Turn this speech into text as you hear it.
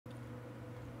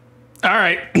All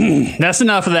right, that's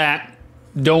enough of that.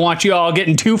 Don't want you all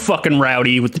getting too fucking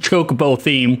rowdy with the Chocobo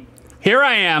theme. Here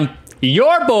I am,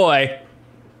 your boy,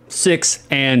 6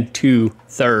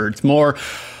 2/3, more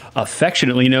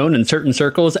affectionately known in certain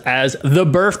circles as the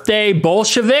Birthday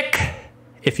Bolshevik.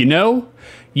 If you know,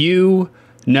 you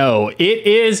know. It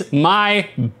is my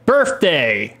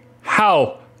birthday.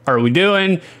 How are we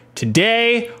doing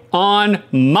today on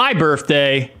my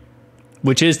birthday,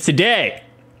 which is today?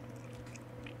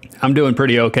 I'm doing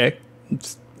pretty okay.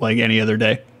 It's like any other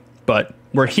day. But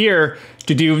we're here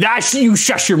to do... you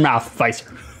shush your mouth,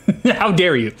 Vicer. How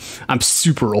dare you? I'm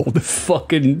super old.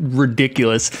 Fucking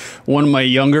ridiculous. One of my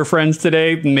younger friends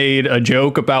today made a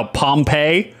joke about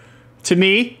Pompeii to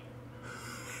me.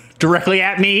 Directly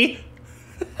at me.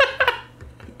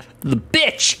 The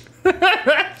bitch.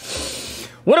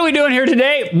 What are we doing here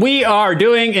today? We are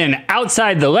doing an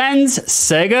Outside the Lens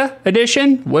Sega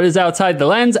edition. What is Outside the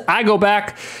Lens? I go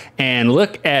back and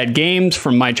look at games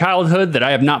from my childhood that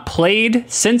I have not played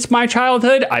since my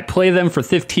childhood. I play them for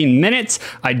 15 minutes.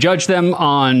 I judge them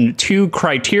on 2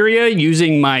 criteria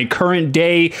using my current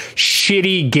day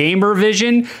shitty gamer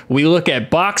vision. We look at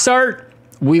box art.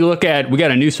 We got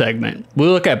a new segment. We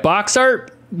look at box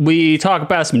art. We talk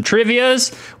about some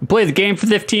trivias, we play the game for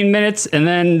 15 minutes, and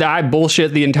then I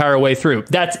bullshit the entire way through.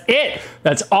 That's it.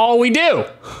 That's all we do.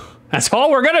 That's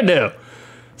all we're going to do.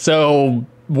 So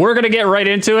we're going to get right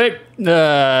into it.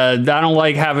 I don't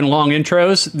like having long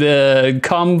intros.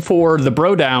 Come for the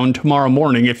bro down tomorrow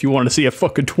morning if you want to see a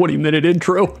fucking 20-minute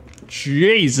intro.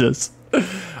 Jesus.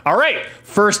 All right.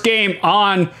 First game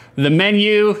on the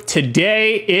menu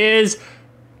today is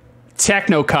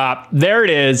Technocop. There it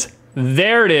is.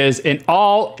 There it is in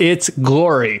all its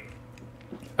glory.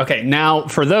 Okay, now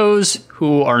for those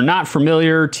who are not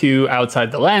familiar to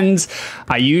Outside the Lens,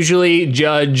 I usually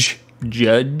judge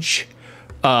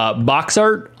box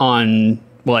art on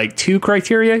like 2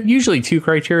 criteria, usually 2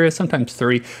 criteria, sometimes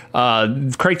 3.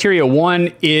 Criteria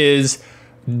 1 is,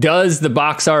 does the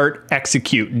box art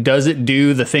execute? Does it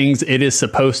do the things it is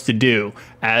supposed to do?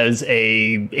 As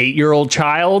a 8-year-old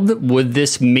child, would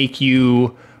this make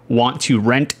you want to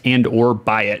rent and or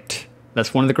buy it?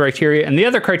 That's one of the criteria. And the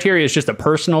other criteria is just a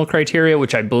personal criteria,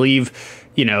 which I believe,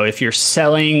 you know, if you're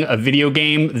selling a video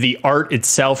game, the art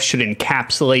itself should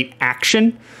encapsulate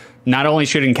action. Not only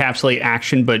should encapsulate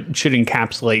action, but should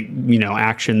encapsulate, you know,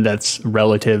 action that's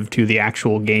relative to the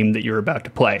actual game that you're about to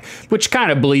play, which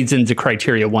kind of bleeds into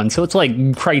criteria 1. So it's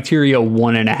like criteria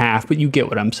 1.5, but you get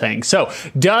what I'm saying. So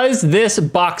does this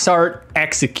box art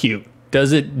execute?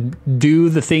 Does it do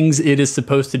the things it is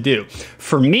supposed to do?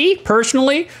 For me,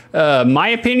 personally, my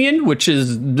opinion,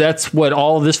 that's what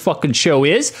all this fucking show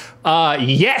is,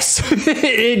 yes,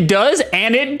 it does,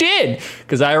 and it did.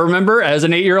 Because I remember as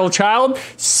an 8-year-old child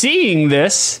seeing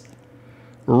this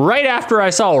right after I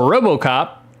saw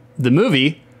RoboCop, the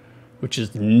movie, which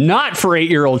is not for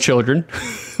 8-year-old children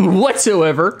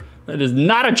whatsoever. That is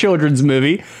not a children's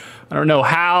movie. I don't know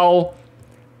how...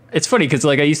 It's funny because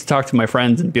like I used to talk to my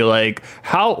friends and be like,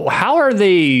 how are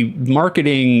they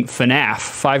marketing FNAF,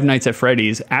 Five Nights at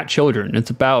Freddy's, at children? It's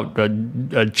about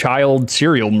a child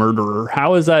serial murderer.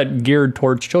 How is that geared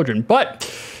towards children? But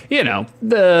you know,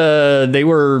 they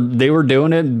were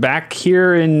doing it back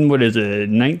here in, what is it,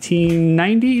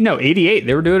 1990? No, 88.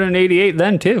 They were doing it in 88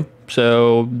 then too.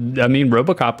 So I mean,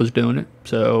 RoboCop was doing it.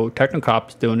 So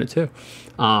Technocop's doing it too.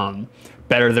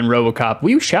 Better than RoboCop.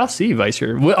 We shall see,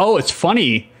 Vicer. Oh, it's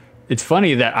funny. It's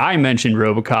funny that I mentioned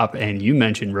RoboCop and you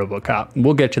mentioned RoboCop.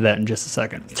 We'll get to that in just a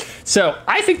second. So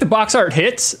I think the box art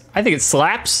hits. I think it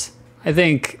slaps. I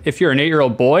think if you're an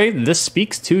 8-year-old boy, this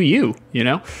speaks to you, you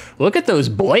know? Look at those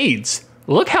blades.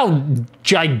 Look how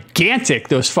gigantic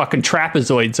those fucking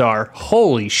trapezoids are.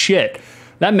 Holy shit.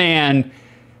 That man,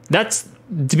 that's...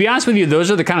 To be honest with you, those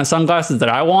are the kind of sunglasses that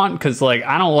I want, because like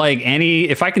I don't like any...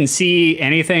 If I can see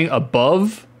anything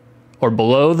above or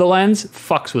below the lens,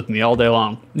 fucks with me all day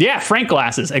long. Yeah, Frank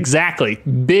glasses, exactly.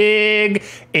 Big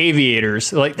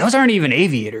aviators. Like, those aren't even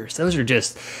aviators. Those are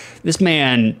just... This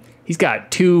man, he's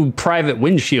got 2 private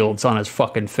windshields on his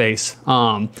fucking face.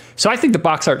 So I think the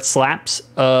box art slaps.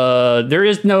 There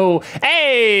is no...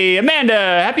 Hey, Amanda,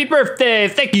 happy birthday.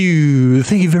 Thank you.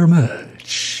 Thank you very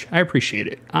much. I appreciate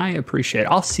it.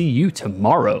 I'll see you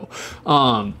tomorrow.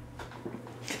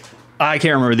 I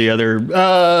can't remember the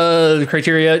other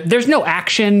criteria. There's no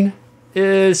action,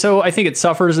 so I think it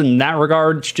suffers in that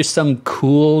regard. It's just some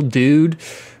cool dude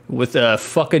with a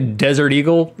fucking Desert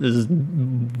Eagle. This is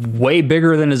way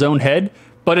bigger than his own head.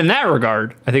 But in that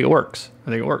regard, I think it works.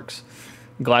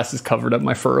 Glasses covered up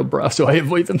my furrowed brow, so I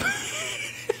avoid them.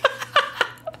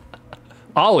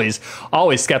 Always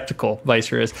skeptical,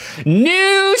 Vicer is.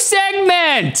 New segment!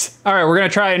 segment. All right, we're gonna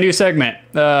try a new segment.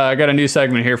 I got a new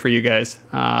segment here for you guys.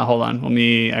 Hold on,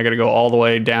 I gotta go all the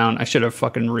way down. I should have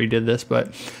fucking redid this,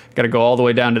 but gotta go all the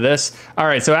way down to this. All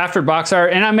right, so after box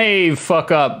art, and I may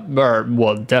fuck up, or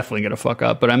well, definitely gonna fuck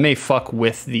up, but I may fuck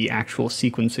with the actual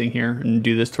sequencing here and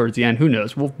do this towards the end. Who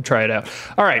knows? We'll try it out.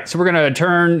 All right, so we're gonna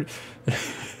turn.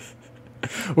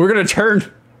 We're gonna turn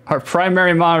our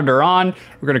primary monitor on.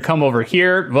 We're gonna come over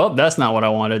here. Well, that's not what I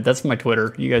wanted. That's my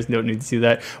Twitter. You guys don't need to see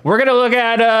that. We're gonna look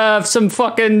at some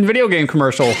fucking video game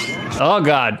commercial. Oh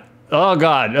God. Oh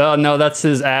God. Oh no, that's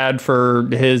his ad for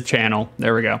his channel.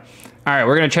 There we go. All right,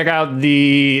 we're gonna check out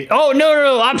the. Oh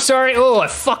no, I'm sorry. Oh, I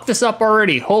fucked this up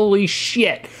already. Holy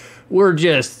shit. We're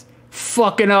just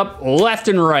fucking up left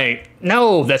and right.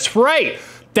 No, that's right.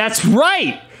 That's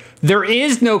right. There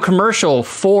is no commercial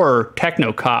for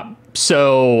Technocop.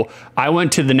 So I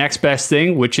went to the next best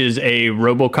thing, which is a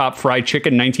RoboCop fried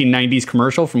chicken 1990s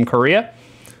commercial from Korea.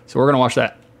 So we're gonna watch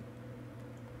that.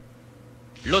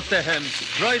 Lotteham's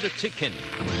fried chicken.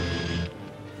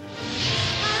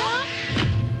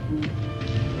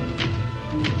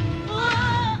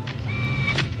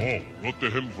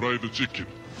 롯데햄 프라이드 치킨.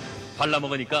 발라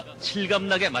먹으니까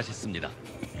실감나게 맛있습니다.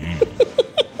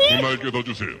 두 날개 더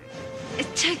주세요.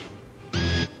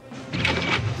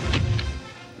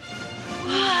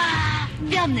 와,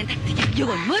 뼈 없는 닭튀김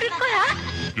이건 모를 거야?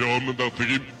 뼈 없는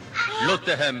닭튀김.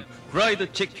 롯데햄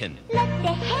프라이드 치킨.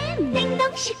 롯데햄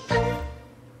냉동식품.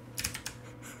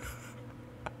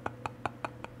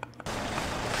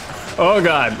 Oh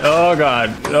God, oh God.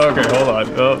 Okay, hold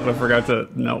on. Oh, I forgot to,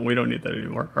 no, we don't need that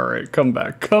anymore. All right, come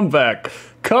back, come back.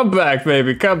 Come back,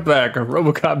 baby, come back.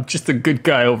 RoboCop, just a good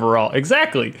guy overall.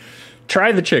 Exactly.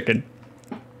 Try the chicken.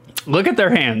 Look at their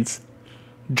hands.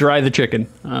 Dry the chicken.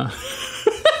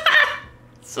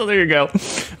 So there you go.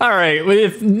 All right,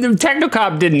 if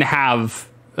Technocop didn't have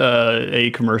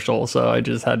a commercial, so I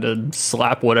just had to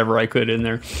slap whatever I could in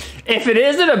there. If it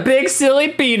isn't a big silly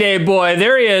P-Day boy,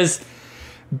 there he is.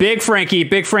 Big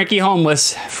Frankie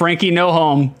homeless, Frankie no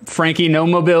home, Frankie no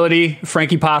mobility,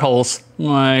 Frankie potholes,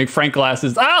 like Frank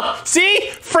glasses. Oh,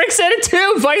 see? Frank said it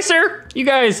too, Vicer. You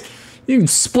guys, you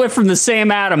split from the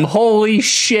same atom. Holy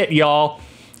shit, y'all.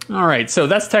 All right, so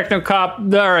that's Technocop.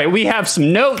 All right, we have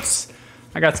some notes.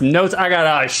 I got some notes. I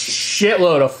got a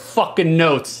shitload of fucking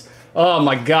notes. Oh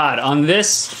my God, on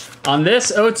this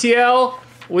OTL,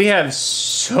 we have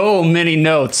so many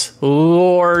notes.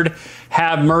 Lord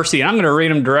have mercy. I'm going to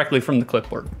read them directly from the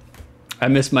clipboard. I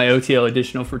missed my OTL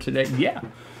additional for today. Yeah,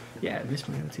 I missed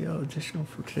my OTL additional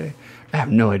for today. I have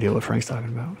no idea what Frank's talking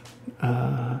about.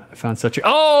 I found such a...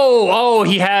 Oh,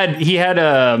 he had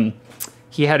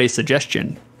a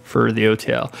suggestion for the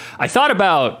OTL. I thought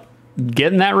about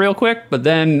getting that real quick, but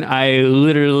then I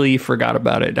literally forgot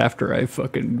about it after I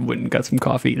fucking went and got some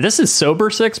coffee. This is Sober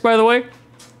 6, by the way.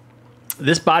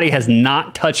 This body has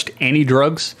not touched any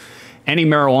drugs, any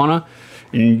marijuana,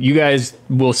 and you guys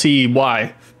will see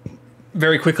why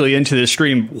very quickly into this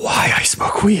stream why I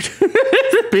smoke weed.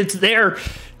 It's there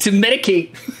to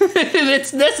medicate if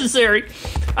it's necessary.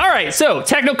 All right, so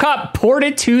Technocop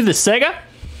ported to the Sega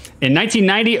in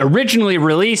 1990, originally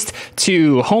released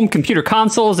to home computer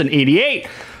consoles in '88.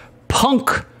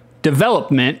 Punk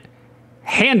Development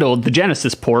handled the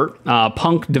Genesis port.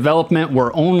 Punk Development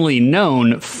were only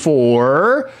known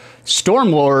for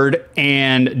Stormlord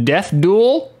and Death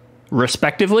Duel,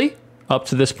 respectively. Up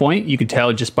to this point, you could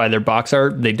tell just by their box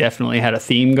art, they definitely had a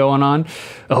theme going on.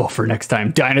 Oh, for next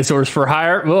time, Dinosaurs for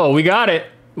Hire. Oh, we got it.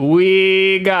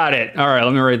 We got it. All right,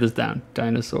 let me write this down.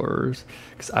 Dinosaurs,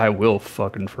 because I will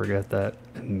fucking forget that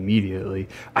immediately.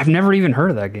 I've never even heard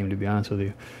of that game, to be honest with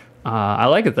you. I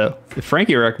like it, though. If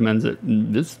Frankie recommends it,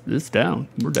 it's down.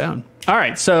 We're down. All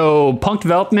right, so Punk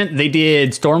Development, they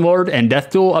did Stormlord and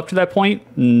Death Duel up to that point.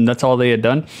 And that's all they had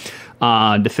done,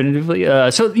 definitively.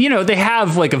 So, you know, they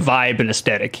have like a vibe and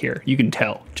aesthetic here. You can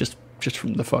tell just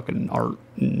from the fucking art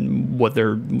and what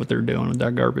they're doing with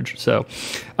that garbage. So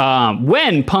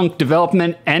when Punk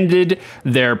Development ended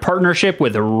their partnership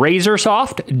with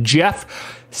Razorsoft, Jeff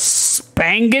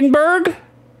Spangenberg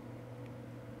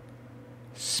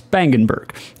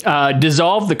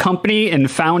dissolved the company and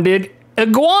founded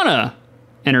Iguana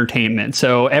Entertainment.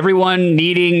 So everyone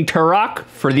needing Turok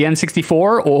for the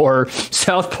N64 or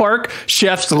South Park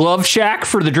Chef's Love Shack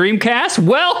for the Dreamcast,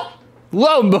 well,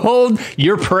 lo and behold,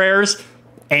 your prayers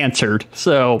answered.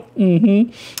 So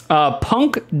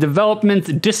Punk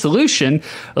Development's dissolution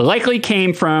likely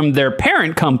came from their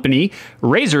parent company,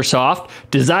 Razorsoft.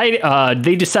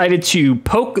 They decided to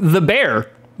poke the bear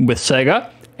with Sega,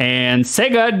 and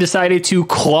Sega decided to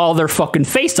claw their fucking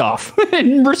face off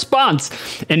in response.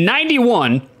 In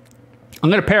 '91, I'm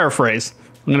going to paraphrase.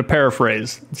 I'm going to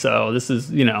paraphrase. So this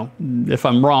is, you know, if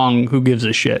I'm wrong, who gives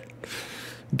a shit?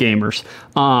 Gamers.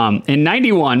 In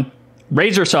 91,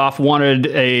 Razorsoft wanted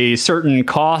a certain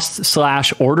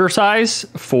cost/order size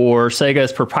for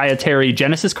Sega's proprietary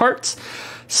Genesis carts.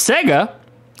 Sega,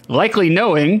 likely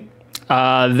knowing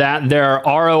that their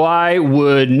ROI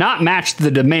would not match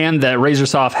the demand that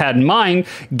Razorsoft had in mind,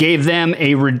 gave them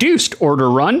a reduced order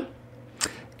run.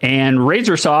 And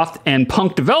Razorsoft and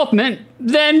Punk Development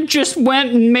then just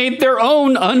went and made their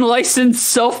own unlicensed,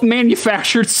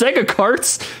 self-manufactured Sega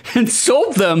carts and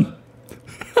sold them.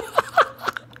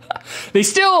 They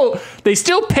still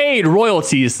paid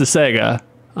royalties to Sega,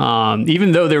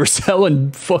 even though they were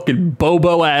selling fucking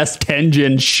Bobo-ass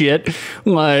Tengen shit.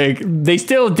 Like, they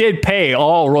still did pay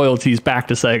all royalties back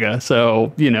to Sega.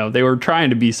 So, you know, they were trying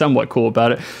to be somewhat cool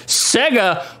about it.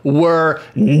 Sega were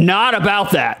not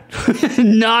about that.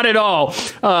 Not at all.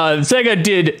 Sega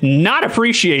did not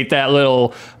appreciate that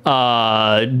little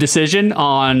decision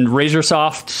on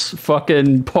Razorsoft's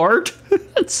fucking part.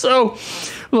 So,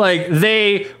 like,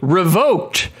 they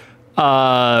revoked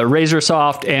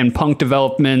Razorsoft and Punk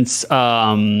Development's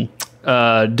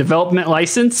development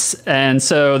license, and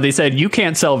so they said you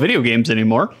can't sell video games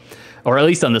anymore, or at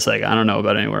least on the Sega. I don't know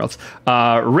about anywhere else.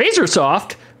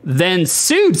 Razorsoft then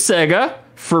sued Sega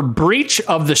for breach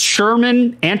of the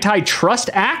Sherman Antitrust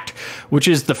Act, which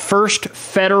is the first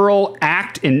federal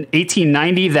act in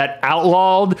 1890 that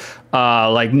outlawed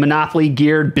like monopoly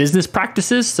geared business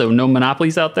practices. So no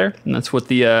monopolies out there. And that's what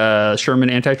the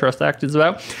Sherman Antitrust Act is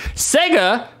about.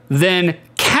 Sega then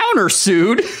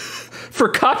countersued for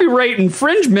copyright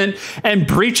infringement and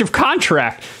breach of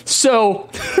contract. So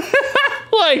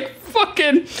like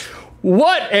fucking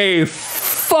what a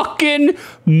fucking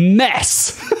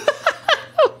mess.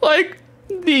 Like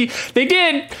they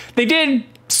did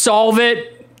solve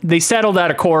it. They settled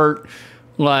out of court.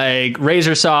 Like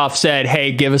Razorsoft said,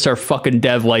 "Hey, give us our fucking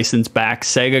dev license back."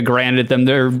 Sega granted them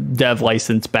their dev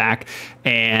license back,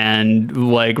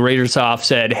 and like Razorsoft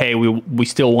said, "Hey, we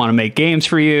still want to make games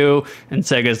for you." And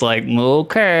Sega's like,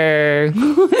 "Okay."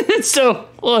 So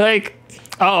like,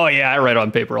 oh yeah, I write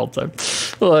on paper all the time.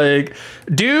 Like,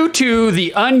 due to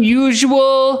the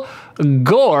unusual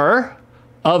gore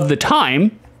of the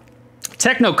time,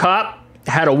 Technocop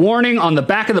had a warning on the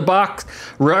back of the box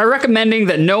recommending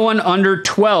that no one under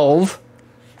 12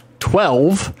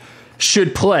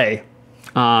 should play.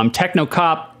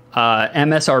 Technocop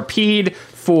MSRP'd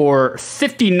for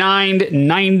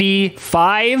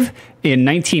 $59.95 in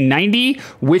 1990,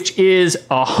 which is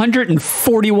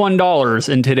 $141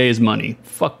 in today's money.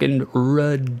 Fucking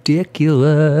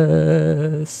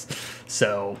ridiculous.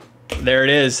 So there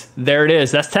it is. There it is.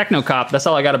 That's Technocop. That's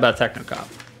all I got about Technocop.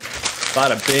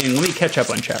 Bada bing. Let me catch up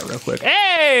on chat real quick.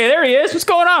 Hey, there he is. What's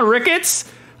going on, Ricketts?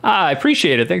 I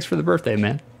appreciate it. Thanks for the birthday,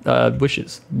 man.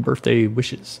 Wishes. Birthday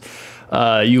wishes.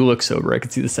 You look sober. I can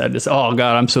see the sadness. Oh,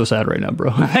 God, I'm so sad right now,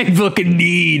 bro. I fucking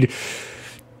need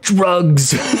drugs.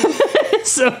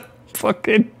 So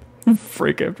fucking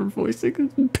freak after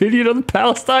voicing opinion on the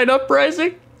Palestine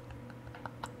uprising.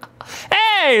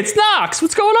 Hey, it's Knox.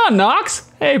 What's going on, Knox?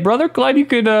 Hey, brother, glad you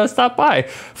could stop by.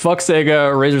 Fuck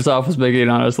Sega. Razorsoft was making an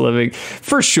honest living.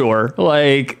 For sure.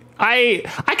 Like, I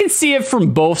can see it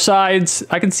from both sides.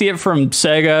 I can see it from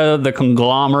Sega, the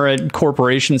conglomerate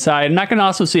corporation side, and I can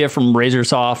also see it from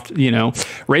Razorsoft. You know,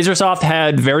 Razorsoft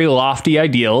had very lofty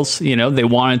ideals. You know, they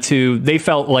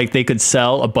felt like they could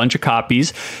sell a bunch of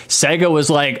copies. Sega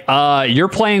was like, you're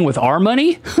playing with our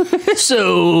money?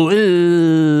 So,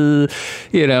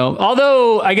 you know,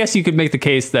 although I guess you could make the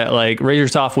case that like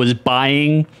Razorsoft was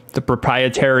buying the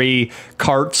proprietary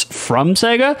carts from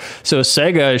Sega. So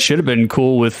Sega should have been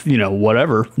cool with, you know,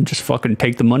 whatever, just fucking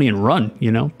take the money and run,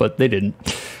 you know, but they didn't.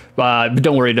 But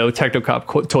don't worry though,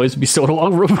 Technocop toys will be sold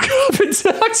along Robocop and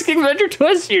Toxic Adventure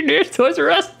Toys to your nearest Toys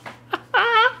R Us.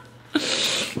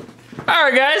 All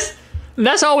right, guys.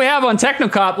 That's all we have on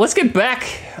Technocop. Let's get back.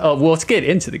 Well, let's get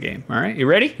into the game. All right, you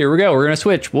ready? Here we go. We're gonna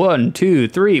switch. 1, 2,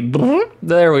 3.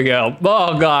 There we go.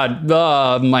 Oh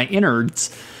God, my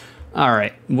innards. All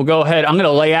right, we'll go ahead. I'm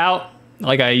gonna lay out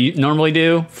like I normally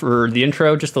do for the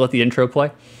intro, just to let the intro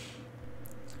play.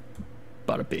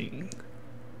 Bada bing.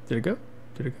 Did it go?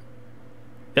 Did it go?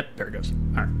 Yep, there it goes.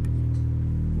 All right.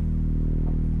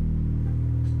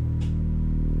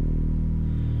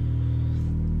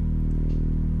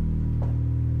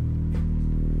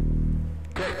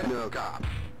 Technocop.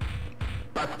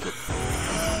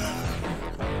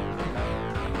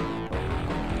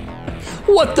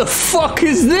 What the fuck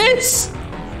is this?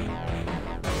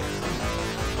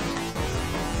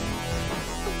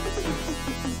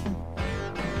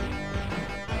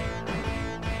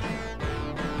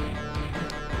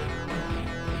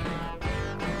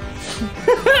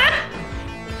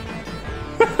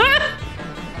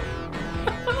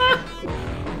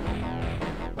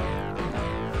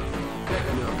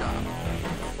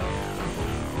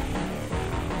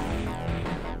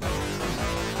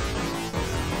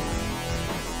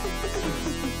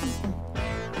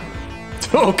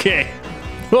 Okay.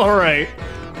 All right.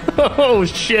 Oh,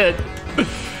 shit.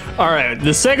 All right.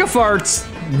 The Sega farts,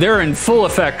 they're in full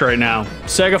effect right now.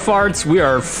 Sega farts, we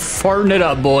are farting it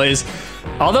up, boys.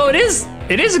 Although it is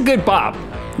a good bop.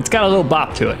 It's got a little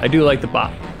bop to it. I do like the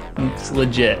bop. It's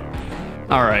legit.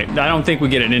 All right. I don't think we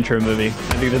get an intro movie. I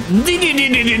think that.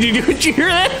 Did you hear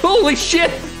that? Holy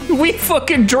shit. We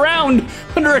fucking drowned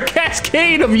under a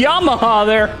cascade of Yamaha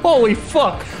there. Holy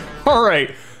fuck. All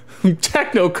right.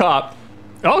 Technocop.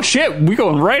 Oh shit, we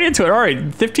going right into it. All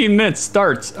right, 15 minutes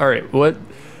starts. All right, what?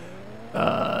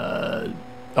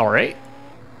 All right.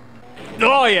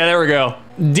 Oh yeah, there we go.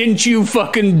 Didn't you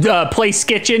fucking play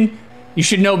Skitchin'? You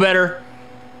should know better.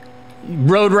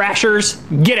 Road rashers,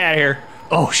 get out of here.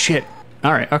 Oh shit.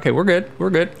 All right, okay, we're good.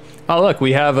 We're good. Oh look,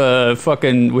 we have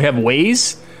we have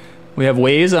Waze. We have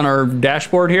Waze on our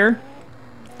dashboard here.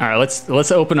 All right,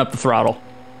 let's open up the throttle.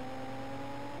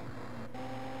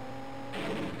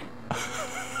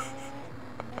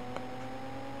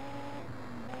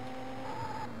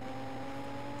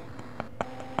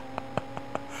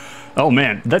 Oh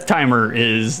man, that timer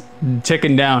is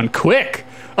ticking down quick.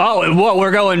 Oh, well,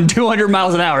 we're going 200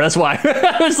 miles an hour. That's why.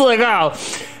 I was like, oh,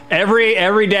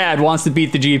 every dad wants to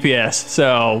beat the GPS.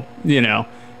 So, you know,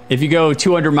 if you go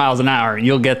 200 miles an hour,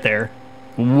 you'll get there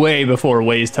way before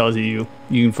Waze tells you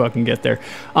can fucking get there.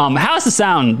 How's the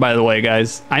sound, by the way,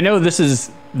 guys? I know this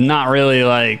is not really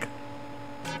like,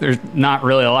 there's not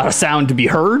really a lot of sound to be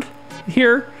heard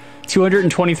here.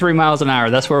 223 miles an hour.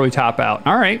 That's where we top out.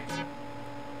 All right.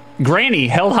 Granny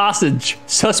held hostage.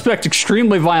 Suspect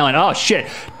extremely violent. Oh shit.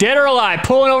 Dead or alive.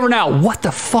 Pulling over now. What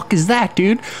the fuck is that,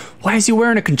 dude? Why is he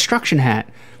wearing a construction hat?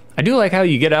 I do like how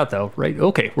you get out though, right?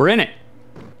 Okay, we're in it.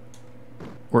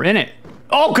 We're in it.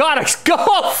 Oh god,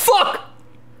 oh fuck!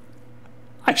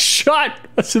 I shot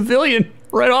a civilian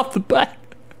right off the bat.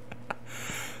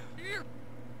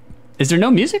 Is there no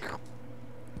music?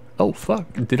 Oh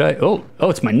fuck. Did I? Oh,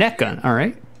 it's my net gun. All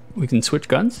right. We can switch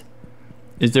guns.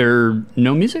 Is there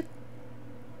no music?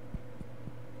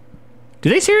 Do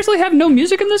they seriously have no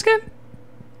music in this game?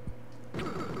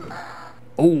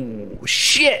 Oh,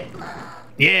 shit.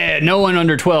 Yeah, no one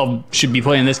under 12 should be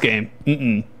playing this game.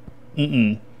 Okay,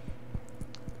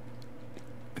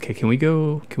 can we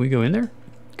go in there?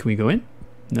 Can we go in?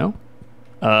 No?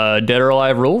 Dead or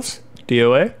alive rules?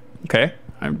 DOA? Okay,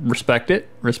 I respect it.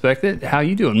 Respect it. How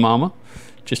you doing, mama?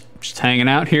 Just hanging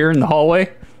out here in the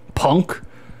hallway? Punk?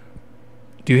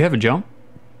 Do you have a jump?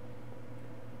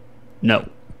 No.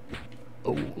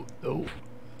 Oh.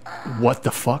 What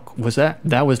the fuck was that?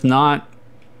 That was not...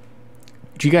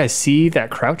 Did you guys see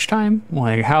that crouch time?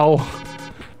 Like how...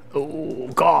 Oh,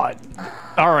 God.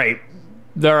 All right.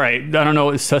 I don't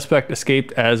know. Suspect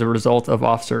escaped as a result of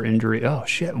officer injury. Oh,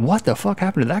 shit. What the fuck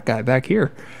happened to that guy back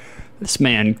here? This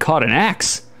man caught an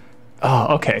axe.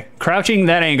 Oh, okay. Crouching,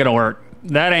 that ain't gonna work.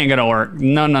 That ain't gonna work.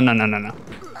 No.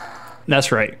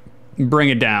 That's right. Bring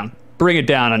it down. Bring it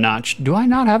down a notch. Do I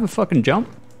not have a fucking jump?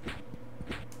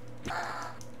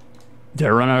 Did I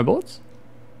run out of bullets?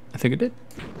 I think I did.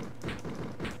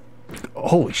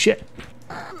 Holy shit.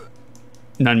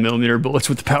 9mm bullets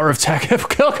with the power of attack.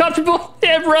 Helicopter bullet.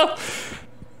 Yeah, bro.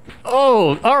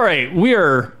 Oh, all right. We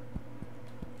are...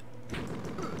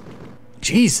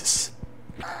 Jesus.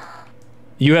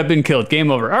 You have been killed.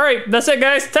 Game over. All right. That's it,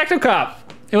 guys. Technocop.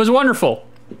 It was wonderful.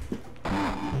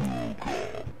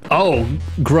 Oh,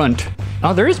 grunt.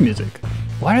 Oh, there is music.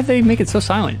 Why did they make it so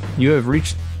silent? You have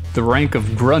reached the rank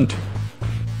of grunt.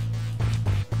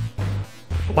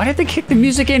 Why did they kick the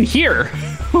music in here?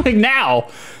 Like now?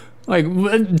 Like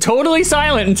totally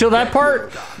silent until that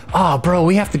part? Oh, bro,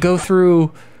 we have to go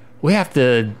through... We have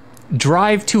to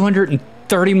drive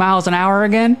 230 miles an hour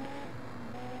again?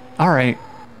 All right.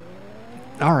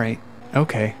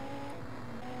 Okay.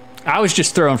 I was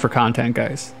just throwing for content,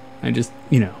 guys. I just,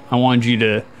 you know, I wanted you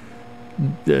to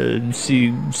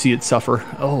see it suffer.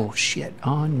 Oh shit,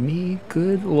 on me,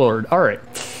 good lord. All right,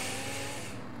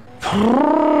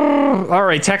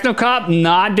 Technocop,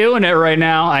 not doing it right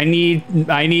now. I need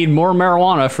more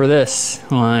marijuana for this.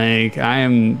 Like, I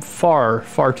am far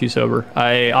too sober.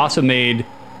 I also made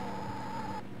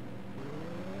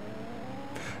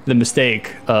the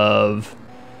mistake of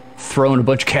throwing a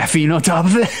bunch of caffeine on top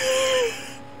of it.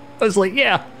 I was like,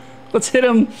 yeah, let's hit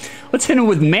him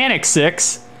with Manic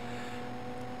 6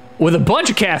 with a bunch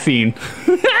of caffeine.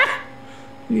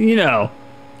 You know,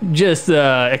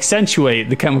 accentuate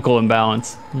the chemical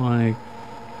imbalance. Like,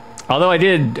 although I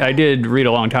did read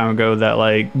a long time ago that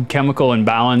like chemical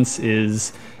imbalance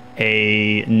is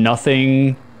a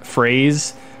nothing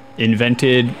phrase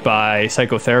invented by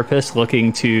psychotherapists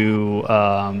looking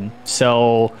to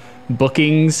sell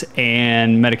bookings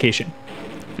and medication.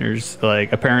 There's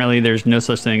like, apparently there's no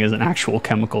such thing as an actual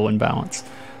chemical imbalance,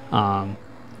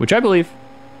 which I believe.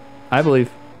 We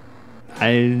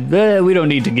don't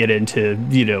need to get into,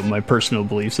 you know, my personal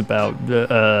beliefs about,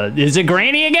 is it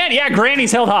Granny again? Yeah,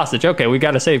 Granny's held hostage. Okay, we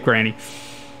got to save Granny.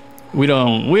 We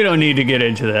don't need to get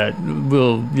into that.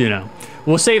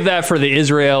 We'll save that for the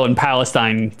Israel and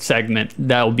Palestine segment.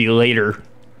 That will be later.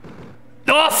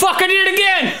 Oh, fuck, I did it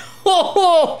again.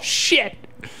 Oh, shit.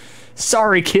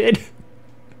 Sorry, kid.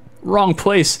 Wrong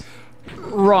place,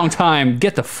 wrong time.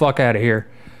 Get the fuck out of here.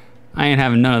 I ain't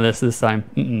having none of this time.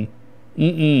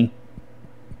 We're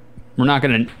not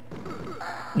gonna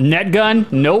net gun.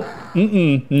 Nope.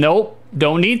 Nope.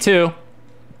 Don't need to.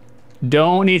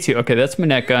 Okay, that's my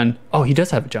net gun. Oh, he does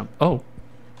have a jump. Oh,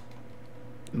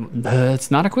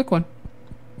 it's not a quick one.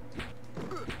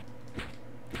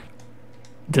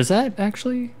 Does that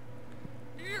actually?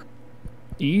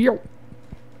 Yo.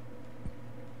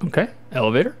 Okay,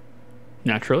 elevator.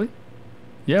 Naturally.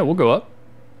 Yeah, we'll go up.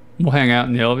 We'll hang out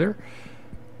in the elevator.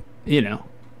 You know,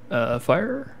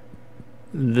 fire.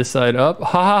 This side up.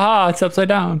 Ha ha ha, it's upside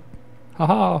down. Ha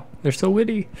ha, they're so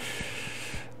witty.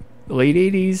 Late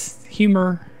 80s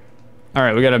humor. All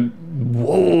right, we got a,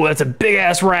 whoa, that's a big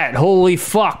ass rat. Holy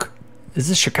fuck. Is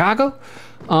this Chicago?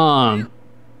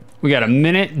 We got a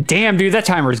minute. Damn, dude, that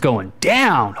timer is going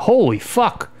down. Holy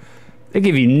fuck. They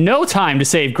give you no time to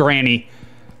save Granny.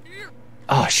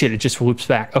 Oh shit, it just whoops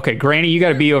back. Okay, Granny, you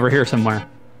gotta be over here somewhere.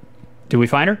 Did we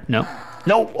find her? No.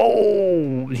 No.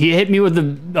 Oh, he hit me with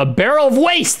a barrel of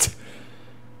waste.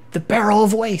 The barrel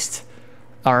of waste.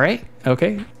 All right.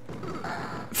 Okay.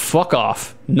 Fuck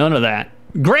off. None of that.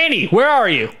 Granny, where are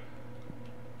you?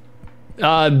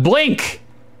 Blink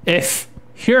if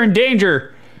you're in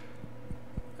danger.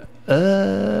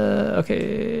 Okay.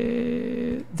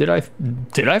 Did I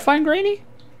find Granny?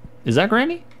 Is that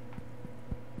Granny?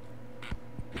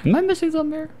 Am I missing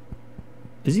something here?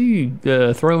 Is he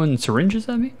throwing syringes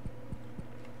at me?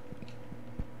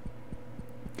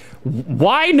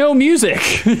 Why no music?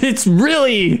 It's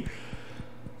really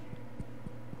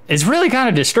kind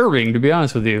of disturbing, to be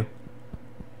honest with you.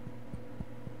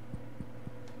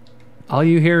 All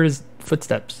you hear is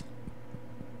footsteps.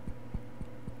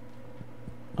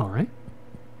 All right.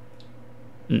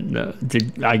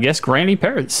 I guess Granny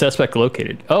Parrot, suspect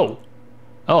located. Oh,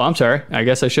 I'm sorry. I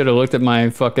guess I should have looked at my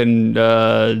fucking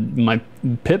my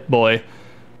Pip Boy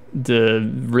to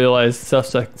realize the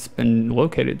suspect's been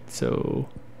located. So,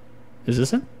 is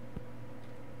this him?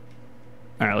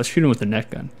 All right, let's shoot him with the net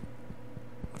gun.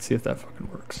 Let's see if that fucking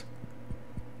works.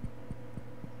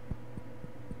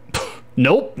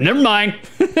 Nope, never mind.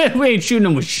 We ain't shooting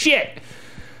him with shit.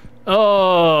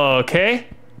 Oh, okay.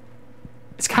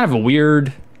 It's kind of a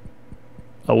weird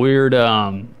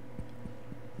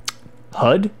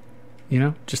HUD, you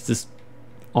know, just this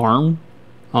arm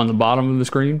on the bottom of the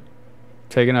screen,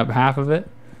 taking up half of it.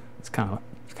 It's kind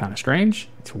of strange.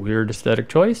 It's a weird aesthetic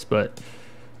choice, but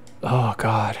oh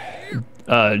god,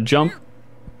 jump.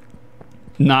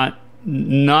 Not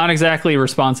exactly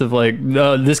responsive. Like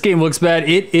this game looks bad.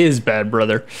 It is bad,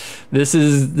 brother. This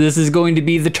is going to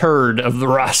be the turd of the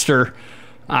roster.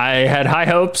 I had high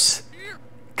hopes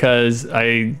because are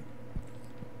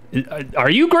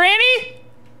you Granny?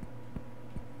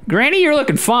 Granny, you're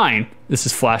looking fine. This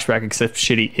is flashback, except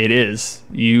shitty. It is.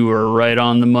 You are right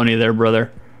on the money there,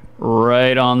 brother.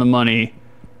 Right on the money.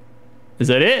 Is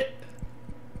that it?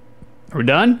 Are we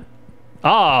done?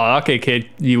 Oh, okay, kid.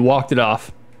 You walked it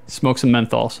off. Smoke some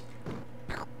menthols.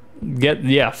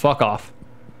 Yeah, fuck off.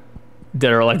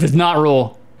 Dead or Alive does not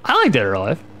rule. I like Dead or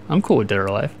Alive. I'm cool with Dead or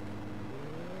Alive.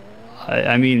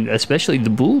 I mean, especially the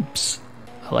boobs.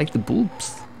 I like the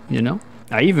boobs, you know?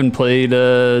 I even played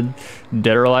Dead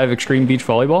or Alive Extreme Beach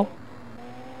Volleyball.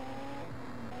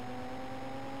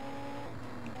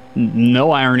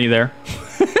 No irony there.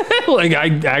 Like,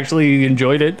 I actually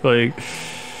enjoyed it. Like,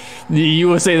 you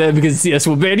will say that because CS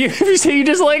will ban you if you say you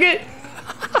dislike it?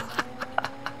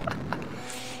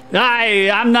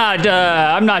 I'm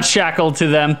not shackled to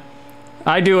them.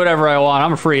 I do whatever I want.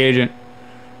 I'm a free agent.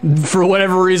 For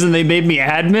whatever reason, they made me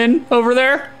admin over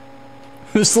there.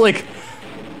 It's like,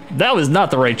 that was not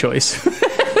the right choice.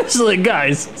 It's like,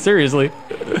 guys, seriously.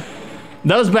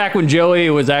 That was back when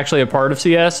Joey was actually a part of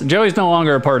CS. Joey's no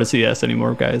longer a part of CS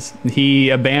anymore, guys.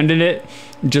 He abandoned it,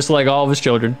 just like all of his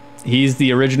children. He's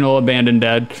the original abandoned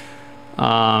dad.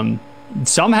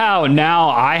 Somehow now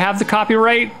I have the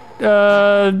copyright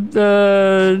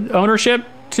ownership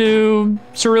to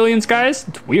Cerulean Skies.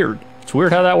 It's weird. It's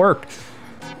weird how that worked.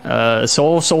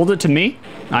 Soul sold it to me.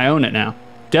 I own it now.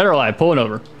 Dead or alive, pull it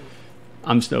over.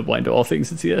 I'm snowblind to all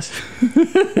things in CS.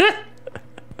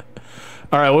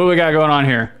 All right, what do we got going on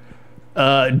here?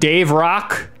 Dave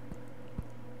Rock.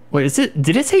 Wait, is it?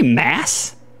 Did it say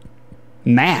Mass?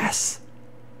 Mass.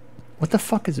 What the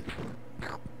fuck is it?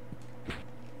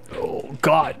 Oh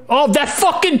God! Oh, that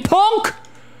fucking punk!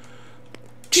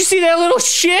 Did you see that little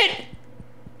shit?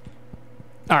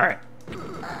 All right.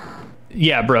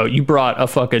 Yeah, bro, you brought a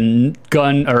fucking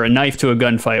gun or a knife to a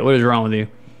gunfight. What is wrong with you?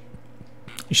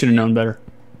 You should have known better.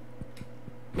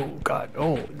 Oh God!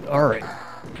 Oh, all right.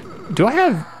 Do I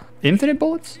have infinite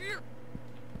bullets?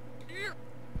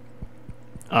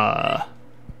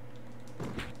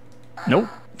 Nope.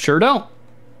 Sure don't.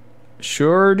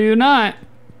 Sure do not.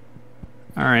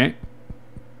 All right.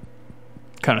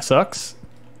 Kind of sucks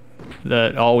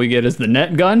that all we get is the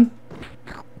net gun.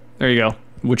 There you go.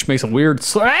 Which makes a weird.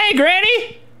 Hey,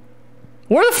 Granny!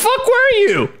 Where the fuck were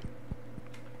you?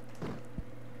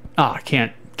 Ah,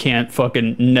 can't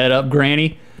fucking net up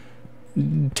Granny.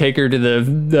 Take her to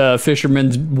the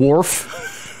fisherman's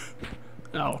wharf.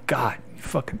 Oh God, you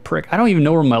fucking prick! I don't even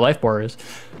know where my life bar is.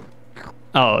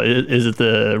 Oh, is it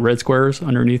the red squares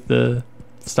underneath the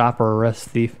stop or arrest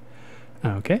thief?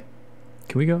 Okay,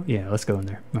 can we go? Yeah, let's go in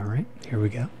there. All right, here we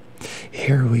go.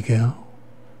 Here we go.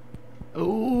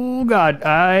 Oh God,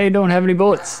 I don't have any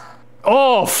bullets.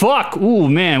 Oh fuck! Ooh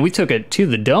man, we took it to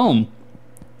the dome.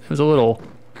 It was a little.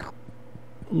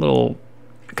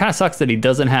 It kind of sucks that he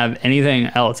doesn't have anything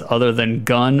else other than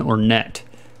gun or net.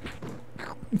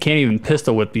 Can't even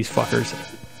pistol whip these fuckers.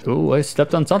 Oh, I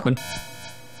stepped on something.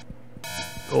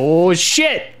 Oh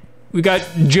shit! We got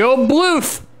Joe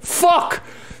Bluth. Fuck!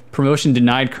 Promotion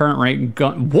denied, current rank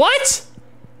gun. What?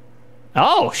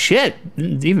 Oh shit!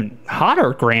 It's even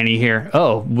hotter, Granny here.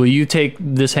 Oh, will you take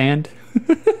this hand?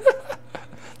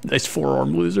 Nice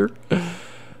forearm loser.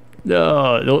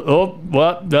 Don't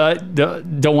want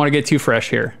to get too fresh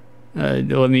here.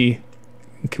 Can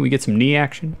we get some knee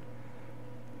action?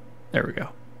 There we go.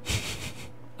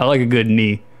 I like a good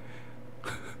knee.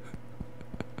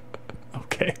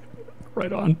 Okay,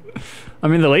 right on. I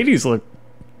mean, the ladies look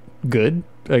good,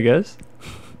 I guess.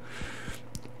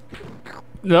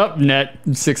 Nope, net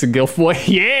 6 of Gilfoy.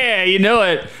 Yeah, you know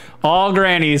it. All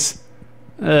grannies.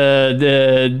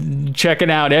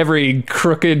 Checking out every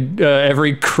crook.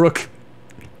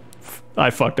 I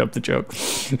fucked up the joke.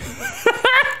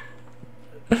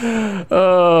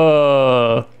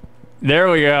 Oh,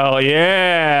 there we go.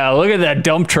 Yeah, look at that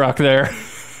dump truck there.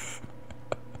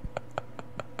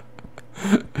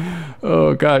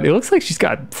 Oh God, it looks like she's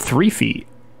got 3 feet.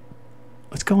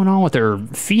 What's going on with her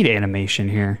feet animation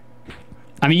here?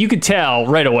 I mean, you could tell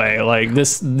right away. Like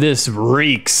this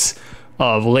reeks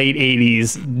of late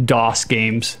 80s DOS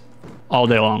games all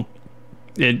day long.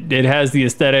 It has the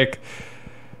aesthetic.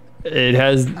 It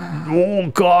has,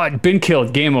 oh God, been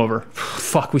killed, game over.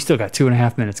 Fuck, we still got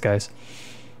 2.5 minutes, guys.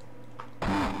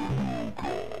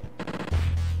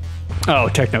 Oh,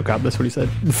 Technocop, that's what he said.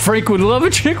 Frank would love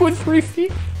a chick with 3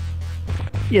 feet.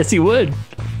 Yes, he would.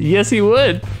 Yes, he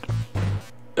would.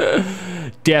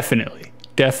 Definitely.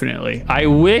 I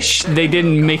wish they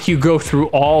didn't make you go through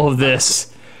all of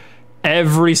this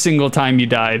every single time you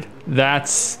died.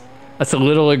 That's a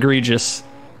little egregious.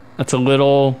 That's a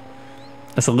little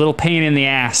pain in the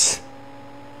ass.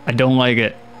 I don't like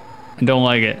it.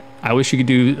 I wish you could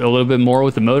do a little bit more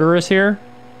with the motorist here.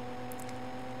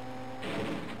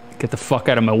 Get the fuck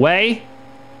out of my way.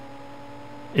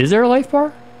 Is there a life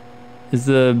bar? Is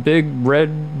the big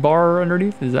red bar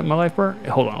underneath? Is that my life bar?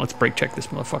 Hold on, let's brake check this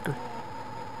motherfucker.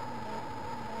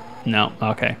 No,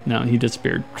 okay, no, he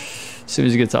disappeared as soon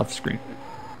as he gets off the screen.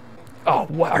 Oh,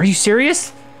 what, are you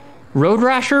serious? Road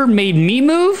Rasher made me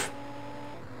move?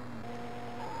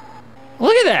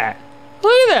 Look at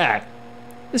that.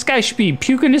 This guy should be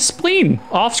puking his spleen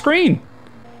off screen.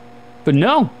 But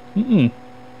no,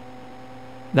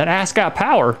 that ass got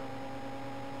power.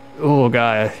 Oh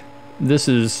God, this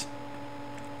is...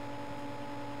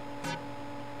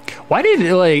 Why did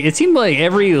it seemed like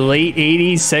every late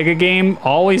 80s Sega game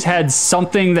always had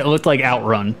something that looked like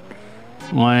Outrun.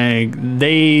 Like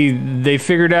they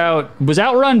figured out, was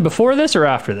Outrun before this or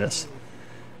after this?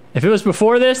 If it was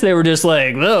before this, they were just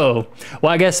like, whoa.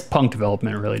 Well, I guess Punk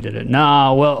Development really did it.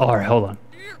 Nah, well, all right, hold on.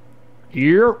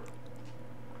 Here.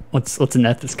 Let's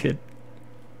net this kid.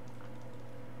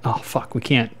 Oh fuck, we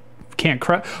can't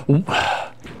cry. Look,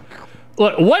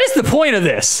 what is the point of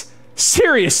this?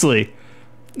 Seriously.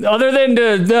 Other than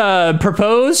to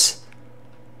propose,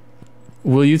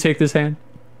 will you take this hand?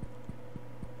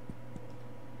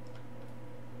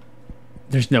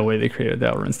 There's no way they created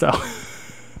that run style.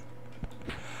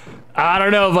 I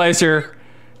don't know, Vicer.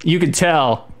 You can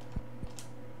tell.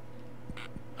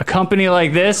 A company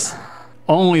like this,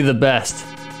 only the best.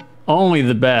 Only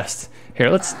the best. Here,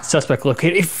 let's suspect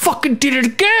locate. It fucking did it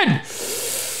again!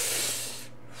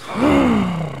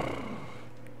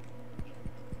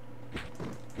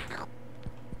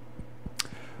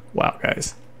 Wow,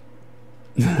 guys.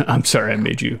 I'm sorry I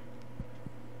made you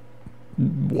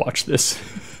watch this.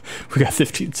 We got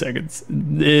 15 seconds.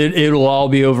 It'll all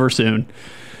be over soon.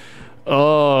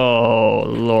 Oh,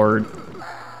 Lord.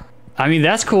 I mean,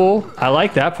 that's cool. I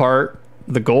like that part.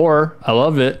 The gore. I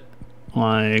love it.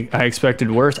 Like, I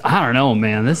expected worse. I don't know,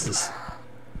 man. This is...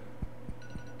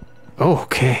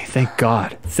 Okay, thank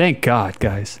God. Thank God,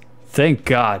 guys. Thank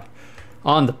God.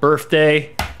 On the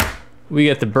birthday, we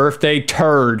get the birthday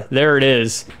turd. There it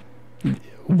is.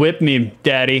 Whip me,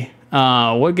 daddy.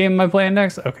 What game am I playing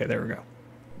next? Okay, there we go.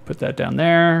 Put that down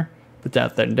there. Put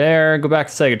that then there. Go back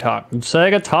to Sega Talk.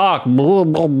 Sega Talk. I'm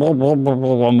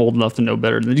old enough to know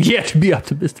better than to be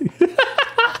optimistic.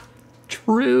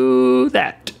 True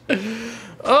that.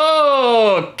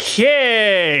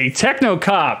 Okay.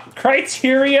 Technocop.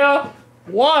 Criteria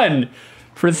 1.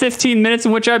 For the 15 minutes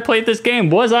in which I played this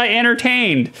game, was I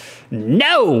entertained?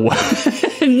 No.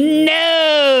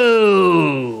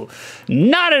 No.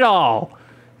 Not at all.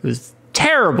 It was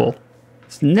terrible.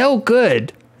 It's no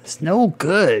good. It's no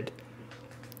good.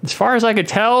 As far as I could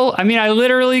tell, I mean, I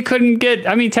literally couldn't get...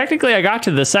 I mean, technically, I got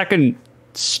to the second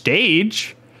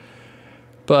stage.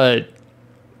 But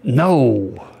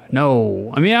no.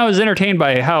 I mean, I was entertained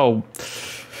by how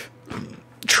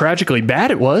tragically bad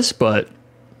it was, but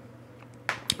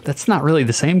that's not really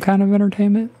the same kind of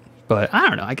entertainment. But I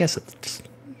don't know. I guess it's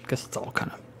all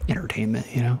kind of entertainment,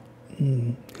 you know?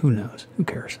 Who knows? Who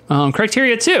cares?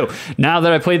 Criteria 2. Now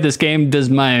that I played this game,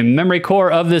 does my memory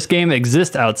core of this game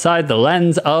exist outside the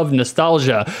lens of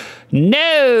nostalgia?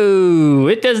 No,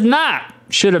 it does not.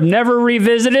 Should have never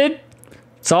revisited.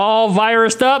 It's all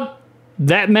virused up.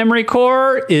 That memory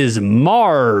core is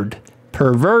marred,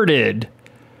 perverted.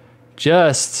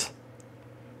 Just,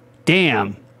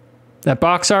 damn. That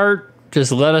box art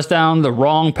just led us down the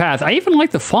wrong path. I even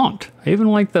like the font.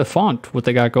 What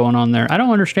they got going on there. I don't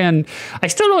understand. I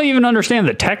still don't even understand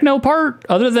the techno part,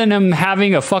 other than him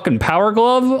having a fucking power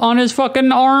glove on his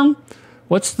fucking arm.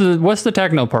 What's the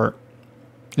techno part?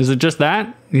 Is it just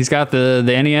that? He's got the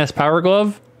NES power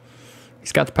glove?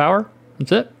 He's got the power?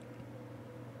 That's it?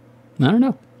 I don't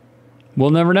know.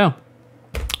 We'll never know.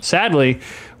 Sadly,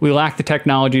 we lack the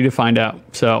technology to find out.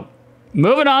 So,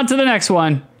 moving on to the next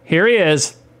one. Here he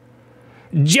is.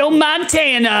 Joe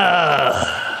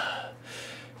Montana.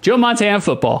 Joe Montana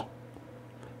football.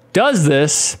 Does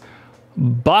this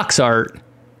box art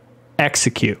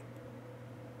execute?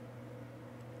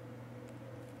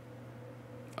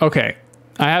 Okay,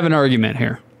 I have an argument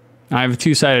here. I have a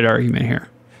two-sided argument here.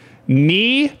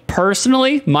 Me,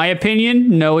 personally, my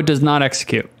opinion, no, it does not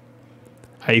execute.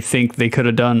 I think they could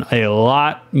have done a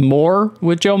lot more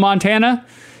with Joe Montana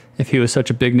if he was such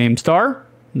a big name star.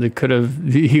 They could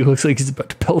have. He looks like he's about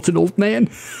to pelt an old man.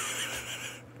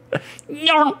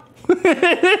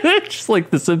 Just like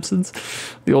The Simpsons.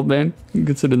 The old man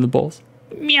gets it in the balls.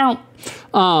 Me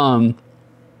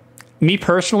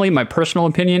personally, my personal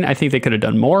opinion, I think they could have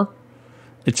done more.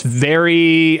 It's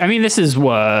very... I mean, this is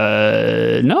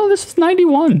what... No, this is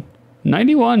 91.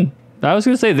 91. I was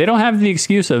going to say, they don't have the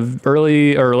excuse of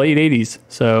early or late 80s.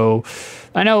 So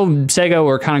I know Sega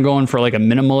were kind of going for like a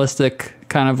minimalistic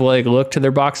kind of like look to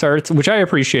their box arts, which I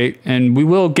appreciate. And we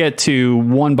will get to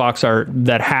one box art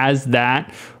that has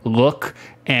that look,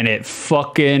 and it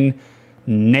fucking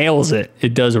nails it.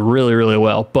 It does really, really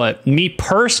well. But me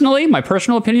personally, my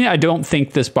personal opinion, I don't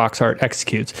think this box art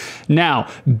executes. Now,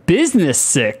 Business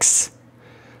 6,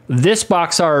 this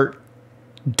box art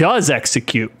does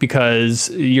execute,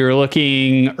 because you're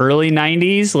looking early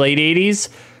 90s, late 80s.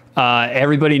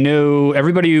 Everybody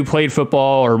who played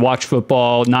football or watched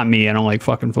football, not me, I don't like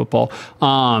fucking football,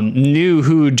 knew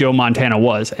who Joe Montana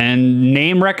was. And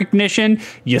name recognition,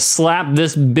 you slap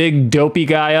this big dopey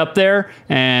guy up there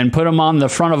and put him on the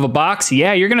front of a box.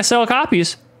 Yeah, you're going to sell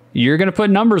copies. You're going to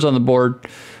put numbers on the board.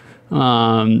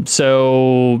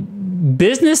 So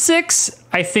Business 6,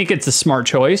 I think it's a smart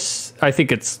choice. I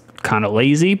think it's kind of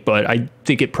lazy, but I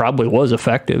think it probably was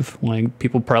effective. Like,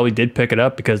 people probably did pick it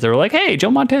up because they were like, hey,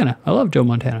 Joe Montana. I love Joe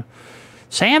Montana.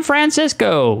 San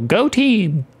Francisco, go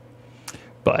team.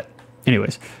 But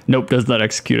anyways, nope, does not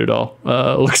execute at all.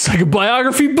 Looks like a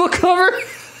biography book cover.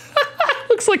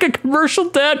 Looks like a commercial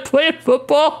dad playing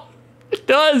football. It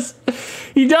does.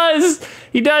 He does.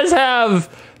 He does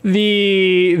have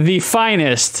the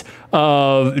finest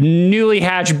of newly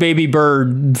hatched baby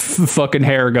bird fucking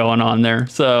hair going on there.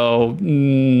 So,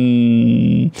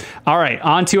 all right,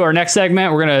 on to our next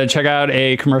segment. We're going to check out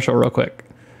a commercial real quick.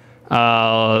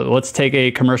 Let's take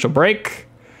a commercial break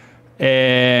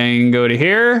and go to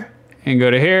here and go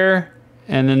to here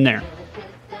and then there.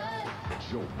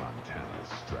 Joe Montana's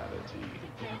strategy.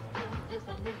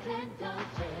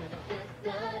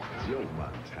 Joe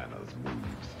Montana's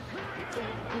moves.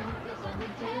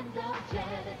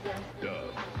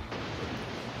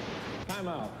 Time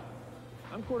out.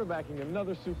 I'm quarterbacking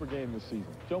another super game this season,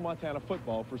 Joe Montana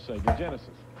football for Sega Genesis.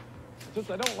 Since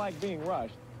I don't like being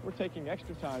rushed, we're taking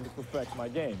extra time to perfect my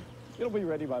game. It'll be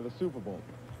ready by the Super Bowl,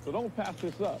 so don't pass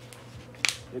this up.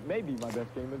 It may be my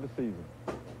best game of the season.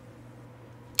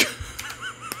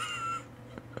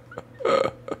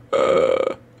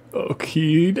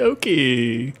 Okie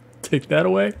dokie. Take that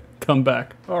away. Come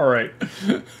back. All right.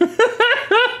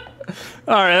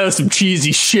 All right, that was some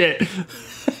cheesy shit.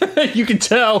 You can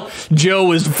tell Joe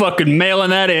was fucking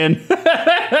mailing that in.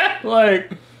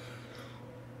 Like,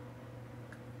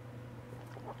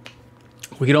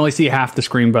 we can only see half the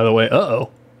screen, by the way.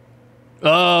 Uh-oh.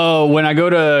 Oh, when I go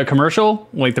to commercial,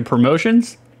 like the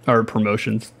promotions, or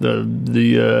promotions,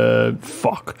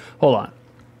 fuck. Hold on.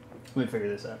 Let me figure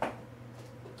this out.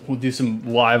 We'll do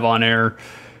some live on air.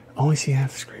 Only see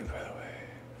half the screen, by the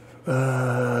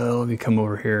way. Let me come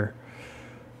over here.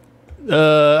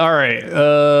 All right.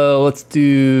 Let's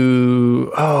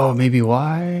do. Oh, maybe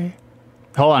why?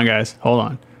 Hold on, guys. Hold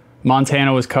on.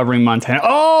 Montana was covering Montana.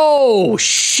 Oh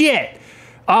shit!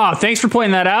 Ah, thanks for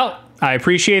pointing that out. I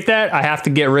appreciate that. I have to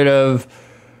get rid of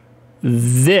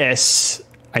this,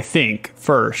 I think,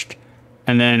 first,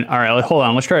 and then. All right. Hold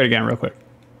on. Let's try it again, real quick.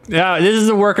 Yeah, this is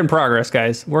a work in progress,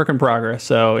 guys. Work in progress.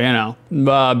 So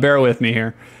bear with me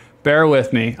here. Bear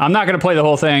with me. I'm not gonna play the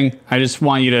whole thing. I just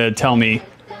want you to tell me.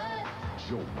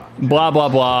 Blah, blah,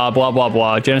 blah, blah, blah,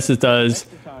 blah. Genesis does.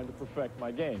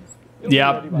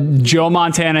 Yep. Joe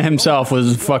Montana himself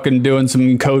was fucking doing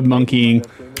some code monkeying.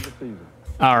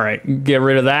 All right. Get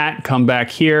rid of that. Come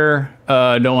back here.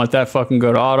 Don't let that fucking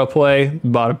go to autoplay.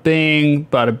 Bada bing.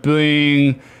 Bada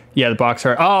bing. Yeah, the box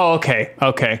art. Oh, okay.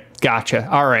 Okay. Gotcha.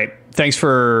 All right. Thanks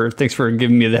for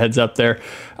giving me the heads up there.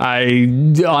 I,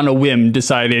 on a whim,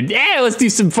 decided, yeah, let's do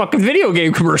some fucking video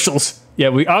game commercials. Yeah,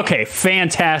 okay,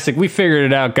 fantastic. We figured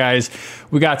it out, guys.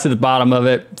 We got to the bottom of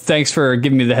it. Thanks for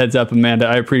giving me the heads up, Amanda.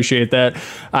 I appreciate that.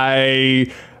 I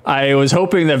was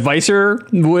hoping that Vicer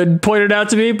would point it out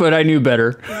to me, but I knew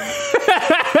better.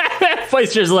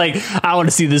 Vicer's like, I want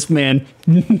to see this man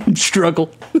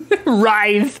struggle,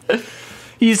 writhe.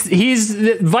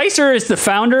 Vicer is the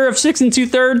founder of 6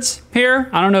 2/3 here.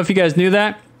 I don't know if you guys knew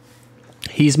that.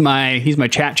 He's my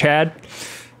chat Chad.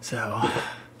 So,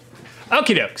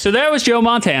 okie doke. So that was Joe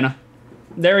Montana.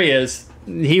 There he is.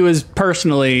 He was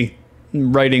personally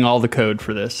writing all the code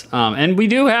for this. And we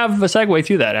do have a segue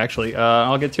to that, actually.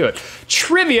 I'll get to it.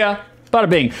 Trivia. Bada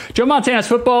bing. Joe Montana's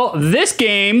football. This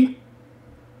game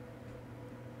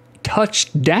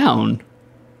touched down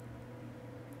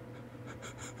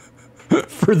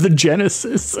for the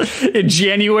Genesis in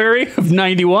January of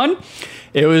 '91.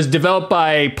 It was developed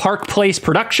by Park Place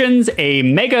Productions, a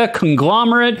mega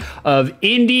conglomerate of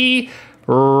indie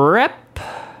rep.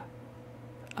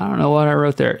 I don't know what I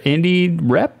wrote there. Indie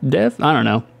rep dev? I don't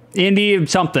know. Indie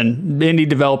something. Indie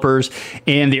developers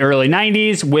in the early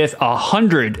 90s with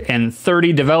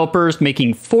 130 developers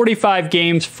making 45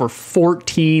 games for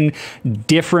 14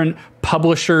 different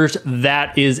publishers.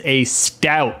 That is a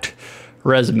stout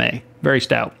resume. Very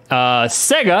stout.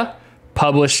 Sega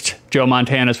published Joe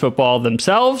Montana's football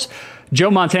themselves. Joe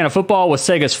Montana football was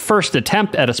Sega's first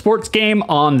attempt at a sports game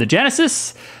on the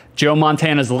Genesis. Joe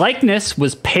Montana's likeness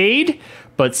was paid,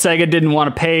 but Sega didn't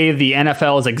want to pay the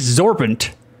NFL's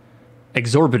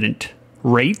exorbitant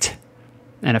rate.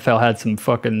 NFL had some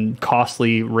fucking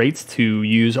costly rates to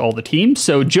use all the teams.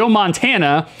 So Joe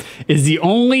Montana is the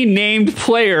only named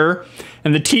player,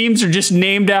 and the teams are just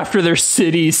named after their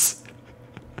cities.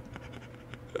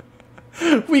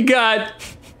 We got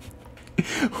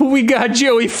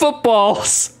Joey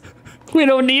Footballs. We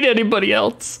don't need anybody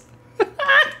else.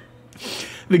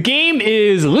 The game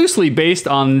is loosely based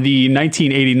on the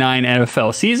 1989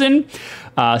 NFL season.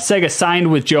 Sega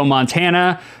signed with Joe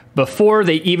Montana before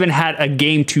they even had a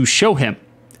game to show him.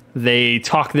 They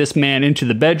talked this man into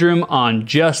the bedroom on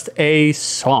just a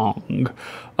song.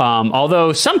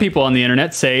 Although some people on the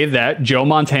internet say that Joe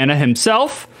Montana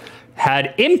himself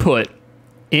had input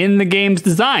in the game's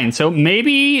design. So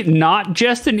maybe not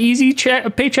just an easy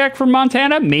paycheck from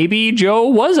Montana. Maybe Joe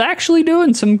was actually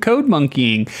doing some code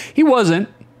monkeying. He wasn't,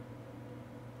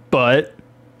 but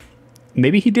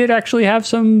maybe he did actually have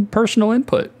some personal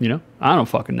input, you know? I don't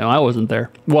fucking know. I wasn't there.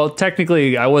 Well,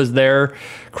 technically, I was there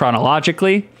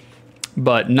chronologically,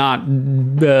 but not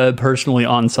personally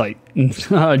on site.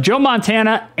 Joe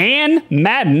Montana and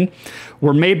Madden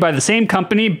were made by the same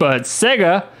company, but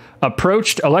Sega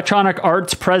approached Electronic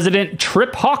Arts president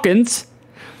Trip Hawkins,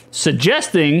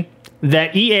 suggesting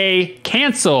that EA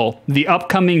cancel the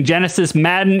upcoming Genesis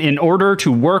Madden in order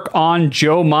to work on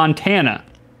Joe Montana.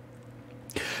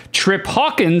 Trip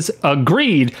Hawkins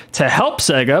agreed to help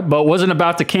Sega, but wasn't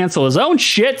about to cancel his own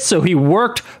shit, so he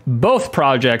worked both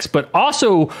projects, but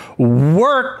also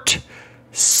worked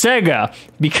Sega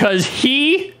because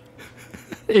he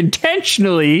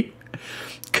intentionally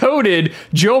coded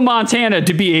Joe Montana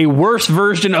to be a worse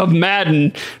version of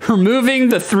Madden, removing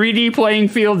the 3D playing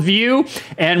field view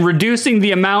and reducing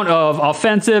the amount of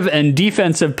offensive and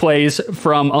defensive plays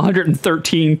from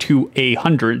 113 to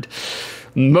 100.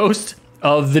 Most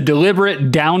of the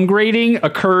deliberate downgrading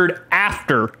occurred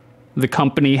after the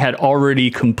company had already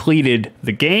completed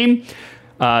the game.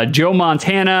 Joe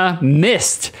Montana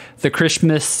missed the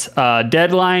Christmas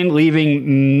deadline,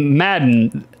 leaving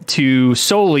Madden to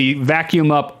solely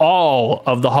vacuum up all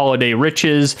of the holiday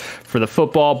riches for the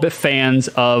football fans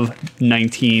of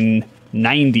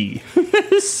 1990.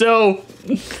 So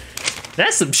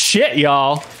that's some shit,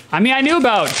 y'all. I mean, I knew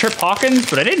about Trip Hawkins,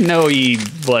 but I didn't know he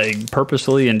like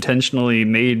purposely, intentionally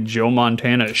made Joe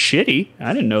Montana shitty.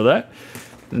 I didn't know that.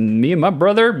 Me and my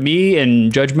brother, me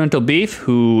and Judgmental Beef,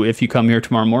 who, if you come here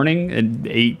tomorrow morning at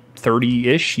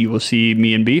 8:30-ish, you will see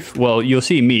me and Beef. Well, you'll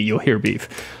see me, you'll hear Beef.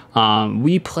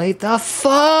 We played the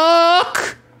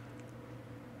fuck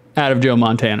out of Joe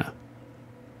Montana.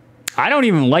 I don't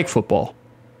even like football.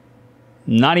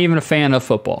 Not even a fan of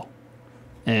football.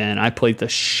 And I played the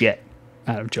shit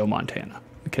out of Joe Montana.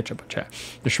 Catch up on chat.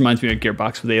 This reminds me of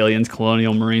Gearbox with aliens,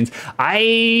 colonial marines.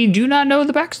 I do not know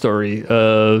the backstory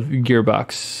of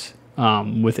Gearbox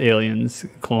with aliens,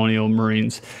 colonial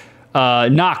marines.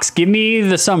 Knox, give me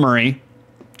the summary.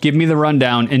 Give me the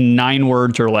rundown in 9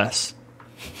 words or less.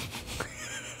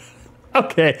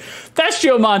 Okay, that's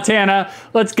Joe Montana.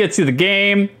 Let's get to the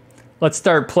game. Let's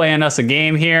start playing us a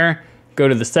game here. Go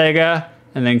to the Sega,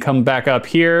 and then come back up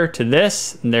here to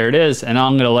this. And there it is. And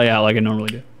I'm going to lay out like I normally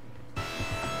do.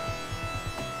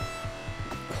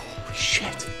 Holy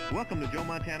shit. Welcome to Joe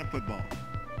Montana Football.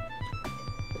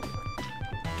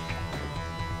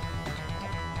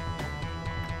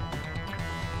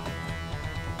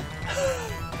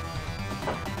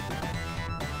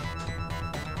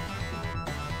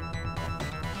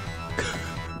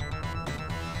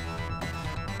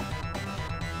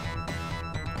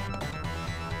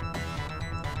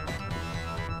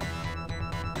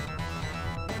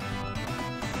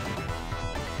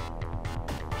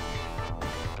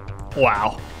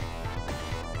 Wow.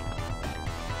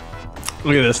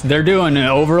 Look at this. They're doing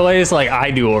overlays like I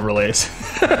do overlays.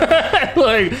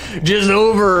 Like, just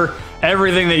over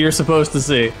everything that you're supposed to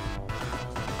see.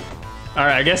 All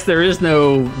right, I guess there is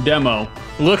no demo.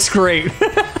 Looks great.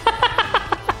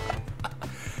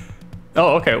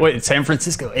 Oh, okay. Wait, San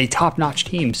Francisco, a top-notch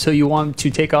team. So you want to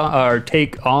take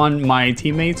on my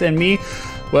teammates and me?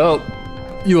 Well,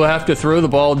 you will have to throw the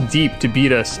ball deep to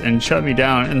beat us and shut me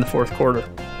down in the 4th quarter.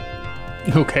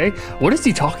 Okay, what is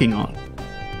he talking on?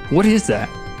 What is that?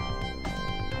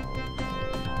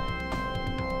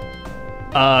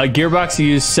 Gearbox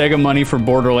used Sega money for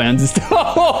Borderlands and stuff.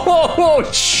 Oh,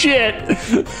 shit!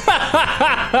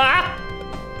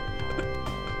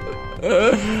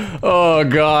 Oh,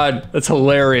 God. That's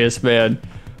hilarious, man.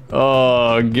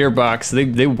 Oh,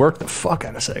 Gearbox. They work the fuck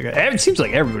out of Sega. It seems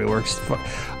like everybody works the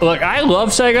fuck. Look, I love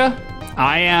Sega.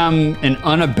 I am an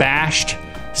unabashed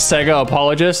Sega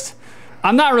apologist.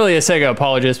 I'm not really a Sega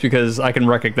apologist because I can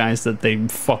recognize that they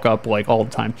fuck up like all the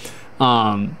time.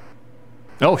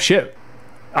 Oh shit.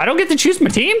 I don't get to choose my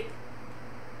team?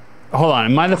 Hold on,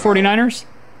 am I the 49ers?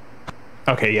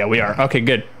 Okay, yeah, we are. Okay,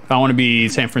 good. I want to be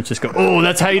San Francisco. Oh,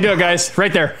 that's how you do it, guys.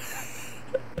 Right there.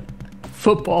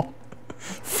 Football.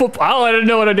 Football. Oh, I didn't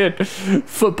know what I did.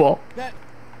 Football.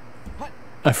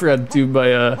 I forgot to do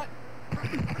my,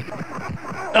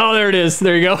 Oh, there it is.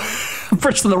 There you go. I'm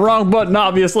pressing the wrong button,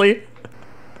 obviously.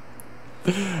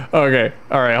 Okay.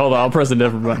 All right. Hold on. I'll press a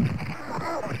different button.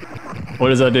 What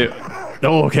does that do?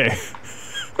 Oh, okay.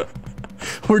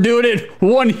 We're doing it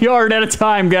 1 yard at a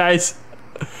time, guys.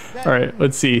 All right.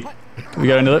 Let's see. We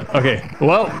got another. Okay.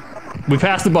 Well, we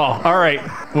passed the ball. All right.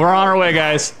 We're on our way,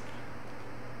 guys.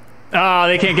 Ah,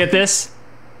 they can't get this.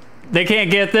 They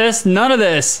can't get this. None of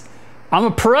this. I'm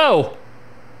a pro.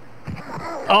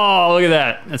 Oh, look at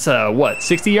that. That's what,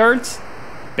 60 yards?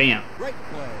 Bam.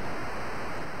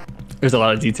 There's a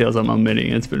lot of details I'm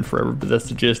omitting. It's been forever, but that's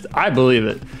the gist. I believe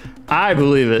it. I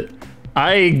believe it.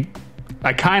 I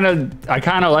kind of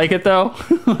like it though.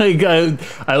 Like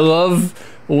I love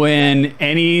when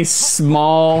any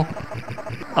small.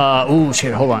 Oh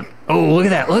shit! Hold on. Oh, look at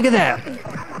that! Look at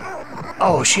that!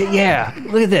 Oh shit! Yeah!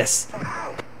 Look at this.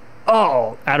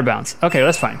 Oh, out of bounds. Okay,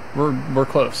 that's fine. We're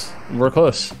close. We're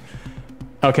close.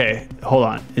 Okay, hold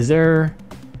on. Is there?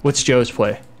 What's Joe's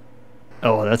play?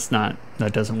 Oh, that's not.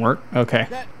 That doesn't work. Okay.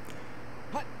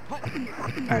 All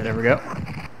right, there we go.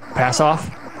 Pass off.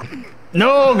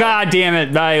 No, god damn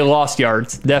it. I lost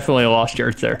yards. Definitely lost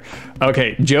yards there.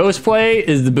 Okay, Joe's play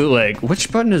is the bootleg.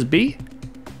 Which button is B?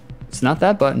 It's not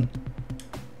that button.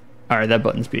 All right, that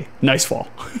button's B. Nice fall.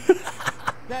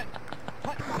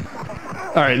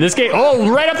 All right, this game.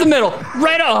 Oh, right up the middle.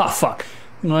 Right. Oh, fuck.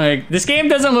 Like, this game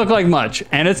doesn't look like much,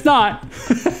 and it's not.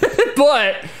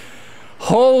 But,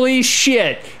 holy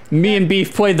shit. Me and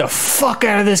Beef played the fuck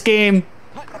out of this game.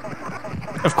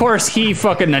 Of course, he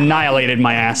fucking annihilated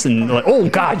my ass and like, oh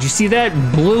god, you see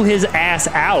that? Blew his ass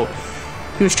out.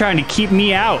 He was trying to keep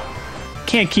me out.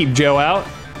 Can't keep Joe out.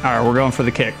 All right, we're going for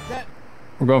the kick.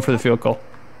 We're going for the field goal.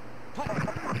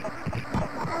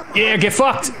 Yeah, get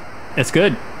fucked. That's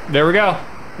good. There we go.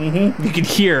 You can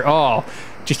hear,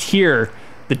 just hear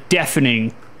the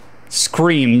deafening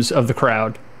screams of the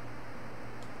crowd.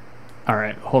 All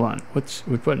right, hold on.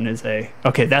 What button is A?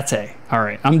 Okay, that's A. All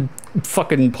right, I'm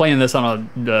fucking playing this on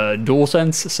a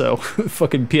DualSense, so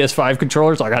fucking PS5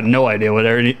 controllers. I got no idea what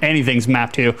anything's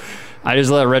mapped to. I just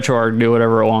let RetroArch do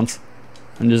whatever it wants.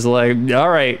 I'm just like, all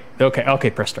right, okay,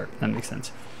 press start. That makes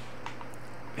sense.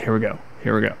 Here we go.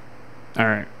 Here we go. All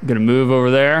right, gonna move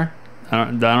over there. I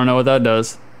don't know what that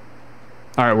does.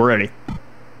 All right, we're ready.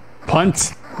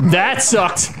 Punt. That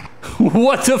sucked.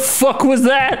 What the fuck was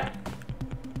that?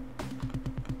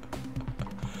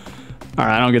 All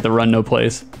right, I don't get the run no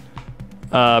plays.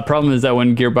 Problem is that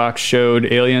when Gearbox showed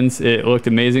Aliens, it looked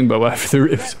amazing, but after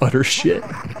it was utter shit.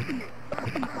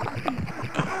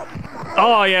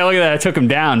 Oh yeah, look at that! I took him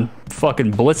down.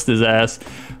 Fucking blitzed his ass.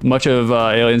 Much of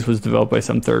Aliens was developed by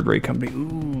some third-rate company.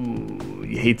 Ooh,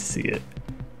 you hate to see it.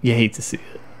 You hate to see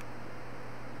it.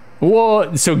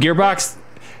 Well, so Gearbox,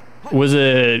 was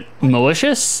it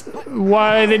malicious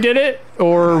why they did it?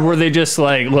 Or were they just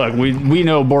like, look, we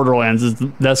know Borderlands,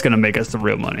 that's going to make us the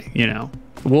real money, you know?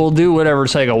 We'll do whatever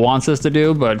Sega wants us to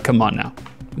do, but come on now.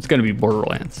 It's going to be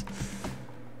Borderlands.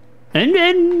 And,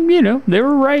 you know, they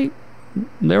were right.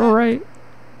 They were right.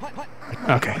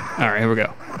 Okay. All right, here we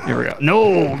go. Here we go.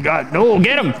 No, God, no.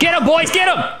 Get him. Get him, boys. Get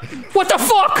him. What the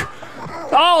fuck?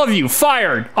 All of you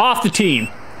fired off the team.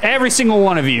 Every single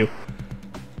one of you.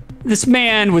 This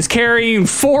man was carrying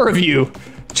 4 of you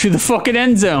to the fucking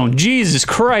end zone. Jesus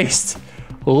Christ.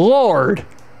 Lord.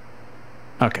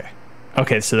 Okay.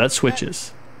 Okay, so that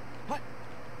switches. All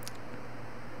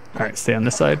right, stay on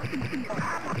this side.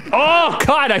 Oh,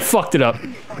 God, I fucked it up.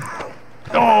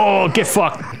 Oh, get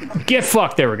fucked. Get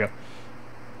fucked. There we go.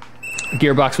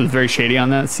 Gearbox was very shady on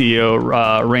that.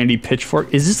 CEO Randy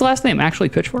Pitchfork. Is his last name actually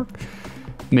Pitchfork?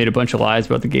 Made a bunch of lies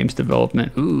about the game's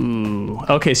development. Ooh.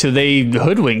 Okay, so they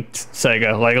hoodwinked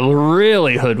Sega. Like,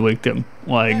 really hoodwinked him.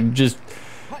 Like, just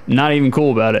not even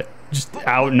cool about it. Just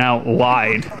out and out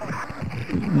lied.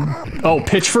 Oh,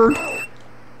 Pitchford?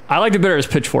 I liked it better as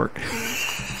Pitchfork.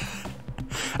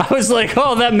 I was like,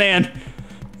 oh, that man.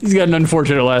 He's got an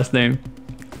unfortunate last name.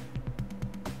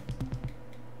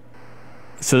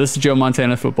 So this is Joe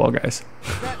Montana football, guys.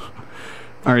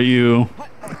 Are you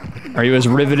as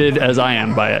riveted as I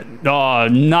am by it? Oh,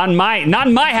 not in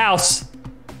my house.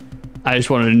 I just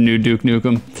wanted a new Duke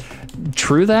Nukem.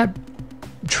 True that.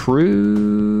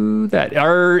 True that.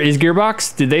 Is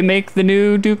Gearbox? Did they make the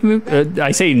new Duke Nukem?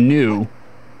 I say new,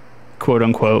 quote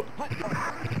unquote.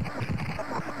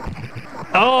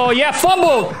 Oh yeah,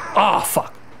 fumble. Oh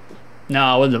fuck.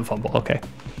 No, it wasn't a fumble. Okay.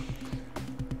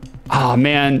 Oh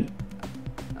man,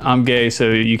 I'm gay, so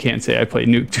you can't say I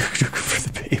played Duke Nukem for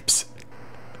the babes.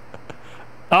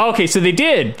 Oh, okay, so they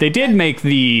did make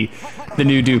the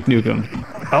new Duke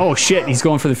Nukem. Oh shit, he's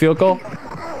going for the field goal.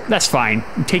 That's fine.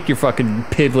 Take your fucking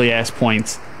piddly ass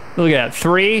points. Look at that,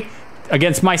 3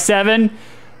 against my 7.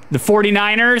 The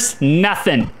 49ers,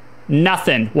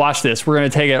 nothing. Watch this. We're gonna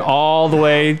take it all the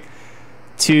way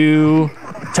to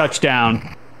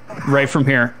touchdown, right from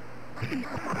here.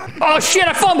 Oh shit,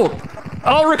 I fumbled.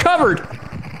 Oh, recovered.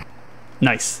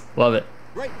 Nice, love it.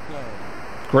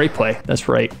 Great play. That's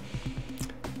right.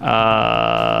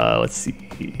 Let's see.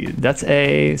 That's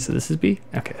A. So this is B.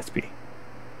 Okay, that's B.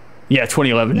 Yeah,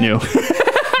 2011 new.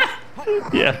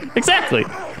 Yeah, exactly.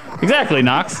 Exactly,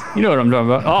 Knox. You know what I'm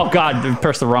talking about. Oh God,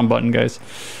 press the wrong button, guys.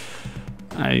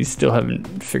 I still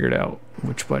haven't figured out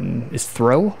which button is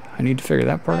throw. I need to figure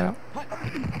that part out.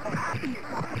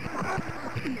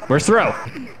 Where's throw?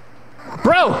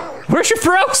 Bro, where's your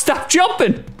throw? Stop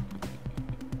jumping.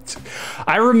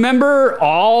 I remember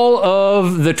all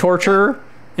of the torture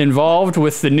involved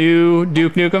with the new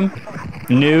Duke Nukem.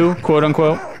 New, quote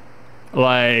unquote.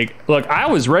 Like, look, I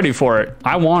was ready for it.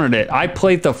 I wanted it. I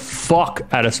played the fuck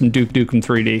out of some Duke Nukem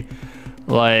 3D.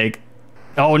 Like,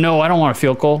 oh no, I don't want to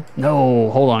field goal.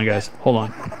 No, hold on, guys. Hold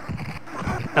on.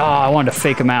 Oh, I wanted to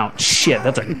fake him out. Shit,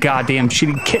 that's a goddamn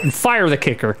shitty kid. Fire the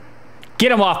kicker.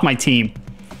 Get him off my team.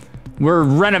 We're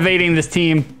renovating this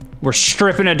team. We're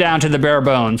stripping it down to the bare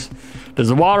bones. Does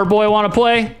the water boy want to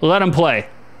play? Let him play.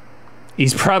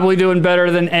 He's probably doing better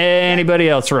than anybody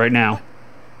else right now.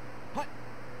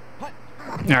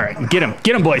 All right, get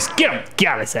him, boys, get him.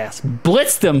 Got his ass.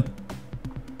 Blitzed him.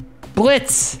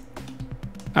 Blitz.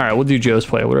 All right, we'll do Joe's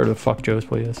play, whatever the fuck Joe's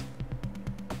play is.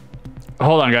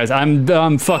 Hold on, guys.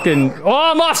 I'm fucking.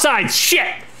 Oh, I'm offside.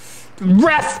 Shit.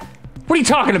 Ref. What are you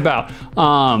talking about?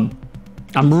 I'm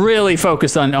really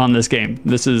focused on this game.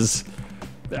 This is.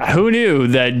 Who knew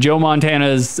that Joe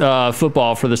Montana's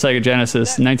football for the Sega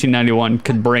Genesis 1991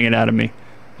 could bring it out of me?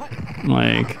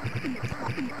 Like,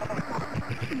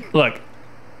 look,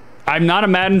 I'm not a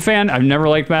Madden fan. I've never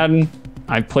liked Madden.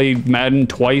 I've played Madden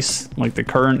twice, like the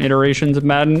current iterations of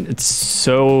Madden. It's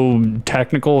so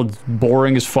technical, it's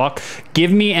boring as fuck.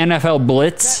 Give me NFL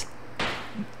Blitz.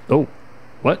 Oh,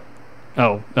 what?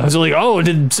 Oh, I was like, oh,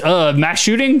 did mass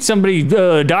shooting? Somebody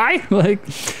die? Like,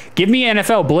 give me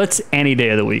NFL Blitz any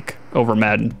day of the week over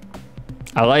Madden.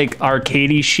 I like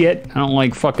arcadey shit. I don't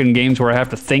like fucking games where I have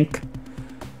to think.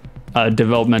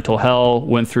 Developmental hell,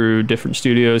 went through different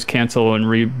studios, cancel and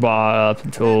rebought up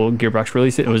until Gearbox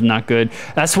released it. It was not good.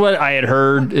 That's what I had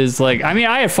heard is like, I mean,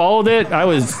 I had followed it. I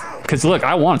was, cause look,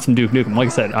 I want some Duke Nukem. Like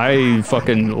I said, I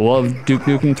fucking love Duke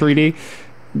Nukem 3D.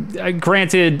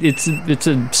 Granted, it's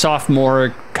a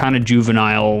sophomore kind of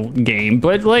juvenile game,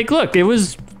 but like, look, it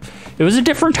was a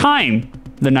different time,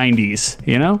 the 90s,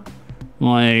 you know?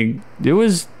 Like, it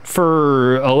was,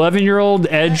 for 11-year-old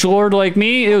edgelord like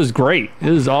me, it was great.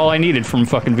 It was all I needed from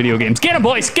fucking video games. Get him,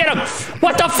 boys, get him!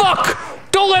 What the fuck?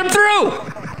 Don't let him through!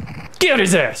 Get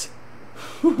his ass!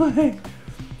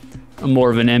 I'm more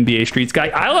of an NBA Streets guy.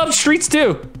 I love Streets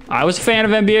too. I was a fan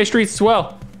of NBA Streets as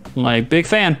well. Like, big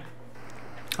fan.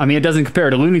 I mean, it doesn't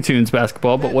compare to Looney Tunes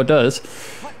basketball, but what does?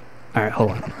 All right,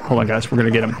 hold on, guys. We're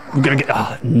gonna get him. We're gonna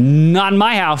get. Not in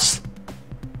my house.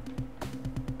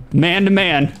 Man to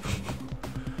man.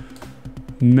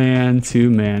 Man to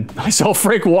man. I saw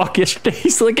Frank walk yesterday.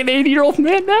 He's like an 80-year-old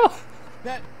man now.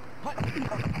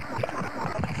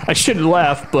 I shouldn't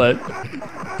laugh, but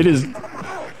it is.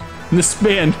 This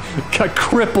man got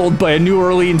crippled by a New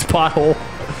Orleans pothole.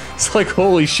 It's like,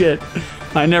 holy shit.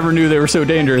 I never knew they were so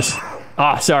dangerous.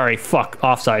 Ah, sorry. Fuck.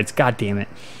 Offsides. God damn it.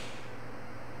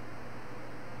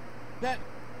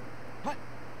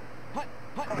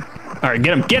 All right,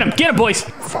 get him, boys.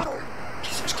 Fuck.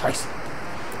 Jesus Christ.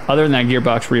 Other than that,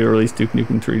 Gearbox re-released Duke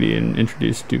Nukem 3D and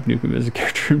introduced Duke Nukem as a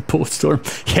character in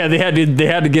Bulletstorm. Yeah, they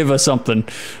had to give us something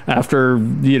after,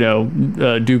 you know,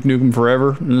 Duke Nukem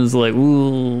Forever, and it was like,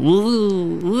 ooh.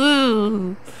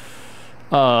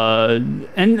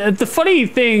 And the funny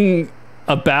thing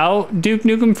about Duke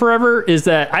Nukem Forever is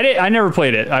that I never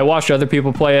played it. I watched other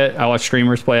people play it. I watched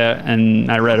streamers play it,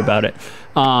 and I read about it.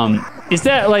 Is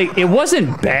that like it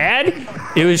wasn't bad?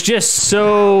 It was just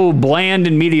so bland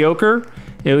and mediocre.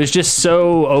 It was just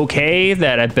so okay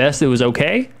that at best it was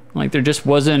okay. Like there just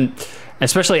wasn't,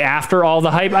 especially after all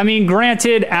the hype. I mean,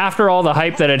 granted, after all the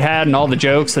hype that it had and all the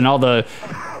jokes and all the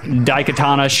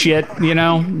Daikatana shit, you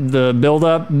know, the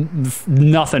build-up,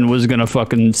 nothing was gonna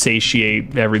fucking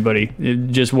satiate everybody. It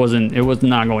just wasn't. It was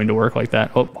not going to work like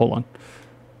that. Oh, hold on.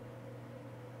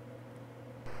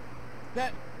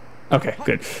 Okay,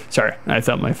 good. Sorry, I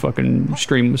thought my fucking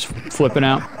stream was flipping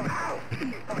out.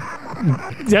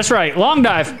 That's right, long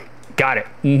dive. Got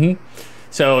it.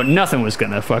 So nothing was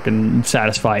gonna fucking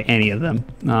satisfy any of them.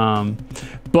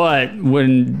 But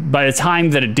by the time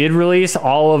that it did release,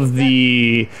 all of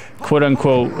the quote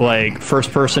unquote like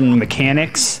first person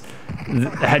mechanics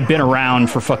had been around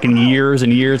for fucking years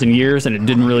and years and years, and it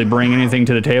didn't really bring anything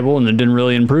to the table, and it didn't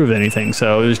really improve anything.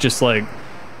 So it was just like,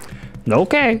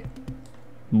 okay,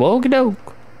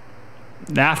 woke-a-doke.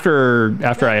 After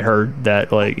I heard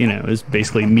that, like, you know, it was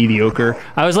basically mediocre,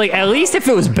 I was like, at least if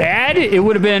it was bad, it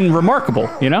would have been remarkable,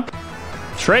 you know?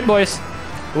 That's right, boys.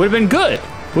 It would have been good.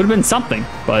 Would have been something,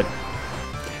 but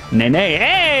nay.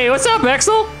 Hey, what's up,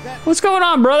 Exel? What's going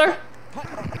on, brother?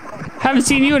 Haven't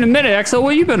seen you in a minute, Exel.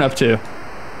 What you been up to?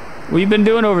 What you been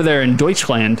doing over there in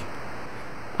Deutschland?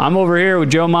 I'm over here with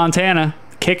Joe Montana,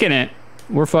 kicking it.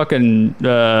 We're fucking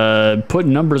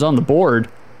putting numbers on the board.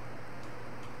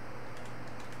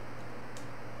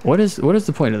 What is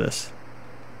the point of this?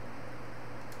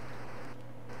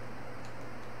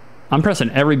 I'm pressing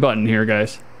every button here,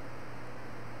 guys.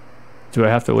 Do I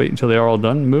have to wait until they're all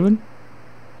done moving?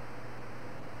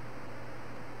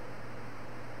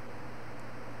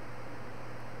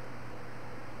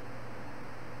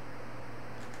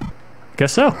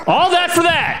 Guess so. All that for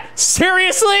that?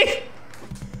 Seriously?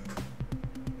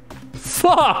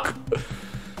 Fuck.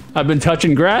 I've been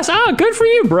touching grass. Ah, good for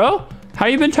you, bro. How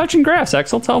you been touching grass,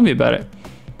 Axel? Tell me about it.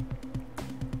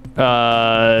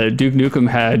 Duke Nukem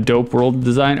had dope world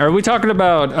design. Are we talking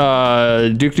about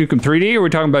Duke Nukem 3D or are we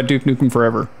talking about Duke Nukem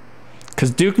Forever?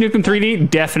 Because Duke Nukem 3D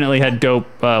definitely had dope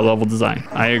level design.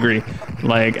 I agree.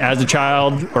 Like as a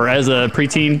child or as a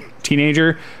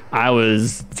teenager, I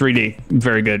was 3D.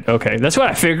 Very good. Okay, that's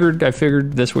what I figured. I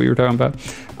figured that's what you were talking about.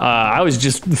 I was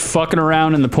just fucking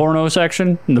around in the porno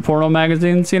section, in the porno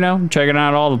magazines, you know, checking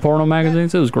out all the porno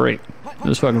magazines. It was great. It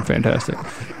was fucking fantastic.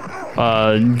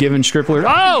 Giving strippers.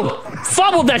 Oh!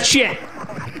 Fumbled that shit!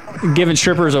 Giving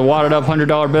strippers a wadded up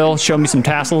 $100 bill. Show me some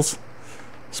tassels.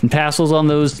 Some tassels on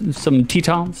those, some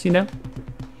Tetons, you know?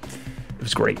 It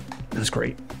was great. It was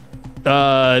great.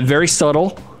 Very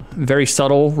subtle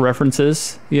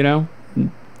references, you know?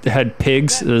 They had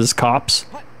pigs as cops.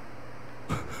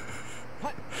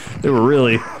 They were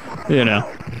really, you know.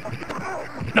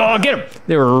 No, I'll get them!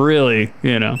 They were really,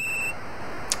 you know,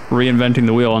 reinventing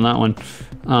the wheel on that one.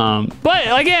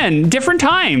 But again, different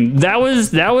time. That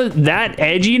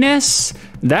edginess.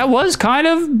 That was kind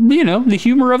of, you know, the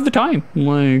humor of the time.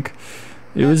 Like,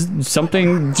 it was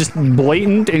something just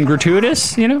blatant and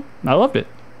gratuitous, you know? I loved it.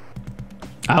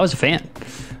 I was a fan.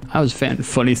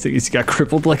 Funny thing is he got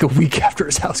crippled like a week after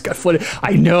his house got flooded.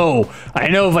 I know,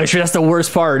 Vice. That's the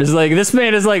worst part. Is like, this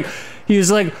man is like, he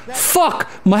was like, fuck,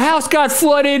 my house got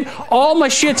flooded. All my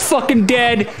shit's fucking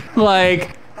dead.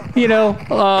 Like, you know,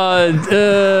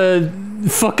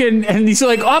 fucking, and he's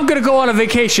like, I'm gonna go on a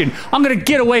vacation. I'm gonna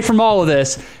get away from all of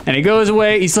this. And he goes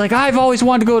away. He's like, I've always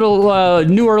wanted to go to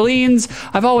New Orleans.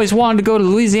 I've always wanted to go to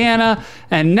Louisiana.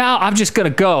 And now I'm just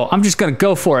gonna go. I'm just gonna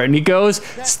go for it. And he goes,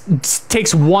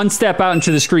 takes one step out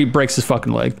into the street, breaks his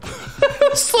fucking leg.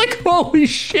 It's like, holy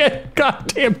shit,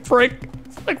 goddamn prick.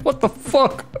 It's like, what the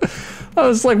fuck? I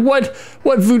was like, what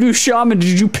voodoo shaman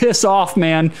did you piss off,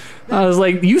 man? I was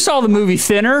like, you saw the movie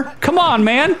Thinner? Come on,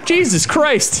 man. Jesus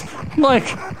Christ. I'm like,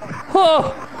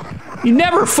 oh, you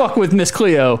never fuck with Miss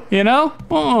Cleo, you know?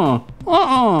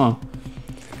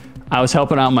 I was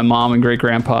helping out my mom and great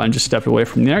grandpa and just stepped away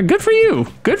from there. Good for you.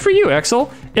 Good for you,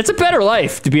 Exel. It's a better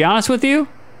life, to be honest with you.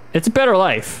 It's a better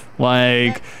life.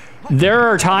 Like, there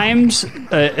are times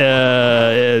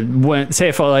when, say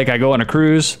if I go on a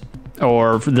cruise,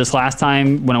 or this last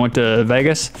time when I went to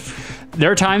Vegas,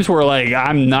 there are times where like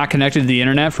I'm not connected to the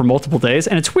internet for multiple days,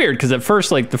 and it's weird because at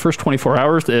first, like the first 24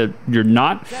 hours that you're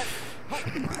not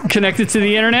connected to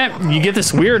the internet, you get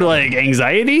this weird like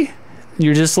anxiety.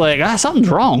 You're just like, something's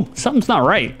wrong, something's not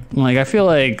right. Like I feel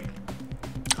like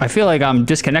I'm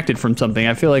disconnected from something.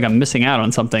 I feel like I'm missing out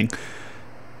on something.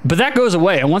 But that goes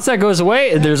away, and once that goes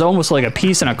away, there's almost like a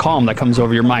peace and a calm that comes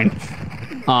over your mind.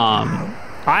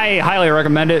 I highly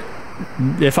recommend it.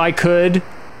 If I could,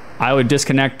 I would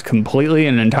disconnect completely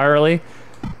and entirely.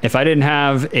 If I didn't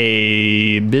have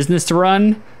a business to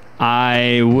run,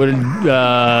 I would,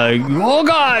 oh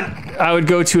God, I would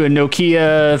go to a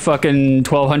Nokia fucking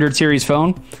 1200 series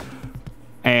phone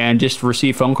and just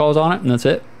receive phone calls on it, and that's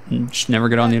it. And just never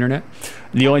get on the internet.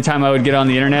 The only time I would get on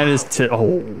the internet is to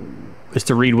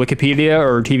read Wikipedia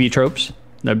or TV tropes.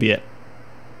 That'd be it.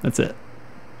 That's it.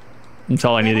 That's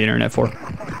all I need the internet for.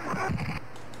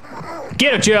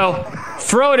 Get it, Joe.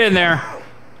 Throw it in there.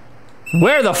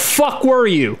 Where the fuck were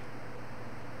you?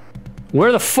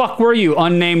 Where the fuck were you,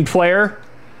 unnamed player?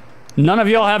 None of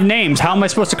y'all have names. How am I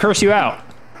supposed to curse you out?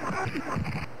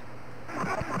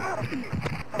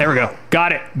 There we go.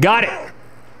 Got it. Got it.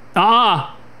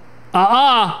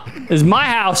 This is my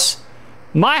house.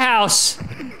 My house.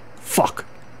 Fuck.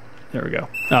 There we go.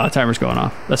 Oh, timer's going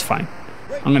off. That's fine.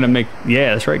 I'm gonna make,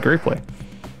 yeah, that's right, great play.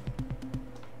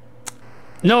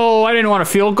 No, I didn't want a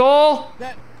field goal.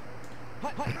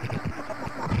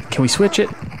 Can we switch it?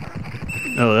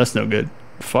 No, that's no good.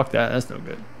 Fuck that, that's no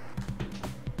good.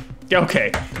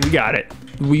 Okay, we got it.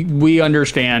 We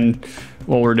understand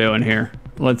what we're doing here.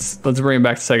 let's bring it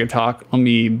back to Sega Talk. Let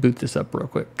me boot this up real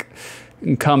quick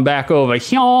and come back over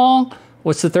here.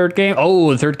 What's the third game?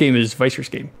 Oh, the third game is Vicer's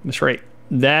game. That's right.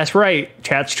 That's right.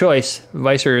 Chat's choice.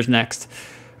 Vicer is next.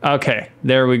 Okay,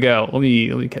 there we go. Let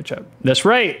me catch up. That's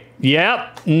right.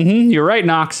 Yep. You're right,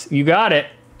 Knox. You got it.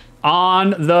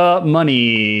 On the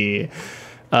money.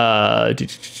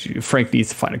 Frank needs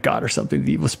to find a god or something.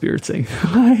 The evil spirit saying,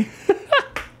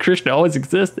 Krishna always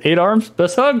exists. 8 arms,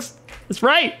 best hugs. That's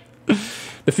right.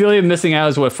 The feeling of missing out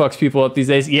is what fucks people up these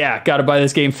days. Yeah, gotta buy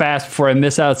this game fast before I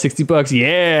miss out. $60.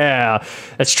 Yeah,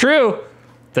 that's true.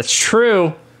 That's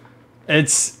true.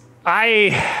 I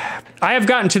have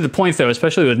gotten to the point though,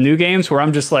 especially with new games, where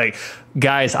I'm just like,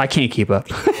 guys, I can't keep up.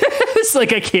 It's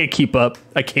like I can't keep up.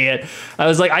 I can't. I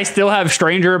was like, I still have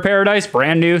Stranger of Paradise,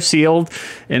 brand new, sealed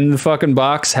in the fucking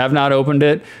box. Have not opened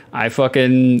it. I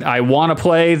want to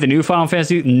play the new Final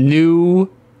Fantasy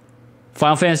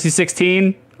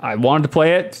 16. I wanted to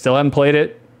play it. Still haven't played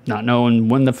it. Not knowing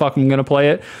when the fuck I'm gonna play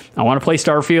it. I want to play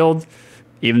Starfield,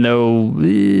 even though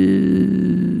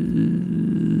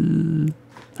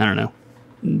I don't know.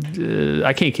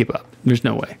 I can't keep up. There's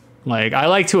no way. Like, I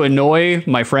like to annoy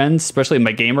my friends, especially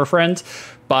my gamer friends,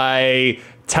 by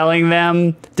telling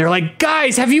them, they're like,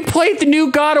 guys, have you played the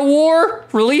new God of War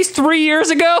released 3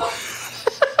 years ago?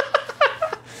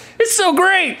 It's so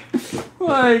great.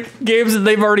 Like, games that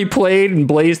they've already played and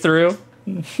blazed through.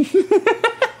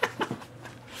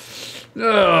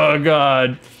 Oh,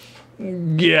 God.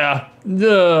 Yeah.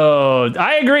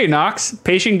 I agree, Knox.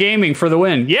 Patient gaming for the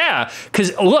win. Yeah.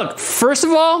 Because, look, first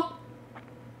of all,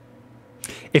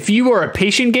 if you are a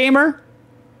patient gamer,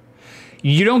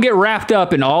 you don't get wrapped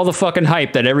up in all the fucking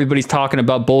hype that everybody's talking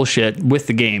about bullshit with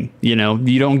the game. You know,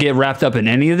 you don't get wrapped up in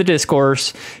any of the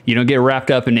discourse. You don't get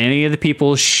wrapped up in any of the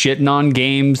people shitting on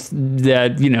games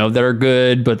that, you know, that are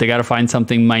good, but they got to find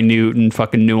something minute and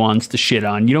fucking nuanced to shit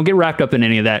on. You don't get wrapped up in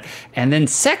any of that. And then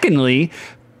secondly,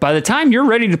 by the time you're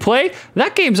ready to play,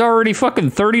 that game's already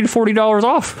fucking $30 to $40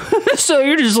 off. So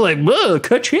you're just like,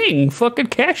 ka-ching, fucking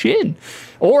cash in.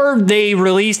 Or they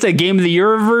released a Game of the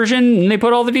Year version and they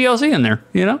put all the DLC in there,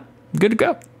 you know? Good to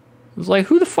go. It was like,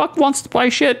 who the fuck wants to buy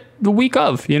shit the week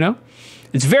of, you know?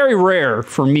 It's very rare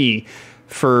for me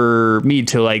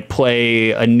to like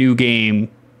play a new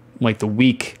game like the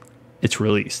week it's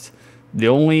released. The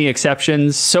only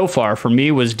exceptions so far for me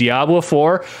was Diablo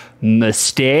 4.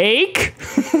 Mistake.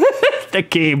 That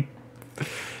game,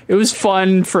 it was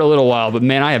fun for a little while, but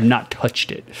man, I have not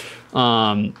touched it.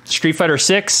 Street Fighter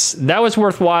 6, that was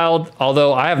worthwhile,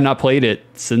 although I have not played it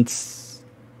since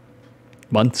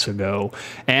months ago.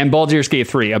 And Baldur's Gate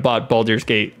 3, I bought Baldur's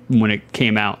Gate when it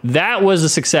came out. That was a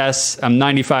success. I'm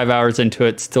 95 hours into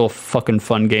it. Still a fucking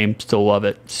fun game. Still love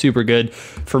it. Super good.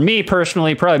 For me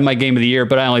personally, probably my game of the year,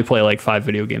 but I only play like 5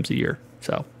 video games a year.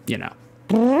 So, you know.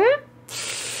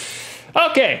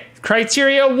 Okay,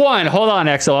 criteria 1. Hold on,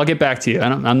 Exo. I'll get back to you.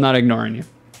 I'm not ignoring you.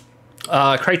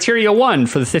 Criteria 1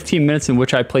 for the 15 minutes in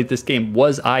which I played this game.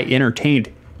 Was I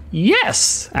entertained?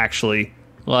 Yes, actually.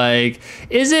 Like,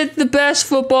 is it the best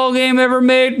football game ever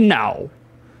made? No.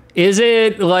 Is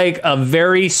it like a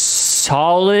very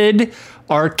solid,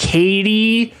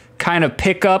 arcadey kind of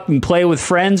pick up and play with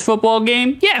friends football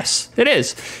game? Yes, it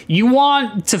is. You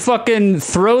want to fucking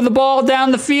throw the ball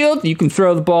down the field? You can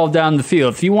throw the ball down the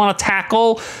field. If you want to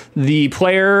tackle the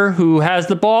player who has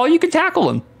the ball, you can tackle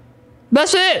him.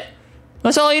 That's it.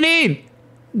 That's all you need.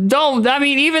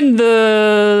 Even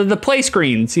the play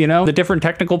screens, you know, the different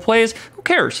technical plays, who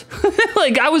cares?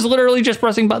 Like, I was literally just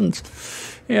pressing buttons,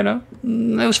 you know,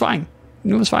 it was fine.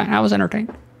 It was fine. I was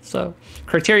entertained. So,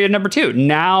 criteria number 2.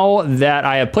 Now that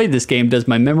I have played this game, does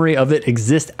my memory of it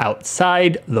exist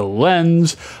outside the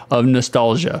lens of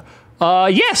nostalgia?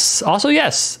 Yes. Also,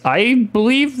 yes. I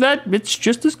believe that it's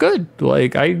just as good.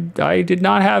 Like, I did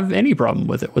not have any problem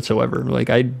with it whatsoever. Like,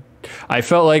 I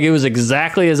felt like it was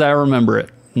exactly as I remember it.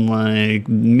 Like,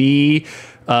 me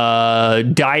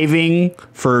diving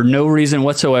for no reason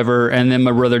whatsoever, and then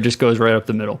my brother just goes right up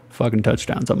the middle, fucking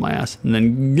touchdowns on my ass, and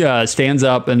then stands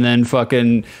up and then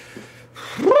fucking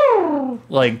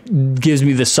like gives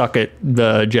me the suck it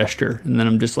the gesture, and then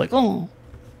I'm just like, oh,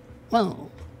 well,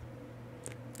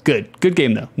 good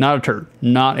game though. Not a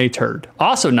turd.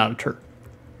 Also not a turd.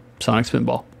 Sonic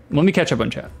Spinball. Let me catch up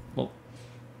on chat. Well,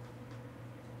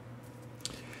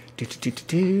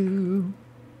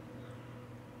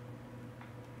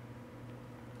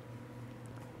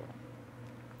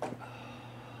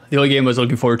 The only game I was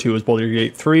looking forward to was Baldur's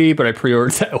Gate 3, but I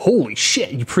pre-ordered that. Holy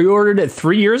shit, you pre-ordered it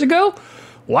 3 years ago?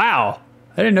 Wow.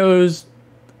 I didn't know it was...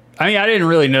 I didn't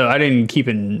really know. I didn't keep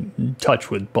in touch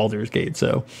with Baldur's Gate,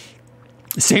 so...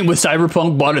 Same with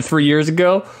Cyberpunk, bought it 3 years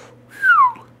ago.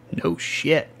 No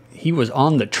shit. He was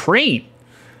on the train.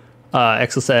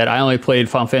 Exel said, I only played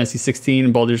Final Fantasy 16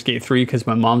 and Baldur's Gate 3 because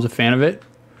my mom's a fan of it.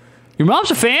 Your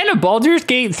mom's a fan of Baldur's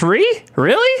Gate 3?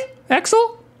 Really,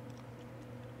 Exel?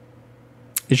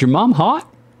 Is your mom hot?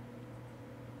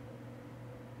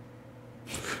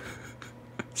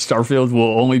 Starfield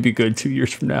will only be good 2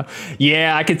 years from now.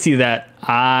 Yeah, I could see that.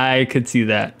 I could see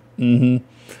that.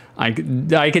 I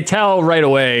could tell right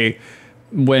away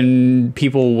when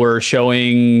people were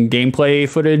showing gameplay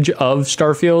footage of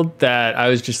Starfield that I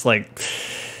was just like,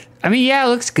 I mean, yeah, it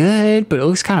looks good, but it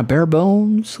looks kind of bare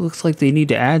bones. Looks like they need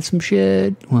to add some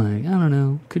shit. Like, I don't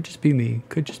know. Could just be me.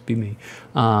 Could just be me.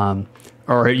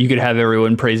 Or you could have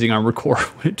everyone praising Armored Core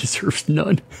when it deserves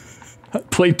none. I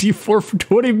played D4 for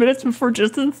 20 minutes before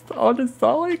just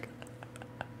uninstalling.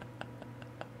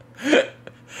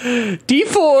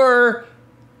 D4,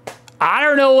 I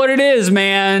don't know what it is,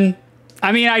 man.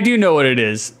 I mean, I do know what it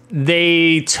is.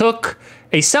 They took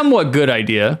a somewhat good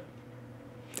idea,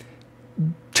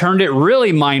 turned it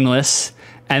really mindless,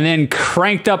 and then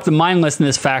cranked up the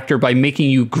mindlessness factor by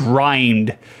making you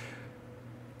grind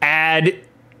ad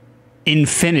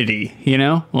infinity, you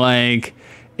know? Like,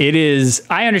 it is,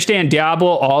 I understand Diablo,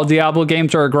 all Diablo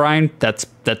games are a grind. That's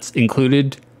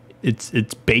included.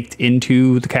 It's baked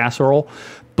into the casserole.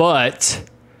 But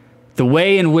the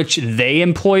way in which they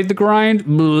employed the grind,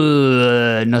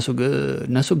 not so good,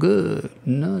 not so good,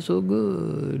 not so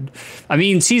good. I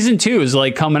mean, season 2 is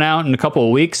like coming out in a couple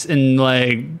of weeks, and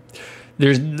like,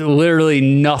 there's literally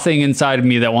nothing inside of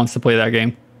me that wants to play that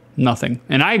game. Nothing.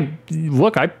 And I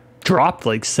dropped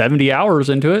like 70 hours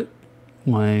into it.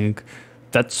 Like,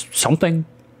 that's something.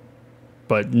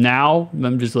 But now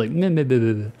I'm just like,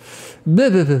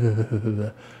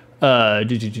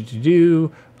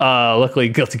 luckily,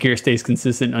 Guilty Gear stays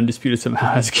consistent, undisputed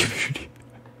somehow as a community.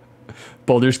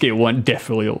 Baldur's Gate 1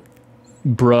 definitely.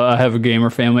 Bruh, I have a gamer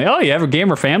family. Oh, you have a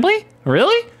gamer family?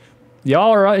 Really?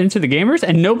 Y'all are into the gamers?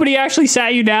 And nobody actually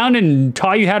sat you down and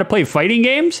taught you how to play fighting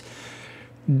games?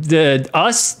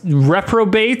 Us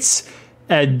reprobates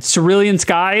at Cerulean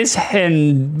Skies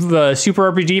and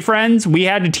Super RPG friends, we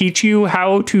had to teach you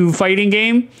how to fighting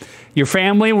game. Your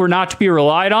family were not to be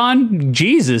relied on.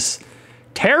 Jesus.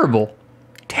 Terrible.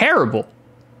 Terrible.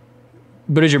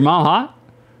 But is your mom hot?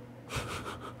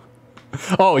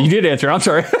 Oh, you did answer. I'm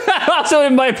sorry. Also,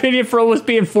 in my opinion, for almost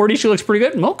being 40, she looks pretty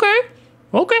good. Okay.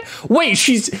 Okay. Wait,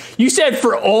 you said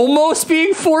for almost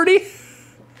being 40?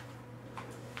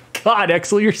 God,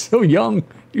 Exel, you're so young.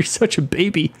 You're such a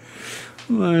baby.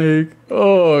 Like,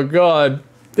 oh, God.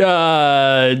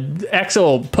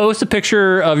 Exel, post a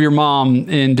picture of your mom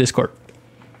in Discord.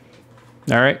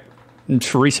 All right? It's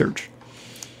for research.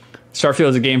 Starfield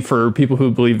is a game for people who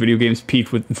believe video games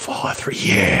peaked with Fallout 3.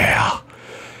 Yeah.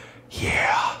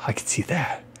 Yeah, I could see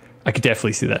that. I could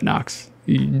definitely see that, Nox.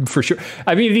 For sure.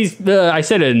 I mean, I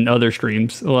said it in other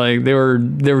streams. Like, they were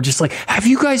just like, have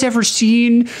you guys ever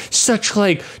seen such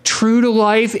like true to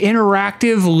life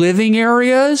interactive living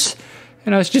areas?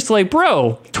 And I was just like,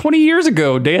 bro, 20 years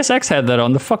ago, Deus Ex had that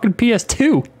on the fucking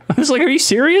PS2. I was like, are you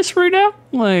serious right now?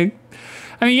 Like,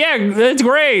 I mean, yeah, it's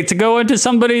great to go into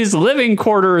somebody's living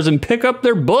quarters and pick up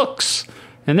their books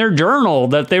and their journal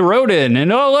that they wrote in.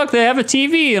 And, oh, look, they have a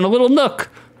TV and a little nook.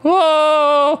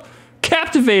 Oh,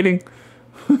 captivating.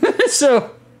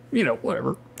 So, you know,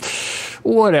 whatever.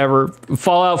 Whatever.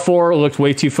 Fallout 4 looked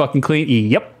way too fucking clean.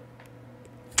 Yep.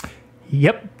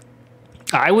 Yep.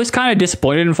 I was kind of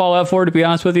disappointed in Fallout 4, to be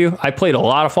honest with you. I played a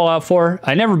lot of Fallout 4.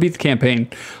 I never beat the campaign.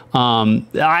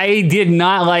 I did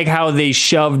not like how they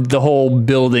shoved the whole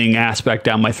building aspect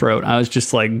down my throat. I was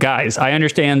just like, guys, I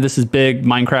understand this is big.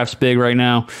 Minecraft's big right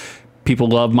now. People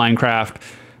love Minecraft.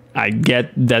 I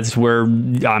get that's where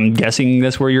I'm guessing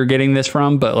that's where you're getting this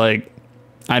from, but like,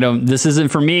 this isn't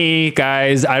for me,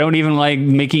 guys. I don't even like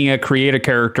create a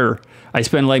character. I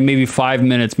spend like maybe 5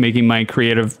 minutes making my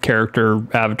creative character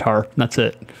avatar. That's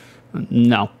it.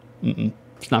 No,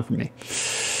 it's not for me.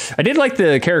 I did like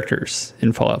the characters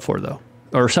in Fallout 4 though,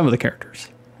 or some of the characters,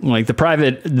 like the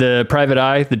private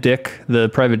eye, the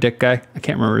private dick guy. I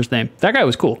can't remember his name. That guy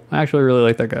was cool. I actually really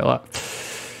like that guy a lot.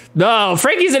 No,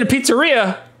 Frankie's in a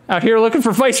pizzeria out here looking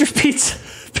for Vicer's pizza.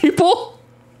 People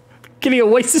getting a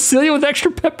white Sicilian with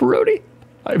extra pepperoni.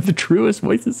 I'm the truest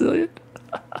white Sicilian.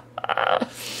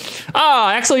 Oh,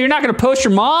 Axel, you're not going to post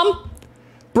your mom?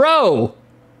 Bro,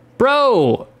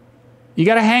 you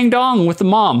got to hang dong with the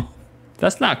mom.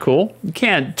 That's not cool. You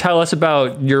can't tell us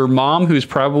about your mom, who's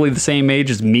probably the same age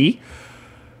as me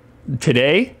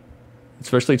today,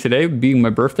 especially today being my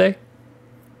birthday.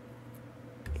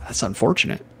 That's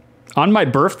unfortunate. On my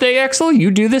birthday, Axel,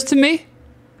 you do this to me?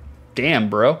 Damn,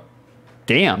 bro.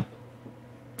 Damn.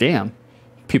 Damn.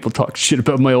 People talk shit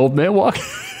about my old man walking.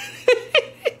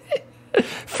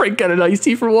 Frank got an iced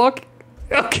tea for walking.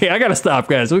 Okay, I gotta stop,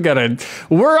 guys.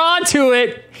 We're on to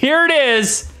it. Here it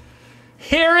is.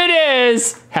 Here it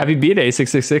is. Happy B-Day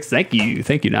 666.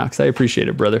 Thank you, Knox. I appreciate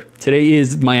it, brother. Today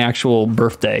is my actual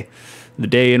birthday, the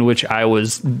day in which I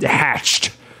was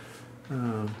hatched,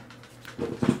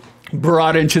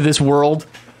 brought into this world.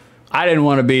 I didn't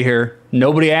want to be here.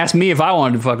 Nobody asked me if I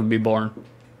wanted to fucking be born.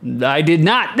 I did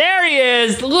not. There he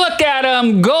is. Look at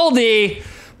him, Goldie,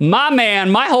 my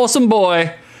man, my wholesome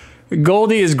boy.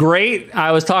 Goldie is great.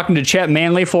 I was talking to Chet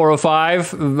Manley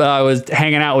 405. I was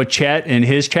hanging out with Chet in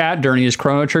his chat during his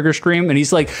Chrono Trigger stream, and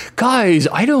he's like, guys,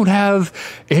 I don't have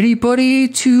anybody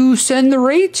to send the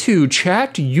raid to.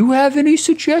 Chat, do you have any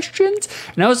suggestions?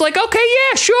 And I was like, okay,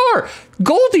 yeah, sure.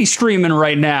 Goldie's streaming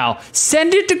right now.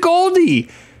 Send it to Goldie.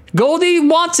 Goldie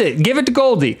wants it. Give it to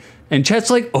Goldie. And Chet's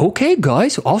like, okay,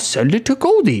 guys, I'll send it to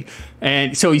Goldie.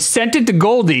 And so he sent it to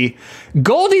Goldie.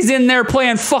 Goldie's in there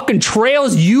playing fucking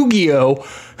Trails Yu-Gi-Oh!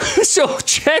 So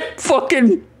Chet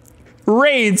fucking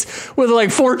raids with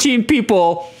like 14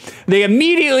 people. They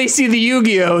immediately see the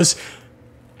Yu-Gi-Ohs.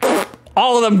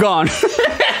 All of them gone.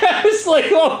 It's like,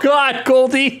 oh God,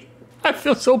 Goldie. I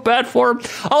feel so bad for him.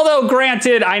 Although,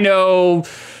 granted, I know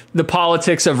the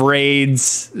politics of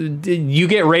raids. You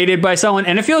get raided by someone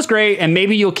and it feels great, and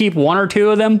maybe you'll keep one or two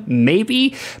of them,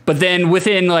 maybe, but then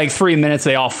within like 3 minutes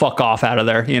they all fuck off out of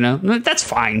there, you know. That's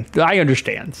fine. I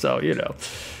understand. So, you know.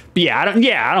 But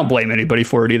I don't blame anybody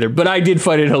for it either. But I did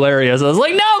find it hilarious. I was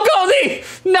like, no, Goldie!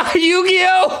 Not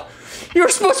Yu-Gi-Oh! You were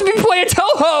supposed to be playing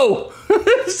Toho!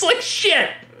 It's like shit.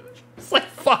 It's like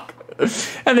fuck.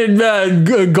 And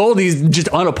then Goldie's just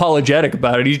unapologetic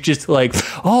about it. He's just like,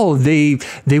 oh, they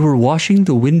were washing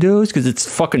the windows because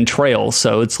it's fucking Trails.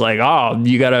 So it's like, oh,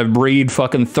 you got to read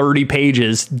fucking 30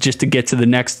 pages just to get to the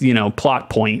next, you know, plot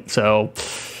point. So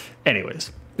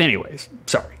anyways,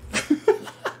 sorry.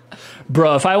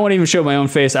 Bro, if I won't even show my own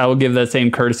face, I will give that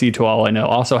same courtesy to all I know.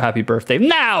 Also, happy birthday.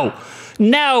 No,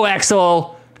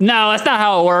 Axel. No, that's not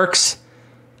how it works.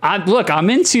 I'm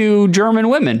into German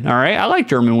women, all right? I like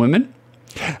German women.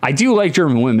 I do like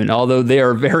German women, although they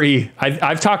are very...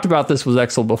 I've talked about this with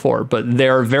Excel before, but they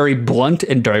are very blunt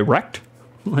and direct.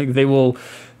 Like, they will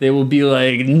be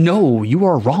like, no, you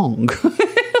are wrong.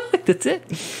 Like, that's it.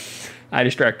 I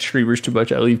distract streamers too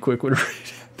much. I leave quick whenever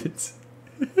it happens.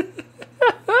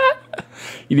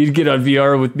 You need to get on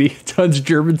VR with me. Tons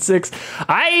German 6.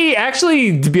 I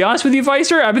actually, to be honest with you,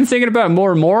 Vicer, I've been thinking about it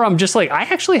more and more. I'm just like, I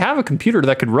actually have a computer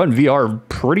that could run VR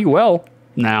pretty well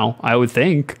now, I would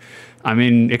think. I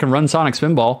mean, it can run Sonic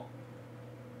Spinball.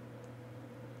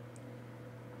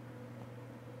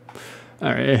 All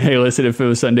right. Hey, listen, if it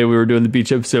was Sunday, we were doing the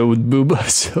beach episode with Booba,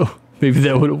 so maybe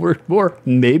that would have worked more.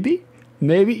 Maybe.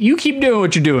 You keep doing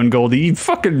what you're doing, Goldie.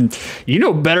 You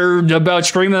know better about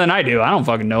streaming than I do. I don't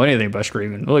fucking know anything about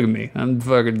streaming. Look at me. I'm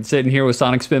fucking sitting here with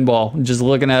Sonic Spinball, just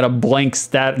looking at a blank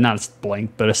not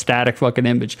blank, but a static fucking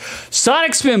image.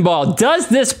 Sonic Spinball, does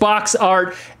this box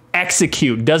art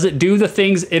execute? Does it do the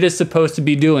things it is supposed to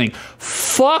be doing?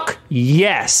 Fuck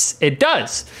yes, it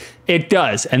does. It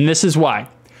does, and this is why.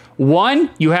 One,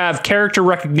 you have character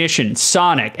recognition.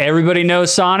 Sonic. Everybody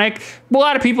knows Sonic. A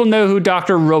lot of people know who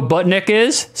Dr. Robotnik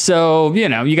is. So, you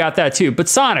know, you got that too. But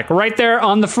Sonic, right there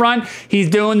on the front, he's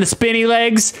doing the spinny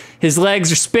legs. His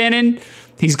legs are spinning.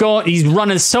 He's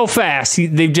running so fast.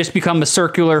 They've just become a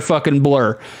circular fucking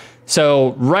blur.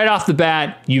 So right off the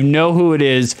bat, you know who it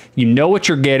is. You know what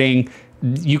you're getting.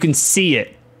 You can see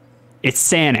it. It's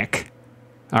Sonic.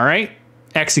 All right?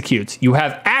 Executes. You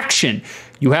have action.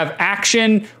 You have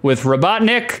action with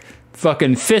Robotnik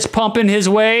fucking fist pumping his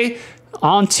way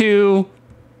onto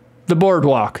the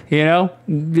boardwalk, you know,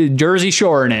 Jersey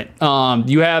Shore in it.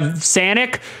 You have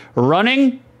Sonic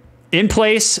running in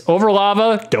place over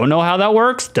lava. Don't know how that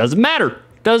works. Doesn't matter.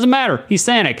 He's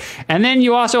Sonic. And then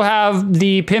you also have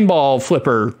the pinball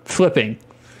flipping,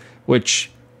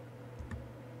 which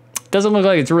doesn't look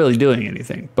like it's really doing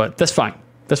anything, but that's fine.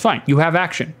 You have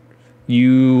action.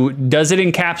 Does it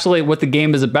encapsulate what the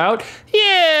game is about?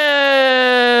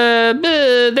 Yeah,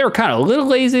 they were kind of a little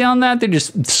lazy on that. They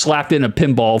just slapped in a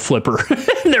pinball flipper.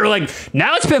 They were like,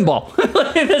 now it's pinball.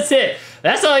 That's it.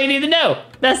 That's all you need to know.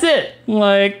 That's it.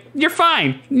 Like, you're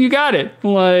fine. You got it.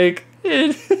 Like,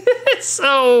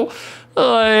 so...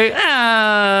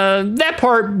 that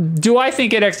part, do I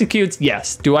think it executes?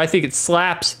 Yes. Do I think it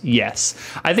slaps? Yes.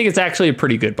 I think it's actually a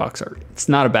pretty good box art. It's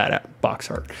not a bad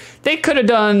box art. They could have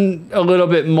done a little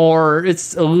bit more.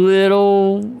 It's a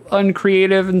little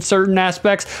uncreative in certain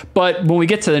aspects, but when we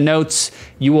get to the notes,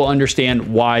 you will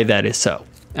understand why that is so.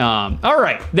 All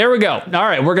right, there we go. All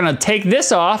right, we're gonna take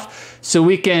this off so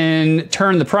we can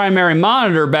turn the primary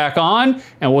monitor back on,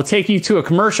 and we'll take you to a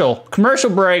commercial. Commercial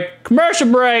break.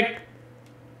 Commercial break.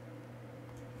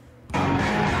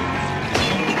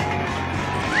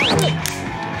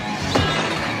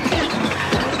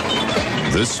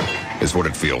 This is what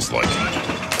it feels like.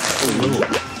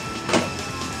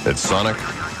 It's Sonic.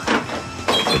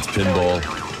 It's pinball.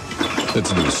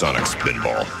 It's new Sonic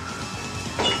Spinball.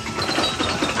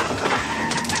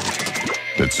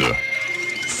 It's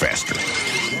faster.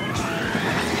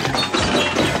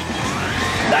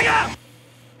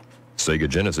 Sega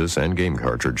Genesis and game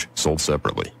cartridge sold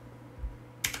separately.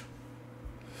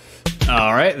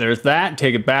 All right, there's that.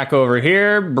 Take it back over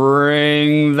here.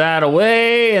 Bring that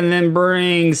away, and then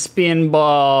bring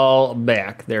Spinball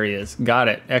back. There he is. Got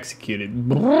it. Executed.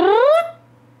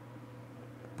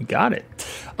 Got it.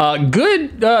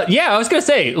 Good. Yeah, I was gonna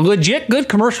say legit good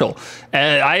commercial.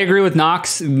 I agree with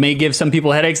Knox. May give some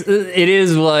people headaches. It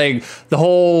is like the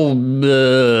whole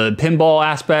pinball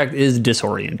aspect is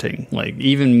disorienting. Like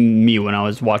even me when I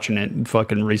was watching it, and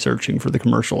fucking researching for the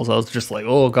commercials, I was just like,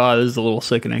 oh god, this is a little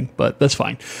sickening. But that's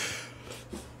fine.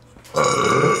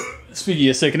 Speaking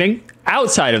of sickening,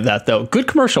 outside of that though, good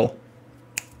commercial.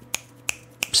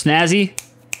 Snazzy,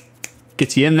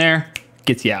 gets you in there,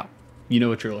 gets you out. You know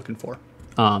what you're looking for.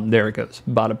 There it goes.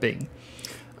 Bada bing.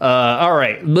 All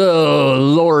right. Oh,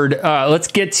 Lord. Let's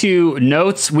get to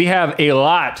notes. We have a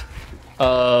lot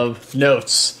of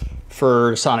notes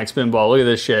for Sonic Spinball. Look at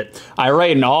this shit. I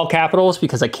write in all capitals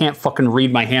because I can't fucking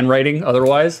read my handwriting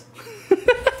otherwise.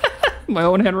 My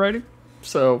own handwriting.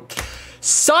 So,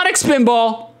 Sonic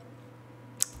Spinball,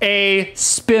 a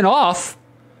spin-off.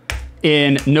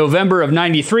 In November of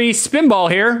 '93,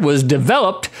 Spinball here was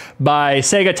developed by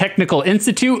Sega Technical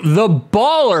Institute, the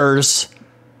ballers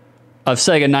of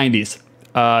Sega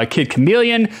 90s. Kid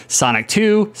Chameleon, Sonic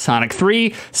 2, Sonic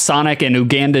 3, Sonic and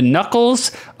Ugandan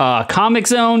Knuckles, Comic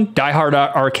Zone, Die Hard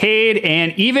Arcade,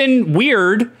 and even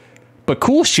weird but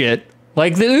cool shit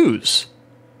like the Ooze.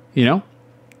 You know?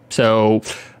 So,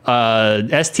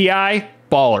 STI,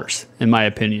 ballers, in my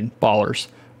opinion. Ballers.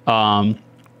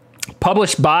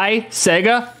 Published by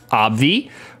Sega, obvi.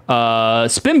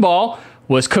 Spinball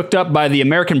was cooked up by the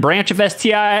American branch of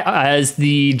STI as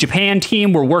the Japan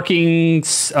team were working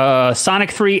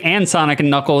Sonic 3 and Sonic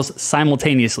and Knuckles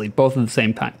simultaneously, both at the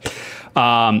same time.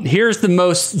 Here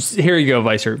you go,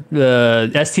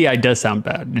 Vicer. STI does sound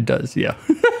bad. It does, yeah.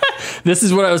 This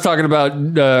is what I was talking about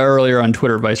earlier on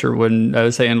Twitter, Vicer, when I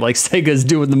was saying like Sega's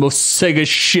doing the most Sega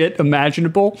shit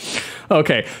imaginable.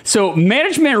 Okay, so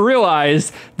management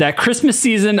realized that Christmas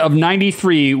season of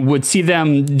 '93 would see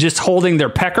them just holding their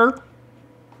pecker.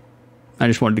 I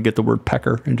just wanted to get the word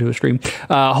pecker into a stream.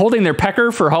 Holding their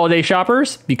pecker for holiday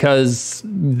shoppers because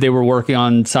they were working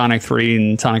on Sonic 3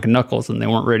 and Sonic and Knuckles and they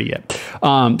weren't ready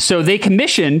yet. So they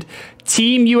commissioned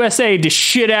Team USA to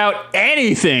shit out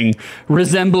anything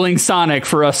resembling Sonic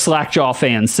for us Slackjaw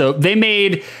fans. So they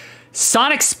made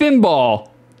Sonic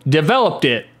Spinball, developed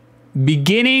it,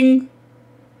 beginning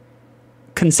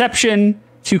conception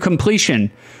to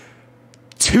completion,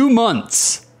 2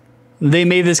 months. They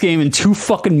made this game in 2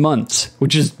 fucking months,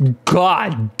 which is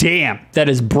god damn. That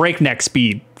is breakneck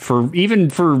speed for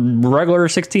regular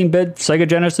 16-bit Sega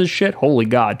Genesis shit. Holy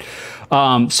god.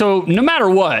 So no matter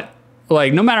what,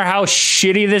 like no matter how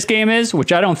shitty this game is,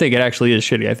 which I don't think it actually is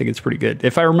shitty. I think it's pretty good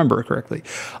if I remember it correctly.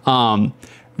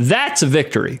 That's a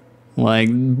victory.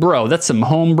 Like, bro, that's some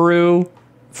homebrew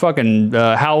fucking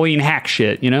Halloween hack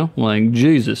shit, you know? Like,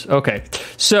 Jesus. Okay.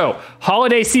 So,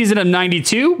 holiday season of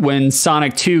 92, when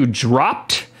Sonic 2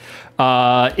 dropped,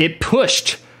 it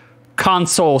pushed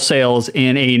console sales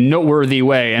in a noteworthy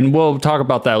way, and we'll talk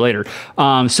about that later.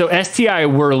 So, STI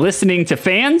were listening to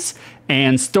fans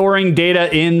and storing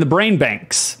data in the brain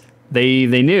banks. They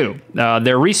knew.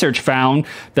 Their research found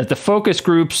that the focus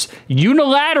groups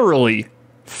unilaterally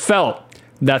felt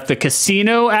that the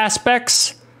casino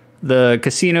aspects, the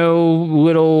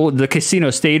casino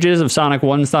stages of Sonic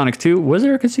 1 and Sonic 2. Was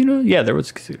there a casino? Yeah, there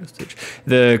was a casino stage.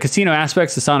 The casino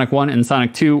aspects of Sonic 1 and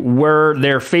Sonic 2 were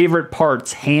their favorite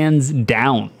parts, hands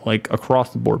down, like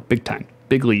across the board, big time,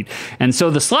 big lead. And so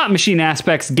the slot machine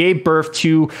aspects gave birth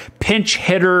to pinch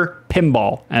hitter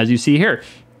pinball, as you see here.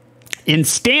 In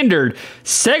standard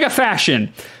Sega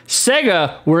fashion,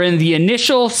 Sega were in the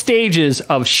initial stages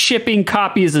of shipping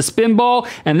copies of Spinball,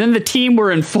 and then the team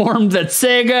were informed that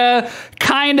Sega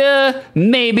kinda,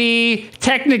 maybe,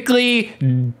 technically,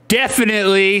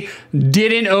 definitely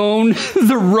didn't own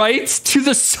the rights to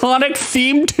the Sonic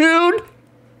theme tune.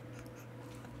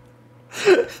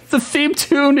 The theme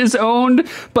tune is owned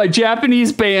by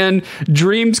Japanese band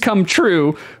Dreams Come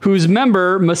True, whose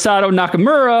member Masato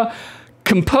Nakamura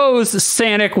composed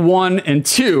Sonic 1 and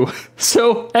 2.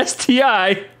 So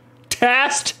STI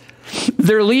tasked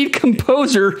their lead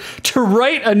composer to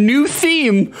write a new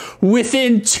theme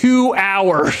within 2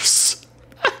 hours.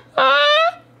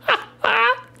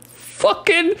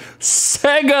 Fucking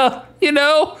Sega, you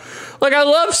know? Like, I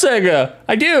love Sega.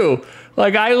 I do.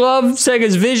 Like, I love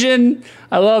Sega's vision.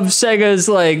 I love Sega's,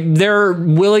 like, they're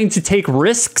willing to take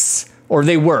risks. Or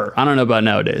they were. I don't know about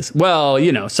nowadays. Well,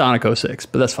 you know, Sonic 06,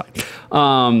 but that's fine.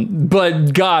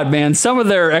 But God, man, some of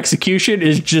their execution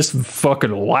is just fucking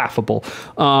laughable.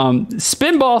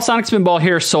 Spinball, Sonic Spinball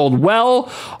here sold well,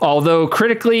 although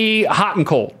critically hot and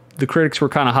cold. The critics were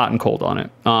kind of hot and cold on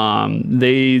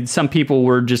it. Some people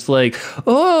were just like,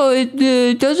 oh,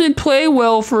 it doesn't play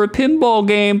well for a pinball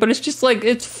game, but it's just like,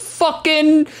 it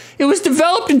was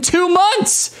developed in 2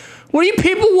 months. What do you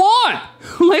people want?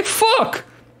 Like, fuck.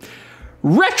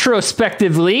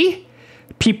 Retrospectively,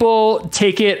 people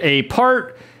take it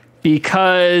apart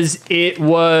because it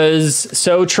was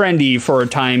so trendy for a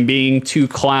time being to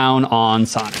clown on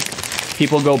Sonic.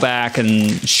 People go back and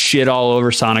shit all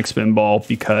over Sonic Spinball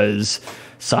because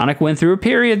Sonic went through a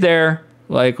period there.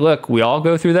 Like, look, we all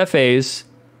go through that phase,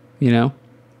 you know,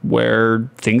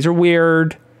 where things are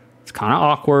weird. It's kind of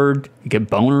awkward. You get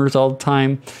boners all the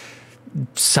time.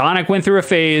 Sonic went through a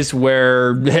phase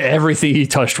where everything he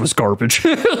touched was garbage.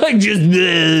 Like, just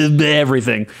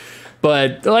everything.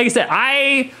 But like I said,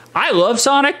 I love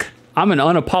Sonic. I'm an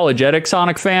unapologetic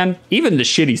Sonic fan. Even the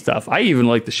shitty stuff. I even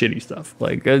like the shitty stuff.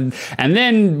 Like, and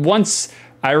then once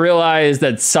I realized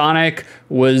that Sonic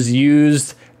was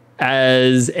used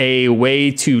as a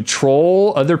way to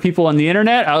troll other people on the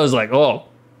internet, I was like, oh,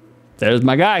 there's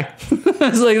my guy. I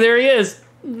was like, there he is.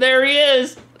 There he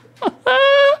is.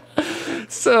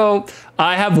 So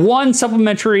I have one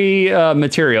supplementary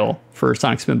material for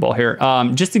Sonic Spinball here,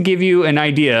 just to give you an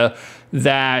idea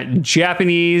that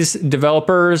Japanese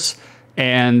developers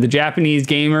and the Japanese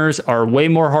gamers are way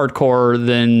more hardcore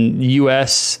than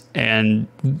US and,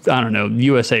 I don't know,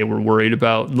 USA were worried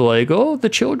about, like, oh, the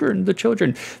children.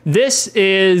 This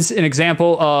is an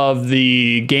example of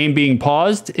the game being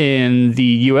paused in the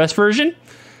US version.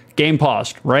 Game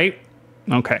paused, right?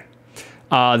 Okay.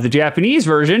 The Japanese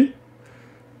version,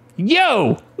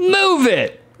 yo, move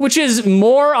it, which is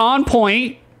more on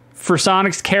point for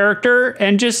Sonic's character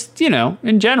and just, you know,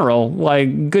 in general,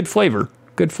 like, good flavor,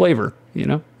 you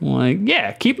know, like,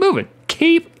 yeah, keep moving.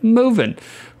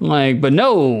 Like, but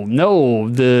no,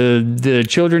 the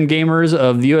children gamers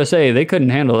of the USA, they couldn't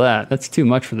handle that. That's too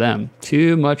much for them.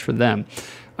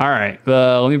 All right,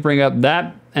 let me bring up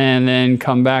that and then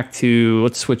come back to,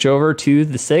 let's switch over to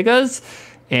the Segas.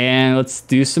 And let's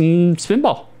do some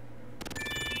Spinball.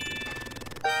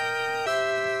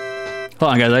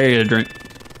 Hold on, guys. I gotta get a drink.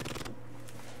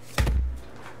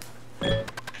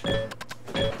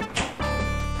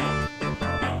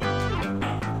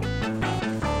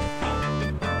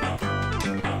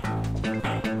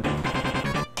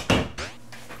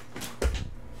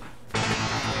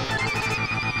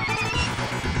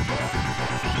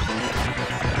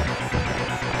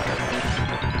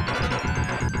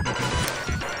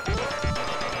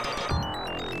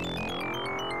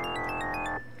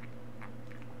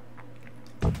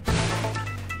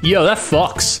 Yo, that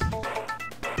fucks.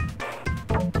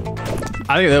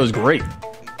 I think that was great.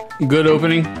 Good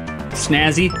opening,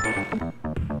 snazzy.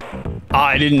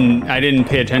 I didn't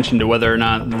pay attention to whether or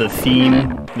not the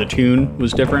theme, the tune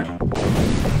was different.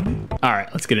 All right,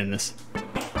 let's get in this.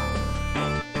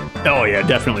 Oh yeah,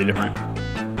 definitely different.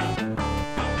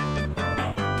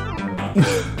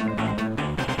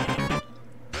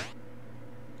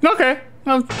 Okay,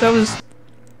 well, that was.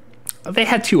 They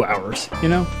had 2 hours, you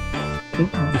know.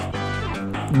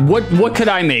 What could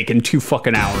I make in 2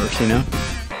 fucking hours, you know?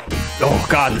 Oh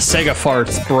god, the Sega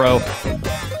farts, bro.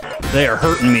 They are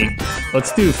hurting me.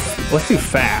 Let's do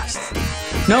fast.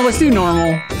 No, let's do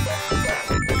normal.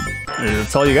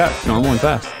 That's all you got, normal and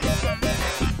fast.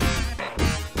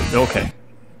 Okay.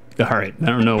 All right, I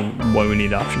don't know why we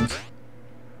need options.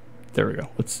 There we go.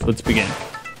 Let's begin.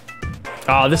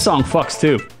 Ah, this song fucks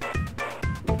too.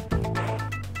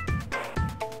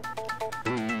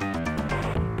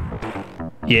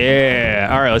 Yeah.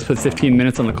 All right, let's put 15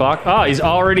 minutes on the clock. Oh, he's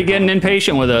already getting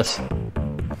impatient with us.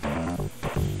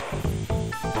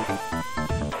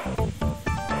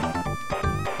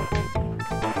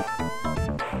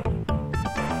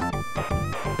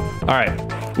 All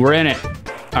right, we're in it.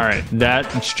 All right,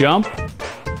 that's jump.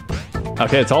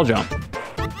 Okay, it's all jump.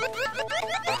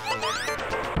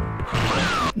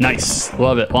 Nice.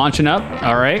 Love it. Launching up.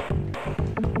 All right.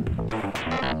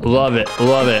 Love it.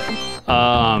 Love it.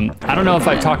 I don't know if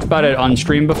I've talked about it on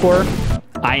stream before.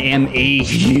 I am a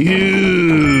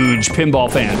huge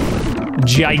pinball fan.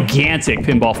 Gigantic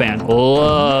pinball fan.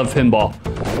 Love pinball.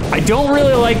 I don't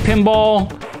really like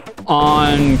pinball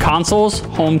on consoles,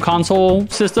 home console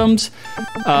systems,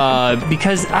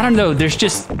 because I don't know. There's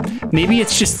just maybe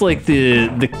it's just like the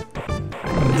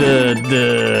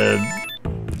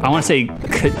I want to say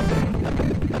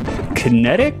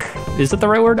kinetic. Is that the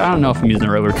right word? I don't know if I'm using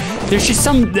the right word. There's just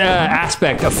some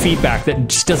aspect of feedback that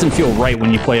just doesn't feel right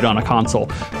when you play it on a console.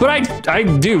 But I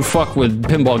do fuck with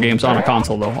pinball games on a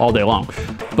console though, all day long.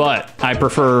 But I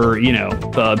prefer, you know,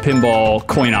 pinball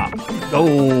coin op.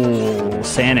 Oh,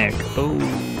 Sanic. Oh,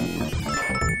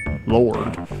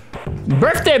 Lord.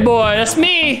 Birthday boy, that's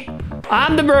me.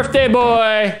 I'm the birthday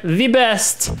boy, the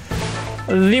best,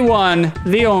 the one,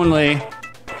 the only.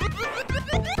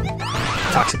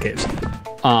 Toxic Caves.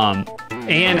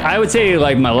 And I would say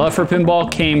like my love for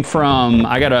pinball came from,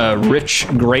 I got a rich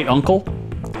great uncle.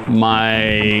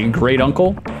 My great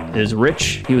uncle is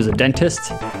rich. He was a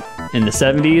dentist in the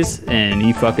 70s and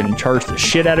he fucking charged the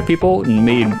shit out of people and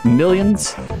made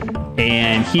millions.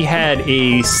 And he had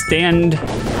a standalone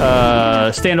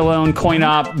coin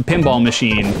op pinball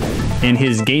machine in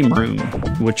his game room,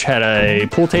 which had a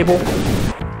pool table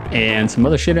and some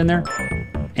other shit in there.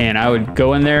 And I would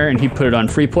go in there and he'd put it on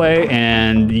free play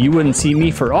and you wouldn't see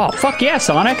me for, oh, fuck yeah,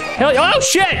 Sonic. Hell, oh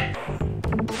shit!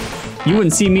 You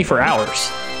wouldn't see me for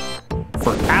hours.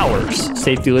 For hours.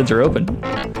 Safety lids are open.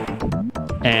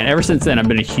 And ever since then, I've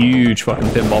been a huge fucking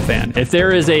pinball fan. If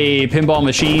there is a pinball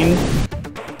machine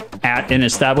at an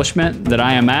establishment that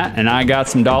I am at and I got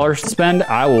some dollars to spend,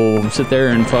 I will sit there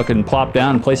and fucking plop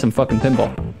down and play some fucking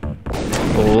pinball.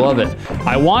 Love it.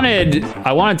 I wanted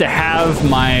to have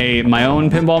my own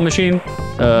pinball machine,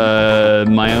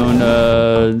 my own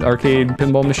arcade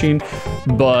pinball machine,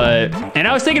 and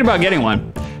I was thinking about getting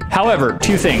one. However,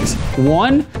 two things.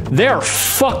 One, they're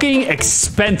fucking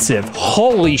expensive.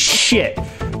 Holy shit.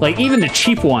 Like even the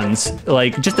cheap ones,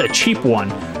 like just a cheap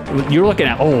one, you're looking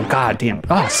at, oh god damn.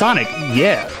 Oh, Sonic,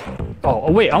 yeah.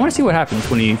 Oh wait, I want to see what happens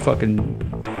when he fucking.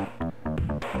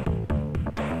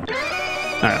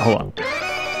 All right, hold on.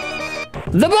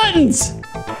 The buttons!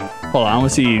 Hold on, I want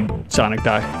to see Sonic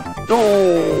die.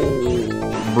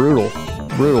 Oh, brutal,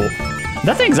 brutal.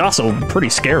 That thing's also pretty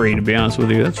scary, to be honest with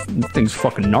you. That thing's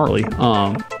fucking gnarly.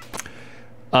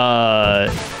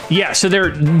 Yeah, so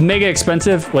they're mega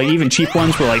expensive. Like even cheap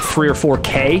ones were like 3 or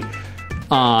 4K.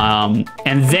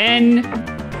 And then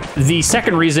the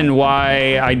second reason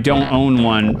why I don't own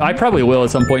one, I probably will at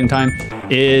some point in time,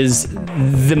 is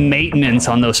the maintenance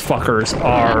on those fuckers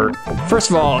are, first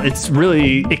of all,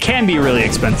 it can be really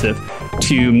expensive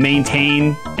to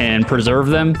maintain and preserve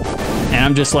them. And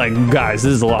I'm just like, guys,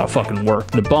 this is a lot of fucking work.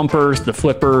 The bumpers, the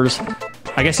flippers,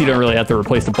 I guess you don't really have to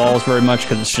replace the balls very much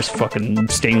because it's just fucking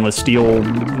stainless steel,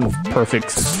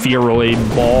 perfect spheroid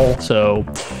ball. So,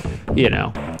 you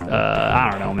know, I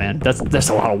don't know, man. That's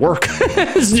a lot of work.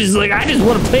 It's just like, I just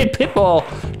want to play pinball.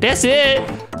 That's it.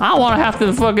 I don't want to have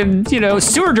to fucking, you know,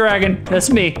 sewer dragon. That's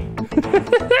me.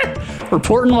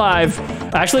 Reporting live.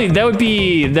 Actually, that would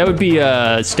be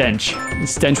Stench.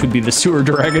 Stench would be the sewer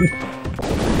dragon.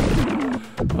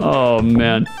 Oh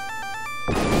man.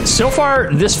 So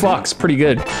far, this fuck's pretty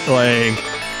good. Like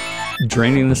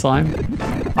draining the slime.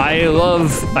 I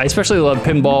especially love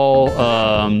pinball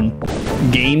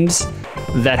games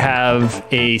that have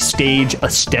a stage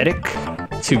aesthetic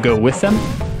to go with them.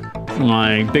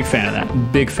 Like, big fan of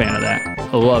that. Big fan of that.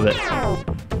 I love it.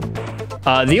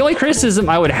 The only criticism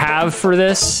I would have for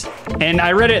this, and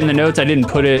I read it in the notes, I didn't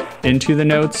put it into the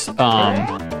notes.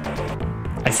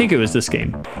 I think it was this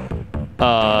game.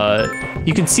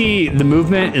 You can see the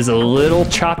movement is a little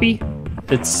choppy.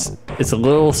 It's a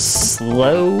little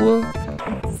slow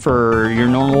for your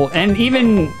normal, and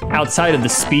even outside of the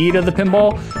speed of the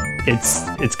pinball,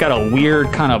 it's got a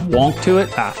weird kind of wonk to it.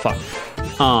 Ah, fuck.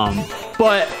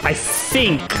 But I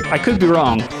think, I could be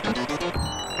wrong.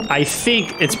 I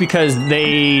think it's because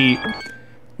they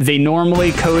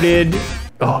normally coded,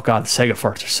 oh god, the Sega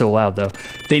farts are so loud though.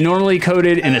 They normally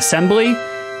coded in assembly,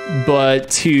 but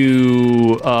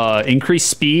to increase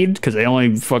speed, because they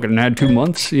only fucking had 2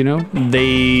 months, you know,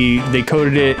 they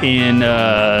coded it in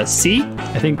C.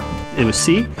 I think it was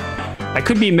C. I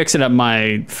could be mixing up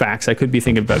my facts. I could be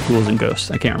thinking about Ghouls N Ghosts.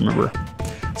 I can't remember.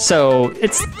 So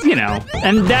it's, you know,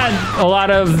 and that a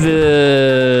lot of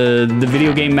the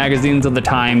video game magazines of the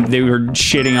time, they were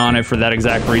shitting on it for that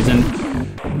exact reason.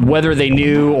 Whether they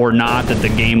knew or not that the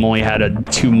game only had a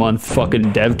 2-month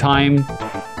fucking dev time,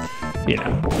 you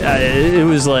know, it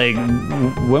was like,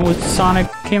 when was Sonic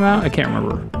came out? I can't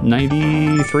remember.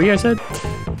 93, I said?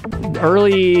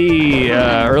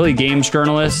 Early games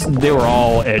journalists, they were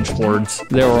all edgelords.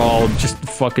 They were all just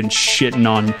fucking shitting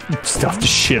on stuff to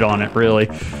shit on it, really.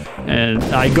 And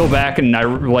I go back and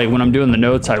when I'm doing the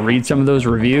notes, I read some of those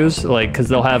reviews, like, cause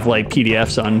they'll have like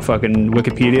PDFs on fucking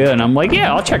Wikipedia, and I'm like,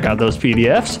 yeah, I'll check out those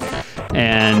PDFs.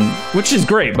 And which is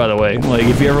great, by the way. Like,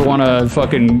 if you ever want to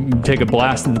fucking take a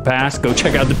blast in the past, go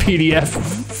check out the PDF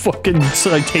fucking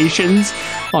citations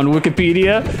on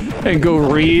Wikipedia and go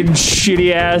read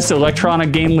shitty ass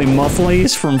electronic gamely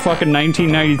mufflies from fucking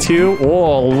 1992.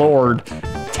 Oh Lord,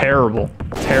 terrible,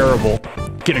 terrible.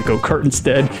 Get a go-kart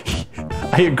instead.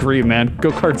 I agree, man.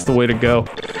 Go-kart's the way to go.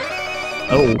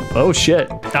 Oh shit.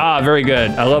 Ah, very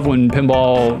good. I love when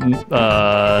pinball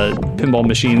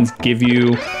machines give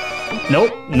you.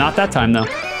 Nope, not that time though.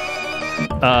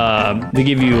 They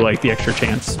give you like the extra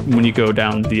chance when you go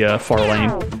down the far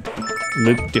lane.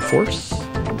 Luke DeForce.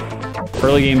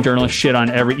 Early game journalists shit on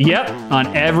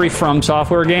every From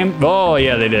Software game. Oh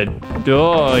yeah, they did.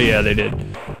 Oh yeah, they did.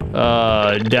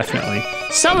 Definitely.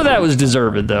 Some of that was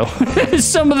deserved though.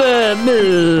 some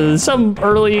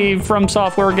early From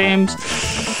Software games,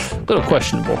 a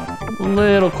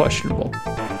little questionable.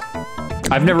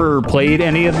 I've never played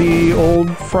any of the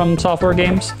old From Software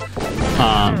games.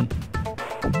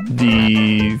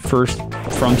 The first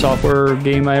From Software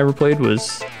game I ever played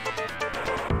was...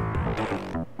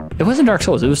 It wasn't Dark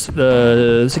Souls. It was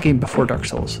a game before Dark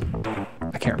Souls.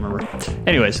 I can't remember.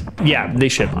 Anyways, yeah, they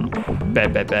shit on them.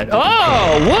 Bad.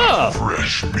 Oh, whoa!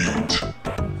 Fresh meat.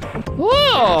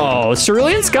 Whoa!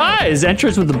 Cerulean Skies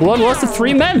enters with the bloodlust of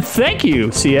 3 men. Thank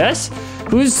you, CS.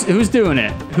 Who's doing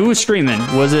it? Who was streaming?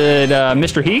 Was it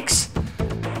Mr. Heeks?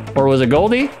 Or was it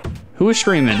Goldie? Who was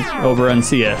streaming over on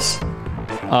CS?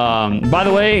 By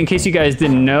the way, in case you guys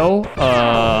didn't know,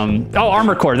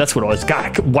 Armor Core, that's what it was.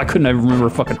 God, why couldn't I remember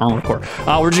fucking Armor Core?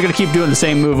 We're just gonna keep doing the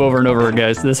same move over and over,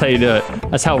 guys. This is how you do it.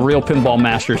 That's how real pinball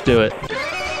masters do it.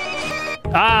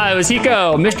 It was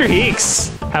Hiko, Mr.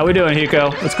 Heeks. How we doing,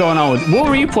 Hiko? What's going on with, what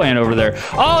were you playing over there?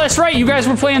 Oh, that's right, you guys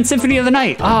were playing Symphony of the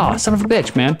Night. Oh, son of a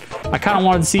bitch, man. I kind of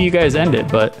wanted to see you guys end it,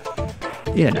 but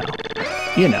you know,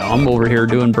 I'm over here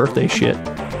doing birthday shit.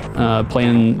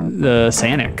 Playing the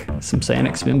some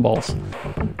Sanic Spinballs.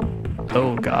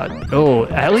 Oh God. Oh,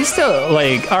 at least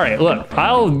like, all right, look,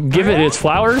 I'll give it its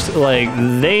flowers. Like,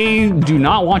 they do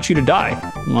not want you to die.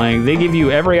 Like, they give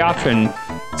you every option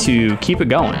to keep it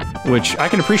going, which I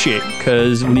can appreciate,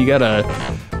 because when you got a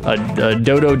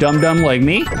dodo dum-dum like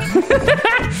me,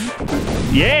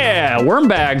 yeah, worm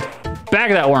bagged,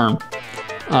 bag that worm.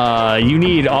 You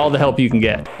need all the help you can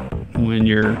get when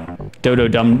you're dodo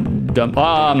dum-dum.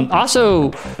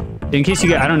 Also, in case you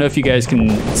guys, I don't know if you guys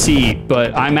can see,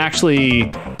 but I'm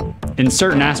actually, in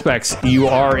certain aspects, you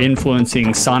are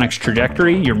influencing Sonic's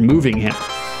trajectory. You're moving him.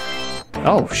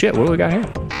 Oh shit, what do we got here?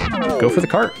 Go for the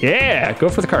cart. Yeah, go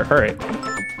for the cart. All right.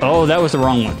 Oh, that was the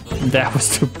wrong one. That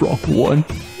was the wrong one.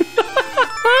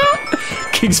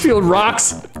 Kingsfield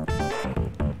rocks.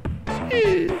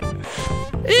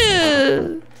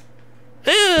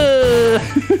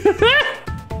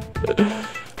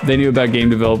 They knew about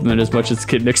game development as much as the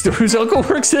kid next door whose uncle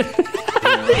works in.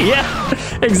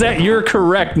 Yeah, exactly. You're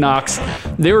correct, Knox.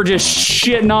 They were just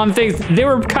shitting on things. They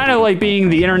were kind of like being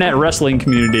the internet wrestling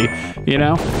community, you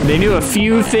know? They knew a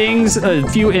few things, a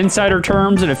few insider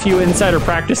terms and a few insider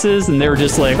practices, and they were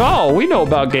just like, oh, we know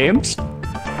about games.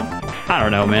 I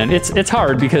don't know, man. It's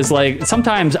hard because, like,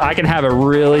 sometimes I can have a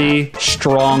really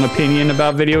strong opinion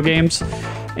about video games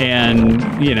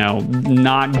and, you know,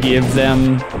 not give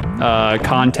them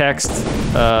context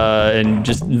and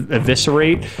just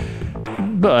eviscerate.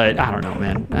 But I don't know,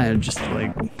 man. I just,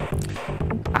 like,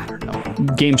 I don't know.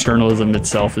 Games journalism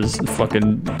itself is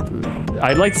fucking,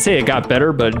 I'd like to say it got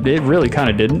better, but it really kind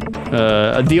of didn't.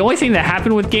 The only thing that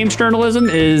happened with games journalism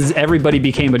is everybody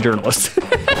became a journalist.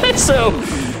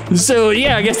 So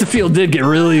yeah, I guess the field did get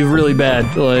really, really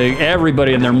bad. Like,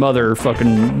 everybody and their mother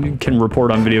fucking can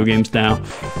report on video games now,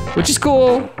 which is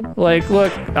cool. Like,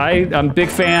 look, I'm a big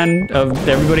fan of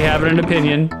everybody having an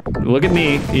opinion. Look at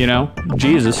me, you know,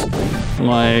 Jesus.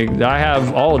 Like, I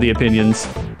have all of the opinions,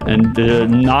 and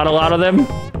not a lot of them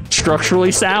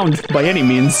structurally sound by any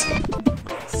means.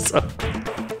 So,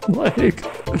 like,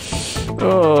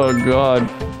 oh God.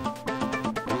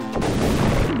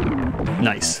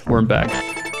 Nice, we're back.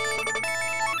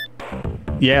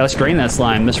 Yeah, let's drain that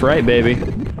slime. That's right, baby.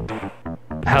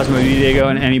 How's my day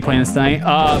going? Any plans tonight?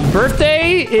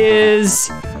 Birthday is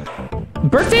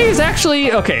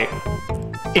actually, okay.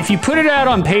 If you put it out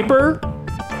on paper,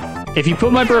 if you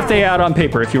put my birthday out on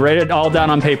paper, if you write it all down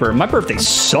on paper, my birthday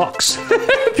sucks.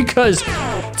 Because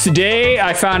today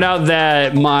I found out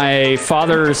that my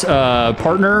father's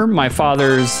partner, my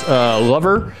father's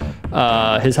lover,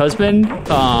 his husband,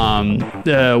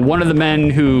 one of the men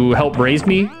who helped raise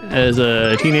me as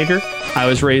a teenager. I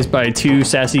was raised by two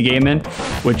sassy gay men,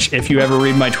 which if you ever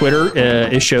read my Twitter,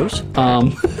 it shows.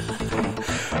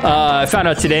 I found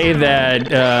out today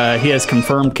that he has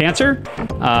confirmed cancer.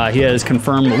 He has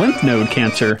confirmed lymph node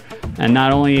cancer. And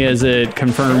not only is it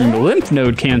confirmed lymph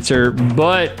node cancer,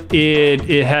 but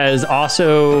it has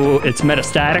also, it's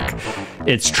metastatic.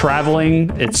 It's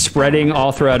traveling, it's spreading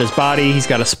all throughout his body. He's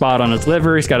got a spot on his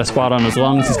liver, he's got a spot on his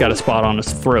lungs, he's got a spot on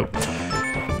his throat.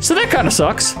 So that kind of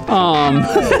sucks.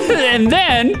 And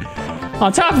then,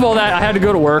 on top of all that, I had to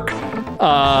go to work.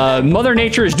 Mother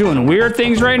Nature is doing weird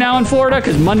things right now in Florida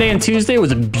because Monday and Tuesday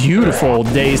was beautiful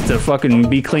days to fucking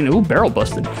be clean. Ooh, barrel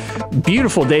busted.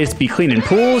 Beautiful days to be cleaning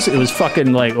pools. It was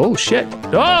fucking like, oh shit.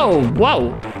 Oh,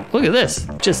 whoa. Look at this.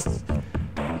 Just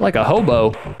like a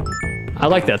hobo. I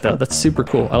like that though. That's super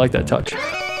cool. I like that touch.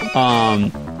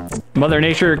 Mother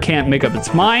Nature can't make up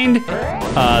its mind.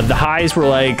 The highs were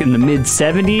like in the mid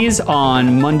 70s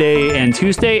on Monday and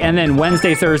Tuesday, and then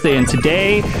Wednesday, Thursday, and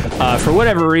today, for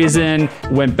whatever reason,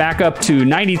 went back up to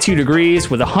 92 degrees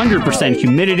with 100%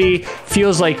 humidity.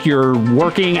 Feels like you're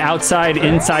working outside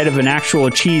inside of an actual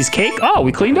cheesecake. Oh,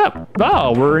 we cleaned up.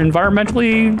 Oh, we're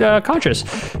environmentally conscious.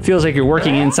 Feels like you're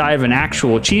working inside of an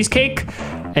actual cheesecake,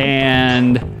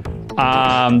 and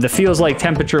the feels like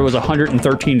temperature was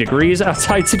 113 degrees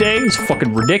outside today. It was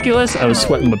fucking ridiculous. I was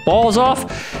sweating my balls off.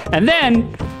 And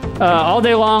then all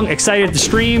day long, excited to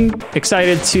stream,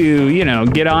 excited to, you know,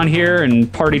 get on here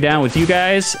and party down with you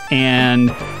guys.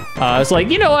 And I was like,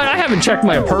 you know what? I haven't checked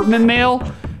my apartment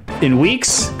mail in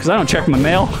weeks because I don't check my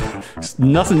mail.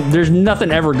 There's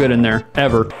nothing ever good in there,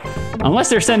 ever. Unless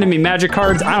they're sending me magic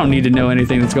cards, I don't need to know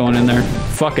anything that's going in there.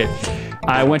 Fuck it.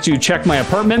 I went to check my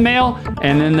apartment mail,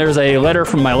 and then there's a letter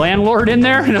from my landlord in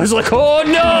there, and I was like, oh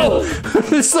no!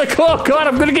 It's like, oh god,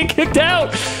 I'm gonna get kicked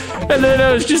out! And then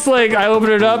I was just like, I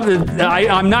opened it up, and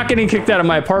I'm not getting kicked out of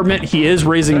my apartment, he is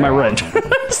raising my rent.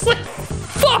 It's like,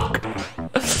 fuck!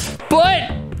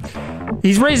 But,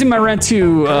 he's raising my rent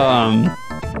to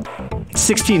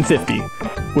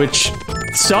 $16.50, which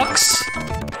sucks.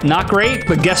 Not great,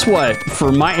 but guess what?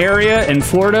 For my area in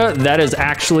Florida, that is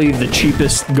actually the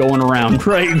cheapest going around,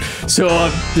 right? So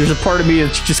there's a part of me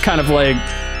that's just kind of like,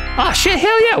 ah, shit,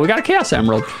 hell yeah, we got a Chaos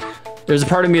Emerald. There's a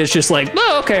part of me that's just like,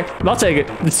 oh, okay, I'll take it.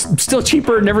 It's still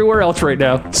cheaper than everywhere else right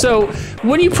now. So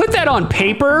when you put that on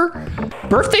paper,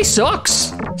 birthday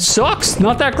sucks. Sucks,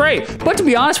 not that great. But to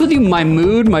be honest with you, my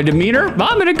mood, my demeanor,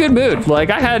 I'm in a good mood. Like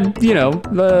I had, you know,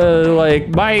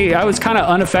 I was kind of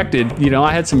unaffected. You know,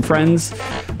 I had some friends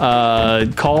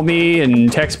call me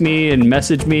and text me and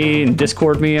message me and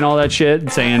Discord me and all that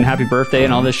shit, saying happy birthday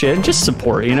and all this shit. And just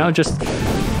support, you know, just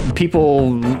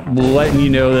people letting you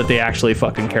know that they actually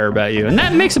fucking care about you. And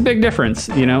that makes a big difference,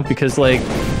 you know, because like,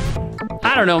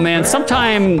 I don't know, man,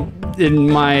 sometime in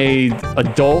my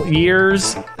adult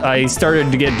years, I started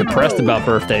to get depressed about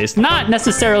birthdays. Not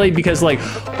necessarily because like,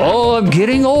 oh, I'm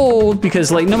getting old,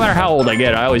 because like no matter how old I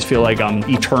get, I always feel like I'm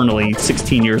eternally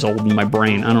 16 years old in my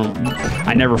brain.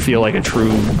 I never feel like a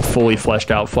true, fully fleshed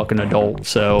out fucking adult.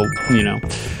 So, you know,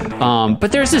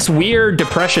 but there's this weird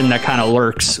depression that kind of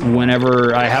lurks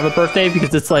whenever I have a birthday,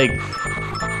 because it's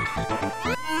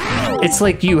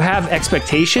like you have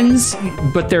expectations,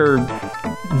 but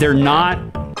they're not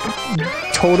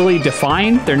totally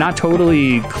defined. They're not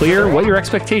totally clear what your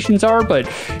expectations are, but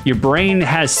your brain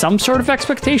has some sort of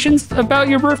expectations about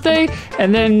your birthday.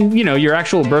 And then, you know, your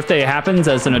actual birthday happens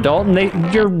as an adult, and they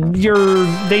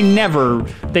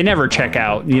never check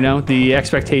out, you know, the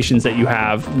expectations that you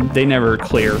have, they never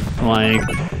clear. Like,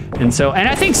 and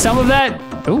I think some of that,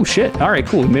 oh shit. All right,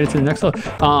 cool. We made it to the next level.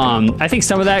 I think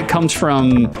some of that comes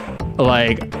from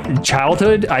like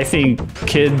childhood. I think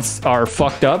kids are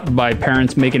fucked up by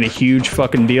parents making a huge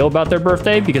fucking deal about their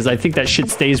birthday, because I think that shit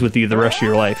stays with you the rest of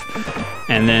your life.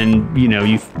 And then, you know,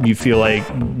 you feel like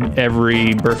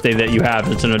every birthday that you have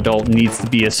as an adult needs to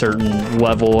be a certain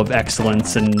level of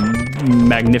excellence and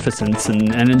magnificence,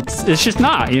 and it's just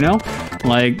not, you know?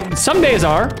 Like some days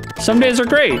are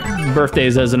great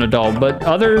birthdays as an adult, but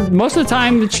most of the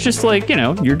time it's just like, you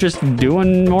know, you're just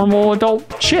doing normal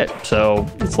adult shit. So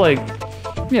it's like,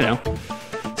 you know,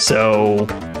 so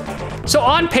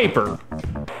on paper,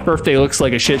 birthday looks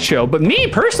like a shit show, but me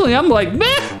personally, I'm like,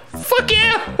 meh, fuck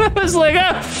yeah. I was like,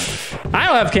 I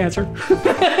don't have cancer.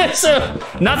 So,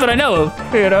 not that I know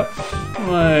of, you know,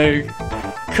 like,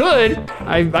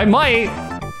 I might.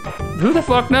 Who the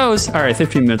fuck knows? All right,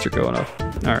 15 minutes are going up.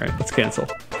 All right, let's cancel.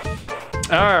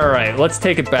 All right, let's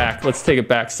take it back. Let's take it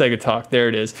back. Sega Talk. There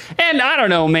it is. And I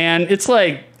don't know, man. It's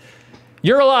like,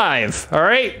 you're alive, all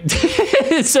right?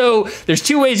 So there's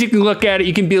two ways you can look at it.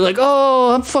 You can be like,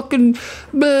 oh, I'm fucking,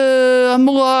 I'm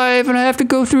alive and I have to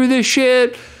go through this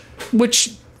shit,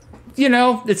 which, you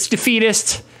know, it's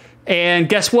defeatist. And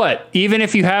guess what? Even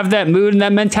if you have that mood and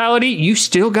that mentality, you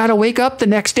still got to wake up the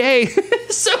next day.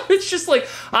 So it's just like,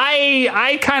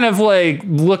 I kind of like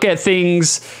look at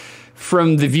things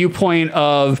from the viewpoint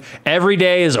of every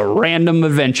day is a random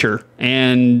adventure.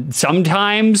 And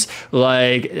sometimes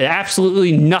like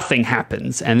absolutely nothing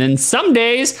happens. And then some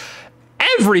days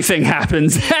everything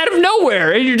happens out of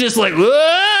nowhere. And you're just like,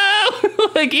 whoa!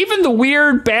 Like even the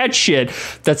weird bad shit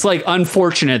that's like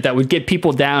unfortunate that would get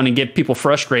people down and get people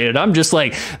frustrated. I'm just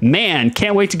like, man,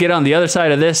 can't wait to get on the other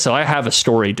side of this. So I have a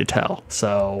story to tell.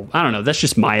 So I don't know. That's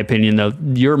just my opinion though.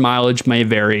 Your mileage may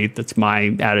vary. That's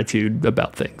my attitude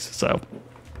about things. So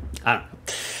I don't know.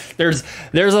 There's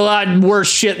a lot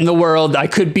worse shit in the world. I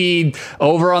could be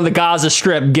over on the Gaza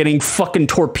Strip getting fucking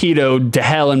torpedoed to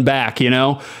hell and back, you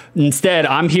know? Instead,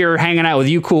 I'm here hanging out with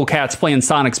you cool cats playing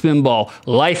Sonic Spinball.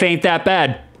 Life ain't that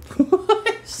bad.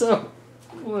 So,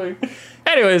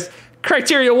 anyways,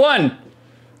 criteria 1.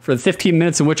 For the 15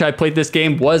 minutes in which I played this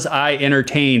game, was I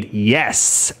entertained?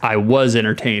 Yes, I was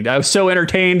entertained. I was so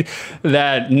entertained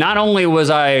that not only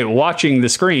was I watching the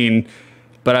screen,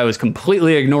 but I was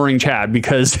completely ignoring Chad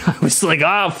because I was like,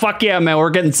 oh, fuck yeah, man,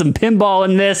 we're getting some pinball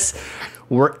in this.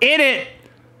 We're in it.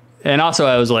 And also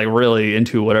I was like really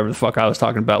into whatever the fuck I was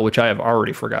talking about, which I have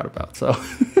already forgot about. So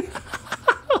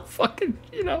fucking,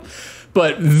 you know,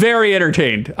 but very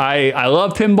entertained. I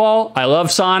love pinball. I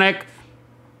love Sonic.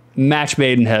 Match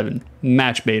made in heaven.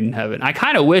 Match made in heaven. I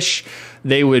kind of wish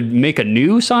they would make a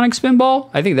new Sonic Spinball.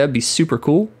 I think that'd be super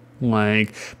cool.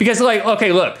 Like, because like,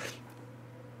 okay, look.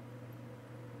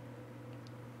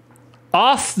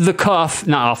 Off the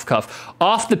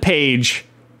page,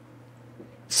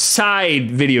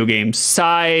 side video games,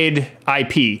 side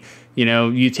IP. You know,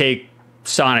 you take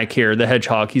Sonic here, the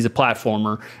Hedgehog, he's a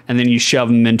platformer, and then you shove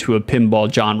him into a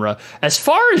pinball genre. As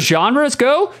far as genres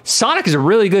go, Sonic is a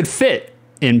really good fit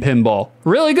in pinball.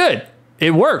 Really good.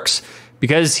 It works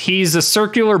because he's a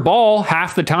circular ball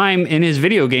half the time in his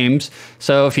video games.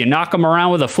 So if you knock him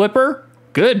around with a flipper,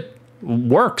 good.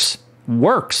 Works.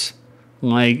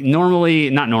 Like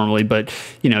not normally, but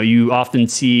you know, you often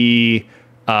see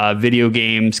video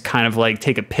games kind of like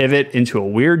take a pivot into a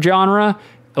weird genre.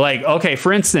 Like, okay,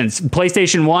 for instance,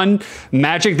 PlayStation 1,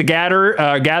 Magic the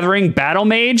Gathering Battle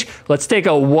Mage. Let's take a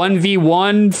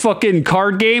 1v1 fucking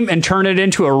card game and turn it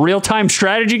into a real-time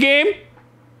strategy game.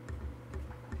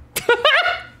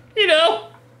 You know,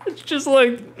 it's just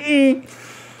like,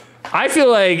 I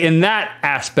feel like in that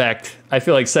aspect, I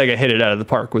feel like Sega hit it out of the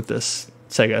park with this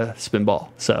Sega Spinball.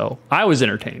 So I was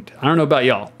entertained. I don't know about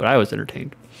y'all, but I was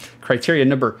entertained. Criteria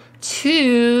number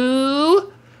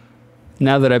 2.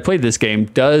 Now that I played this game,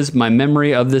 does my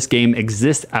memory of this game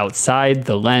exist outside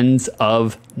the lens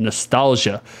of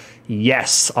nostalgia?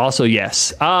 Yes. Also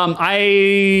yes.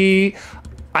 I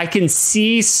can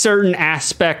see certain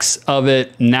aspects of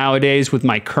it nowadays with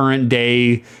my current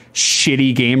day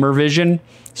shitty gamer vision.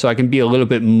 So I can be a little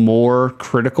bit more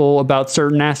critical about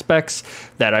certain aspects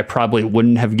that I probably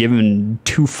wouldn't have given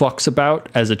 2 fucks about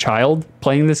as a child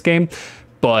playing this game.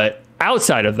 But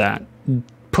outside of that,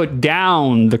 put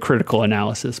down the critical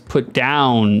analysis, put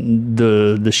down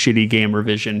the shitty gamer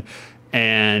vision.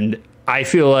 And I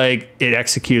feel like it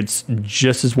executes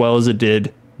just as well as it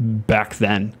did back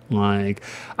then. Like,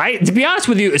 to be honest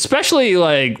with you, especially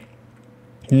like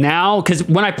now, because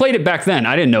when I played it back then,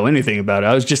 I didn't know anything about it.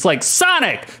 I was just like,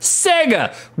 Sonic,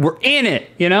 Sega, we're in it,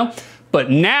 you know? But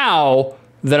now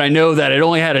that I know that it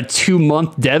only had a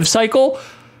 2-month dev cycle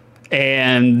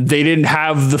and they didn't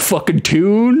have the fucking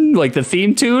tune, like the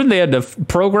theme tune, they had to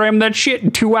program that shit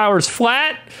in 2 hours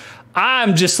flat.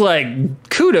 I'm just like,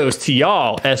 kudos to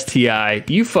y'all, STI.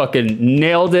 You fucking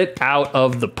nailed it out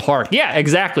of the park. Yeah,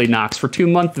 exactly, Knox. For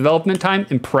 2-month development time,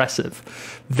 impressive.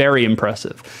 Very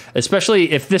impressive.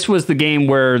 Especially if this was the game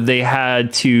where they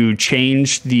had to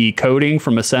change the coding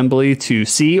from assembly to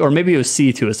C, or maybe it was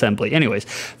C to assembly. Anyways,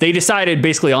 they decided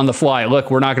basically on the fly,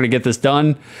 look, we're not going to get this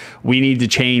done. We need to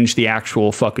change the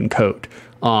actual fucking code.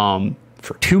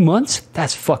 For 2 months?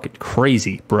 That's fucking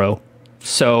crazy, bro.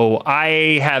 So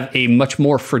I have a much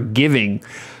more forgiving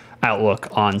outlook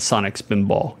on Sonic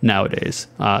Spinball nowadays.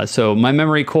 So my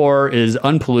memory core is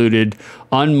unpolluted,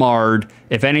 unmarred.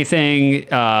 If anything,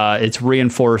 it's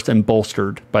reinforced and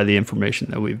bolstered by the information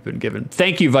that we've been given.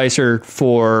 Thank you, Vicer,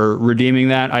 for redeeming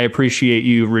that. I appreciate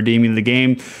you redeeming the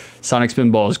game. Sonic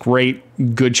Spinball is great.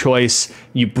 Good choice.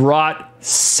 You brought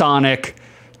Sonic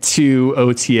to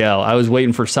OTL. I was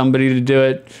waiting for somebody to do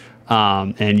it,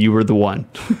 and you were the one.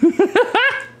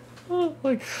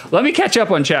 Let me catch up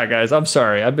on chat, guys. I'm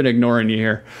sorry. I've been ignoring you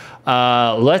here.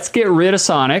 Let's get rid of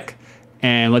Sonic,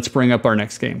 and let's bring up our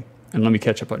next game. And let me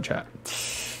catch up on chat.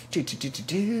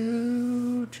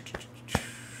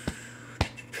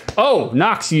 Oh,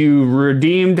 Nox, you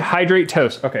redeemed Hydrate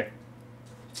Toast. Okay.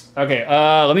 Okay,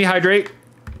 let me hydrate. Do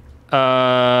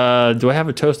I have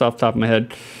a toast off the top of my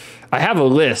head? I have a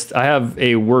list. I have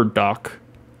a Word doc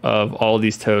of all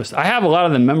these toasts. I have a lot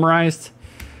of them memorized,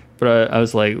 but I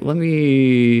was like, let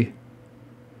me...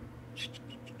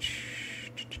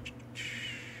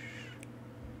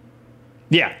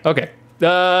 Yeah, okay.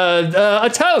 A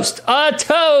toast! A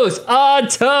toast! A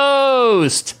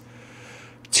toast!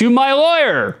 To my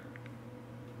lawyer!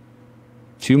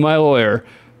 To my lawyer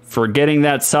for getting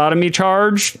that sodomy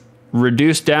charge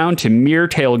reduced down to mere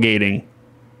tailgating.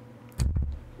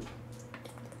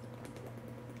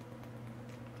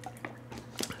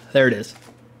 There it is.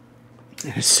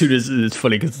 As soon as it's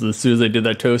funny because as soon as I did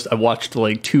that toast, I watched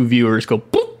like 2 viewers go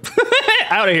boop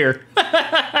out of here.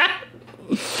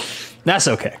 That's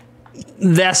okay.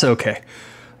 That's okay.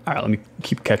 All right, let me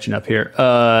keep catching up here.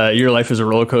 Your life is a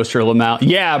roller coaster, Lamau.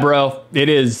 Yeah, bro, it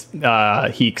is.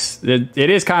 Heeks. It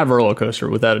is kind of a roller coaster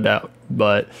without a doubt.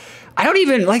 But I don't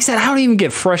even, like I said, I don't even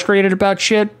get frustrated about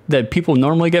shit that people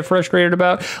normally get frustrated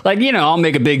about. Like, you know, I'll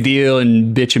make a big deal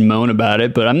and bitch and moan about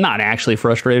it, but I'm not actually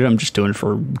frustrated. I'm just doing it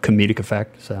for comedic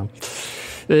effect. So,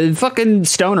 fucking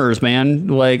stoners, man.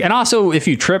 Like, and also if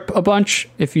you trip a bunch,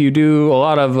 if you do a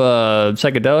lot of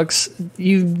psychedelics,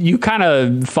 you kind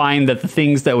of find that the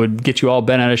things that would get you all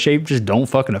bent out of shape just don't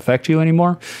fucking affect you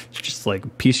anymore. It's just like a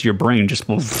piece of your brain just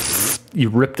you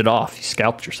ripped it off. You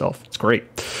scalped yourself. It's great.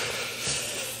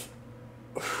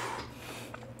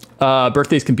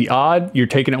 Birthdays can be odd. You're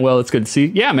taking it well. It's good to see.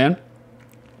 Yeah, man.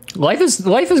 Life is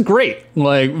great.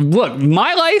 Like, look,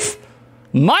 my life.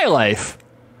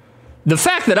 The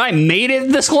fact that I made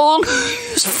it this long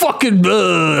is fucking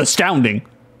astounding.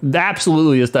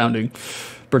 Absolutely astounding.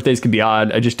 Birthdays can be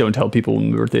odd. I just don't tell people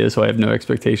when my birthday is, so I have no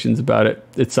expectations about it.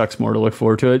 It sucks more to look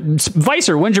forward to it.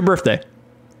 Vicer, when's your birthday?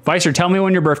 Vicer, tell me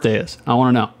when your birthday is. I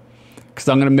want to know. Because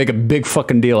I'm going to make a big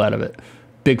fucking deal out of it.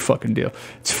 Big fucking deal.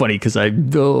 It's funny because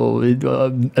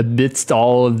amidst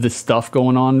all of this stuff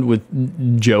going on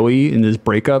with Joey and this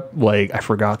breakup, like, I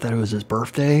forgot that it was his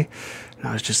birthday. And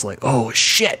I was just like, oh,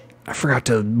 shit. I forgot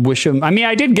to wish him. I mean,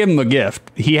 I did give him a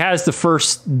gift. He has the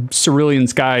first Cerulean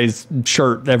Skies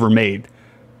shirt ever made,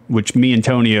 which me and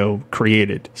Tonio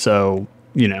created. So,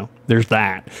 you know, there's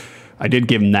that. I did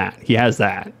give him that. He has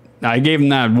that. I gave him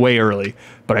that way early,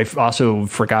 but I also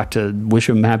forgot to wish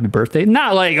him a happy birthday.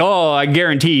 Not like, oh, I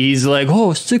guarantee he's like,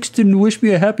 oh, Six didn't wish me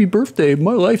a happy birthday.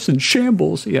 My life's in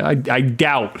shambles. Yeah, I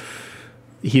doubt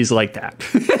he's like that.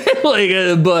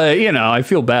 Like, but you know, I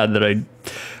feel bad that I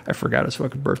forgot his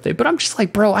fucking birthday. But I'm just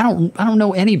like, bro, I don't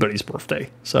know anybody's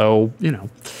birthday. So, you know,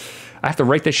 I have to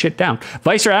write this shit down.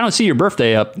 Vicer, I don't see your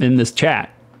birthday up in this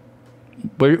chat.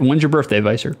 When's your birthday,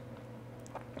 Vicer?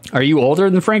 Are you older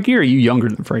than Frankie or are you younger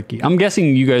than Frankie? I'm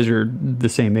guessing you guys are the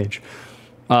same age.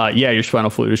 Yeah, your spinal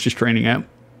fluid is just training out.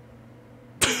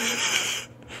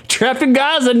 Trapped in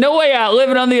Gaza, no way out,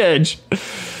 living on the edge.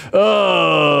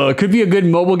 Oh, could be a good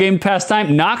mobile game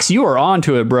pastime. Nox, you are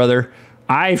onto it, brother.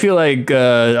 I feel like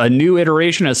a new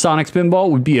iteration of Sonic Spinball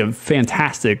would be a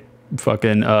fantastic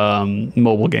fucking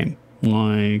mobile game.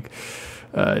 Like,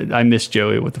 I miss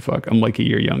Joey. What the fuck? I'm like a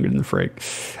year younger than the freak.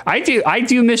 I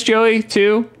do miss Joey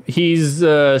too. He's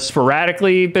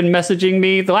sporadically been messaging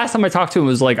me. The last time I talked to him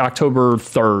was like October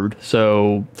 3rd.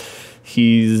 So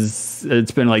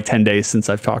it's been like 10 days since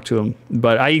I've talked to him,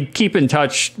 but I keep in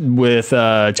touch with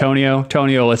Tonio.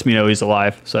 Tonio lets me know he's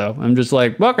alive. So I'm just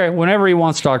like, okay, whenever he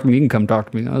wants to talk to me, he can come talk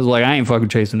to me. I was like, I ain't fucking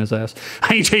chasing his ass.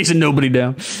 I ain't chasing nobody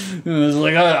down. I was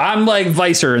like, I'm like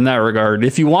Vicer in that regard.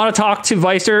 If you want to talk to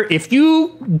Vicer, if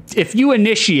you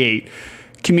initiate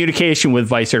communication with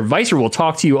Vicer, Vicer will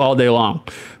talk to you all day long.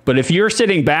 But if you're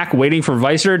sitting back waiting for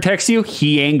Vicer to text you,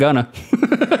 he ain't gonna.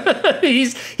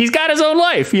 He's got his own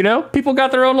life, you know? People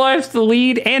got their own lives to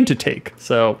lead and to take.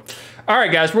 So, all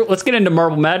right, guys, let's get into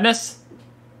Marble Madness.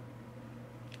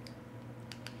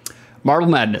 Marble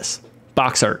Madness.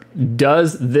 Box art.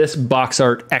 Does this box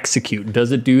art execute?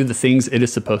 Does it do the things it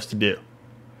is supposed to do?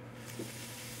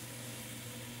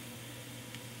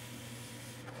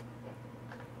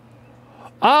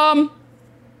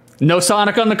 No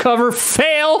Sonic on the cover.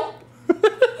 Fail.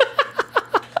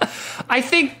 I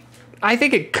think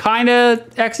it kind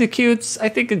of executes. I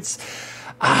think it's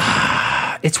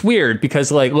it's weird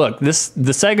because like, look, the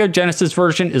Sega Genesis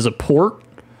version is a port,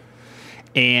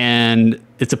 and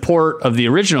it's a port of the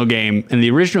original game, and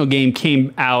the original game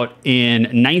came out in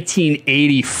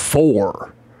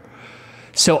 1984.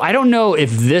 So I don't know if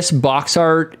this box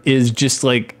art is just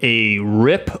like a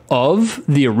rip of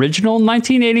the original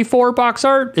 1984 box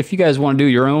art. If you guys want to do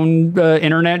your own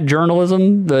internet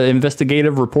journalism, the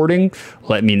investigative reporting,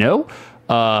 let me know.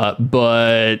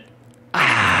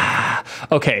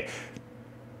 Okay.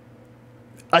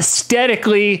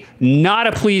 Aesthetically, not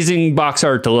a pleasing box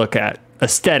art to look at.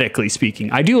 Aesthetically speaking,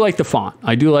 I do like the font.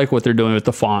 I do like what they're doing with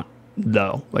the font,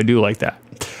 though. I do like that.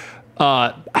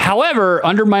 However,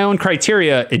 under my own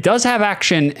criteria, it does have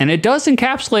action and it does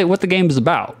encapsulate what the game is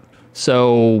about.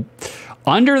 So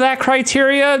under that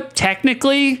criteria,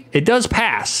 technically, it does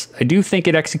pass. I do think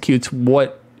it executes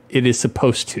what it is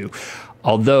supposed to.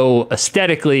 Although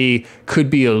aesthetically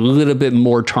could be a little bit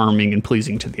more charming and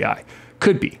pleasing to the eye.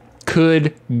 Could be.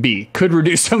 Could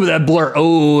reduce some of that blur.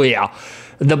 Oh, yeah.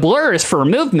 The blur is for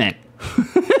movement.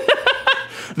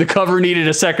 The cover needed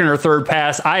a second or third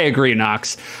pass. I agree,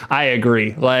 Knox. I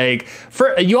agree. Like,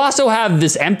 you also have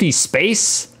this empty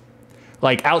space,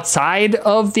 like outside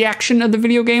of the action of the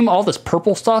video game, all this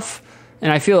purple stuff.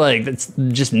 And I feel like it's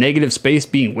just negative space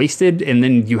being wasted. And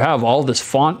then you have all this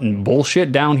font and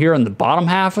bullshit down here on the bottom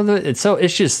half of it. It's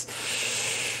just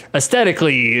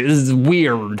aesthetically this is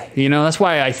weird. You know, that's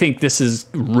why I think this is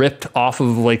ripped off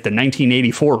of like the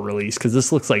 1984 release, because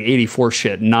this looks like 84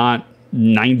 shit, not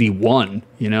 91.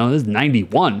 You know, this is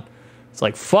 91. It's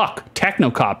like, fuck,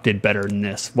 Technocop did better than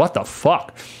this. What the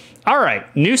fuck? All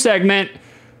right, new segment.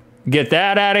 Get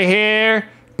that out of here.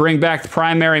 Bring back the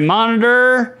primary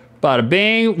monitor. Bada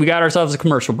bing. We got ourselves a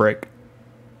commercial break.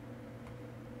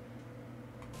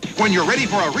 When you're ready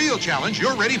for a real challenge,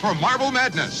 you're ready for Marble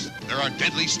Madness. There are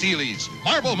deadly steelies,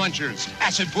 marble munchers,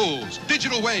 acid pools,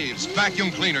 digital waves,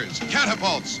 vacuum cleaners,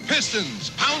 catapults, pistons,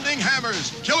 pounding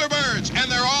hammers, killer birds,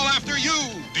 and they're all after you.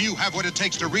 Do you have what it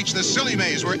takes to reach the silly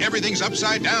maze where everything's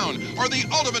upside down, or the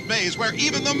ultimate maze where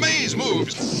even the maze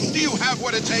moves? Do you have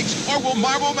what it takes, or will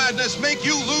Marble Madness make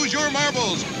you lose your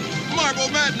marbles? Marble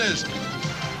Madness.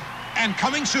 And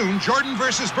coming soon, Jordan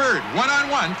versus Bird,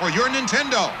 one-on-one for your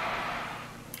Nintendo.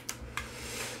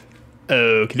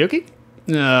 Okie dokie.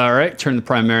 All right, turn the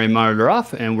primary monitor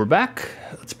off, and we're back.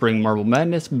 Let's bring Marble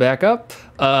Madness back up.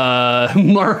 Marble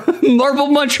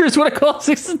Muncher is what I call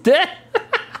Six is Dead.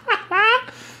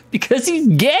 Because he's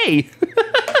gay.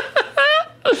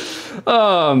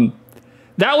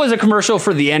 That was a commercial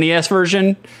for the NES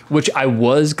version, which I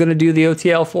was going to do the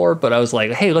OTL for, but I was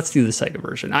like, hey, let's do the Sega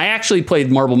version. I actually played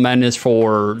Marble Madness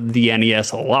for the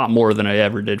NES a lot more than I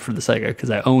ever did for the Sega, because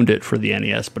I owned it for the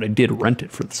NES, but I did rent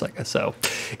it for the Sega. So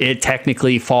it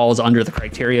technically falls under the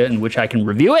criteria in which I can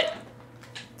review it.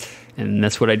 And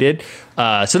that's what I did.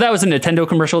 So that was a Nintendo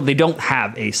commercial. They don't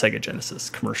have a Sega Genesis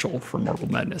commercial for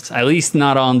Marble Madness, at least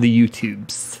not on the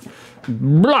YouTubes.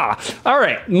 Blah. All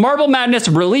right. Marble Madness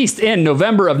released in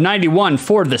November of 91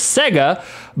 for the Sega,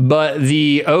 but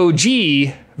the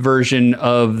OG version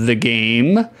of the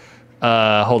game.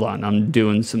 Hold on. I'm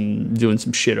doing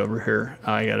some shit over here.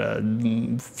 I gotta,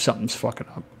 something's fucking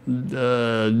up.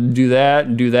 Do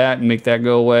that, make that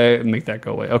go away,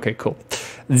 Okay, cool.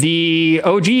 The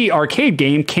OG arcade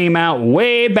game came out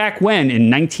way back when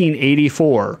in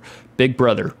 1984. Big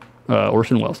Brother,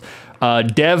 Orson Welles.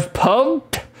 Dev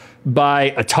pubbed by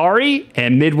Atari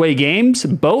and Midway Games,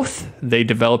 both. They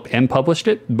developed and published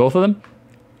it, both of them.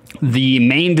 The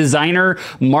main designer,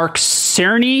 Mark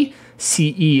Cerny,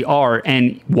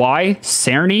 C-E-R-N-Y,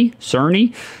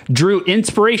 Cerny, drew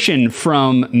inspiration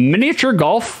from miniature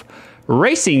golf,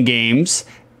 racing games,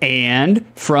 and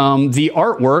from the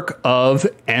artwork of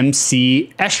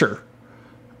M.C. Escher,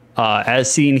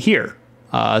 as seen here.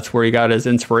 That's where he got his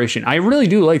inspiration. I really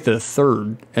do like the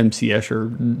third MC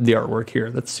Escher, the artwork here.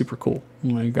 That's super cool.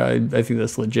 Like, I think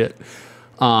that's legit.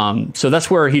 So that's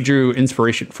where he drew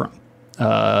inspiration from.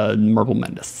 Marble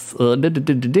Madness.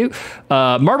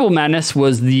 Marble Madness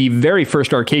was the very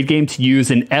first arcade game to use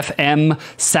an FM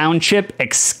sound chip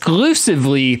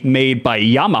exclusively made by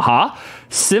Yamaha,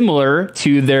 similar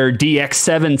to their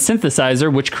DX7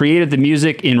 synthesizer, which created the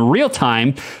music in real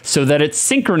time so that it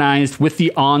synchronized with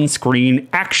the on-screen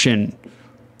action.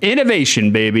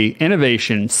 Innovation, baby.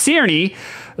 Innovation. Cerny,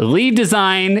 lead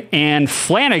design, and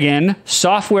Flanagan,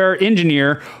 software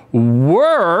engineer,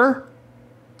 were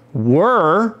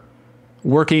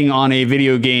working on a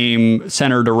video game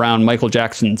centered around Michael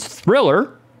Jackson's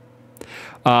Thriller.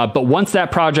 But once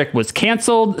that project was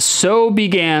canceled, so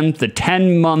began the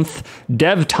 10-month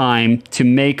dev time to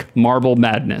make Marble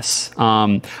Madness.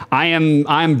 I'm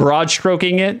broad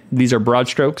stroking it. These are broad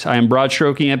strokes. I am broad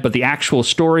stroking it, but the actual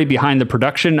story behind the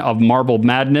production of Marble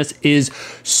Madness is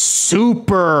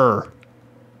super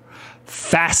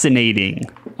fascinating.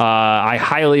 I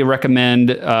highly recommend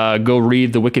go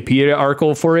read the Wikipedia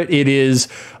article for it. It is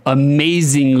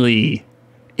amazingly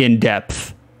in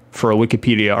depth for a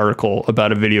Wikipedia article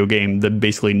about a video game that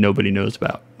basically nobody knows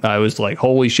about. I was like,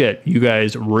 holy shit, you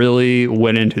guys really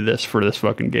went into this for this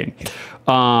fucking game.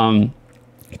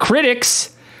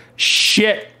 Critics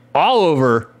shit all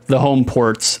over the home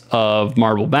ports of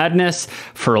Marble Madness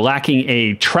for lacking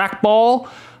a trackball.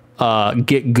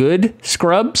 Get good,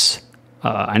 scrubs.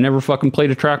 I never fucking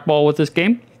played a trackball with this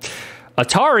game.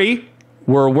 Atari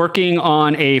were working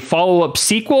on a follow-up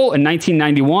sequel in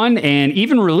 1991 and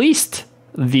even released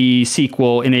the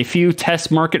sequel in a few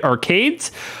test market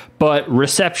arcades, but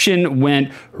reception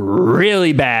went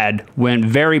really bad, went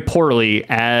very poorly,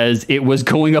 as it was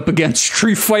going up against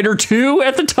Street Fighter 2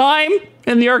 at the time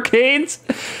in the arcades.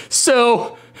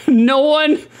 So no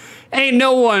one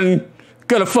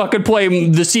gonna fucking play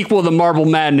the sequel to Marble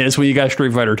Madness when you got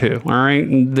Street Fighter 2. All right,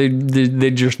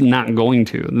 they're just not going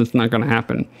to. That's not gonna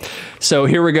happen. So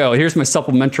here we go. Here's my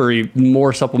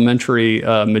more supplementary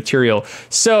material.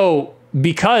 So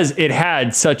because it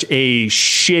had such a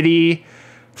shitty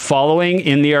following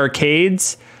in the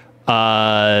arcades,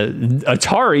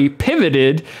 Atari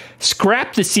pivoted,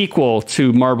 scrapped the sequel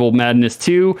to Marble Madness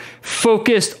 2,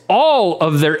 focused all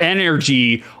of their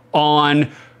energy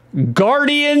on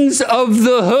Guardians of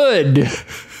the Hood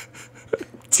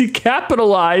to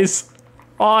capitalize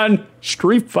on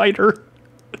Street Fighter.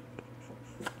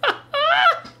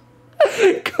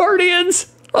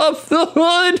 Guardians of the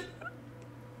Hood.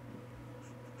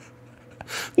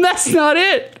 That's not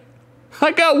it.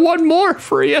 I got one more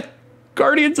for you.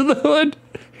 Guardians of the Hood.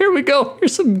 Here we go.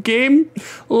 Here's some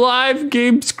live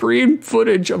game screen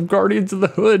footage of Guardians of the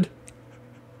Hood.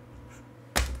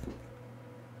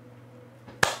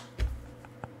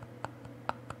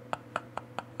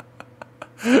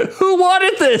 Who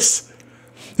wanted this?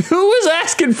 Who was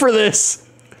asking for this?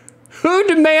 Who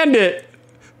demanded it?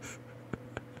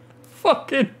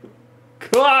 Fucking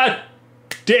God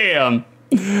damn.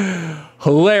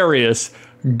 Hilarious.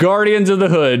 Guardians of the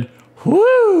Hood.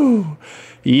 Woo!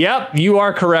 Yep, you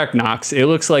are correct, Knox. It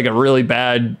looks like a really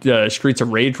bad Streets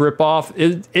of Rage ripoff.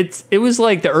 It was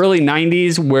like the early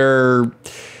 90s where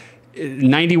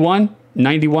 91,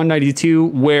 92,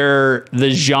 where the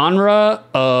genre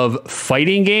of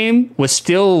fighting game was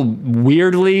still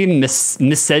weirdly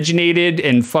miscegenated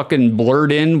and fucking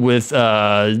blurred in with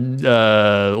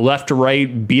left to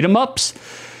right beat 'em ups.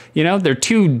 You know, they're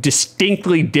two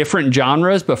distinctly different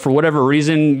genres, but for whatever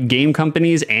reason, game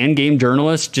companies and game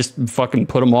journalists just fucking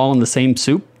put them all in the same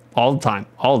soup all the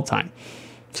time.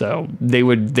 So they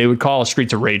would call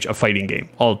Streets of Rage a fighting game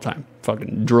all the time.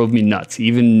 Fucking drove me nuts.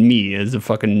 Even me as a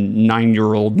fucking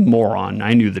 9-year-old moron,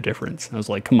 I knew the difference. I was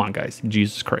like, come on, guys,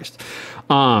 Jesus Christ.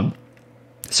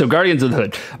 So Guardians of the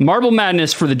Hood. Marble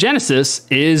Madness for the Genesis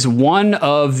is one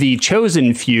of the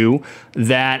chosen few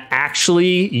that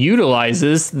actually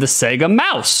utilizes the Sega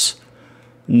mouse.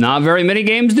 Not very many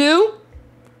games do,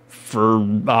 for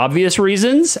obvious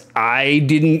reasons. I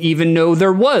didn't even know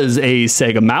there was a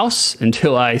Sega mouse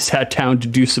until I sat down to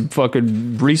do some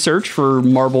fucking research for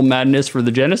Marble Madness for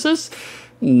the Genesis.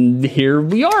 And here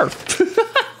we are.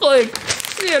 Like,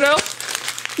 you know,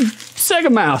 Sega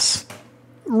mouse.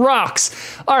 Rocks.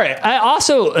 All right. I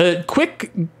also a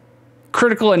quick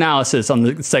critical analysis on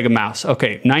the Sega mouse.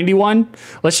 Okay, 91.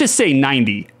 Let's just say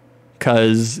 90,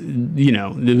 because you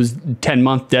know it was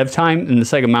 10-month dev time, and the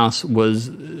Sega mouse was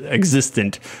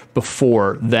existent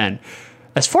before then.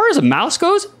 As far as a mouse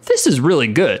goes, this is really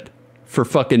good for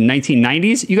fucking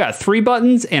 1990s. You got 3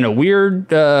 buttons and a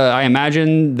weird, I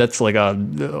imagine that's like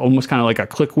almost kind of like a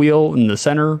click wheel in the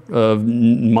center of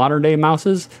modern day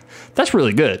mouses. That's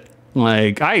really good.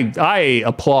 Like, I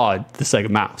applaud the Sega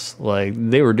mouse. Like,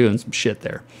 they were doing some shit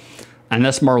there. And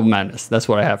that's Marble Madness. That's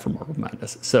what I have for Marble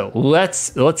Madness. So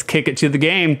let's kick it to the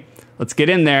game. Let's get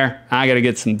in there. I got to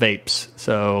get some vapes.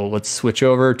 So let's switch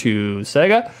over to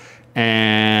Sega.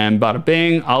 And bada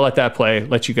bing. I'll let that play.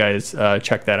 Let you guys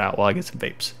check that out while I get some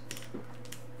vapes.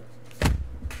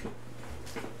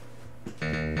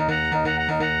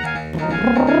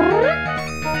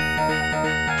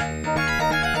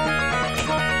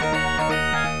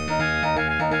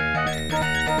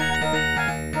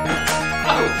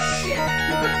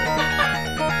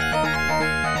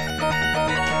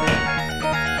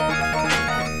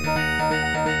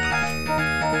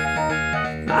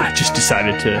 just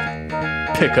decided to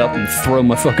pick up and throw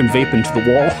my fucking vape into the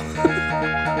wall.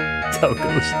 That's how it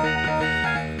goes.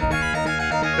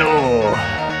 Oh.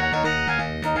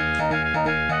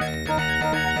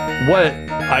 What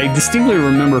I distinctly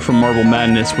remember from Marble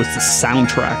Madness was the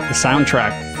soundtrack. The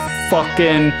soundtrack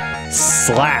fucking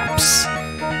slaps.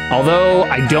 Although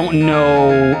I don't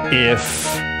know if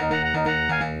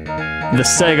the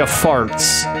Sega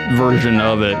Farts version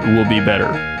of it will be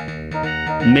better.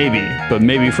 Maybe, but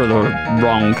maybe for the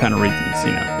wrong kind of reasons,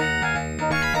 you know.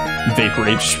 Vapor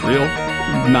Rage is real.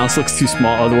 Mouse looks too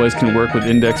small, otherwise can work with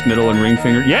index, middle, and ring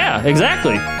finger. Yeah,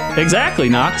 exactly. Exactly,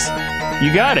 Knox.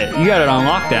 You got it. You got it on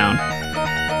lockdown.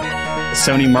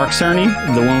 Sony Mark Cerny,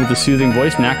 the one with the soothing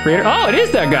voice, Knack Creator. Oh, it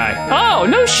is that guy. Oh,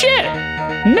 no shit.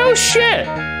 No shit.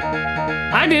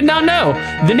 I did not know.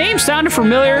 The name sounded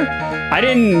familiar. I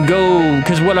didn't go,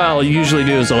 because what I'll usually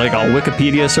do is like I'll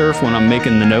Wikipedia surf when I'm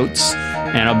making the notes,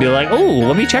 and I'll be like, oh,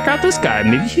 let me check out this guy.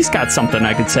 Maybe he's got something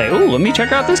I could say. Oh, let me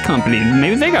check out this company.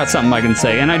 Maybe they got something I can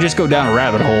say. And I just go down a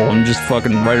rabbit hole and just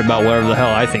fucking write about whatever the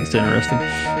hell I think's interesting.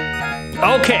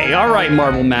 Okay, all right,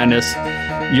 Marble Madness.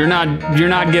 You're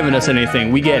not giving us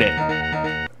anything. We get it.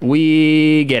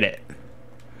 We get it.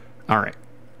 All right.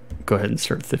 Go ahead and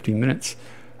start 15 minutes.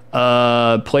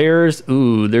 Players.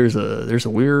 Ooh, there's a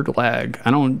weird lag.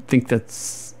 I don't think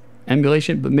that's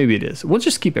emulation, but maybe it is. We'll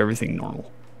just keep everything normal.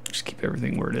 Just keep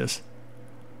everything where it is.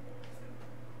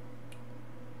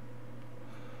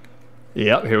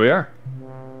 Yep, here we are.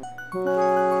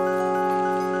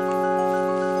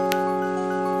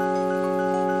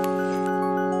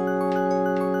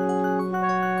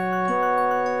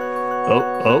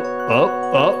 Oh.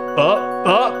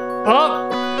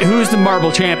 Who's the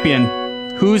Marble Champion?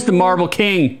 Who's the Marble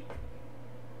King?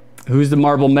 Who's the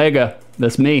Marble Mega?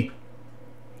 That's me.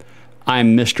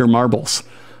 I'm Mr. Marbles.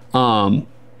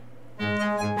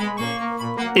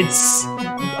 It's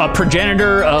a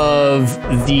progenitor of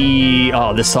the...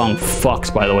 Oh, this song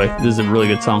fucks, by the way. This is a really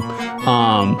good song.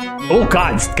 Oh,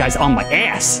 God, this guy's on my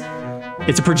ass.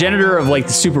 It's a progenitor of, like,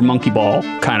 the Super Monkey Ball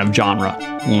kind of genre.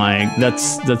 Like,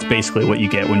 that's basically what you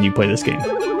get when you play this game.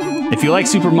 If you like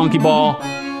Super Monkey Ball,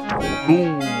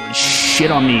 ooh, shit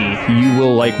on me, you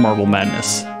will like Marble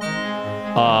Madness.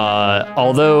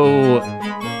 Although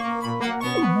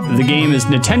the game is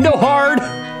Nintendo hard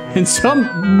in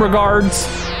some regards.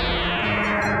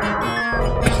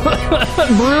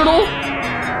 Brutal.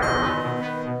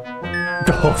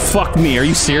 Oh, fuck me. Are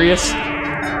you serious?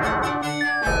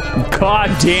 God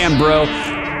damn, bro.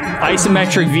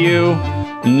 Isometric view,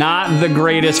 not the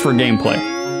greatest for gameplay.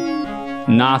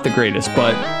 Not the greatest,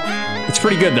 but it's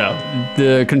pretty good though.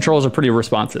 The controls are pretty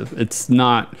responsive. It's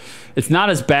not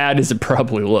as bad as it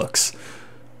probably looks.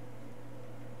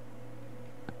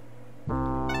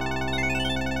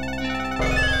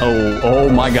 Oh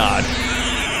my God.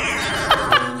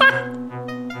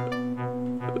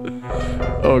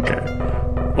 Okay.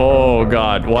 Oh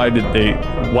God, why did they,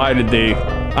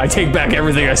 I take back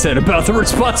everything I said about the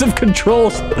responsive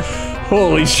controls.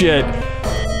 Holy shit.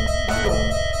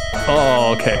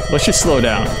 Oh, okay. Let's just slow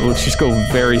down. Let's just go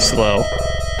very slow.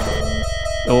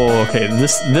 Oh, okay.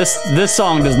 This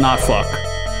song does not fuck.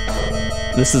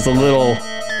 This is a little...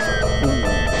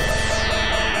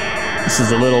 This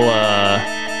is a little,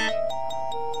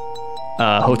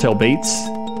 Hotel Bates.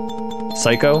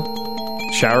 Psycho.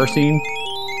 Shower scene.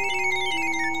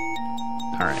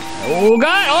 Alright. Oh,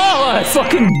 God! Oh, I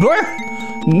fucking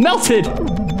melted!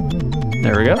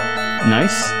 There we go.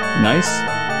 Nice. Nice.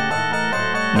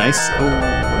 Nice. Oh,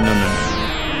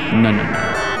 no.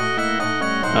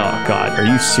 Oh, God. Are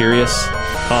you serious?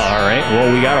 Oh, alright.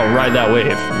 Well, we gotta ride that wave.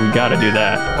 We gotta do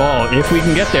that. Oh, if we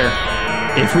can get there.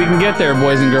 If we can get there,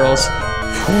 boys and girls.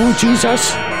 Oh,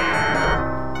 Jesus.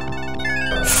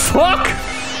 Fuck!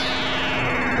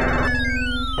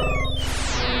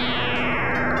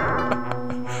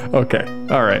 Okay.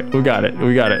 All right. We got it.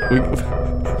 We got it.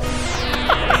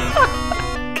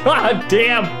 God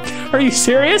damn. Are you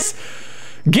serious?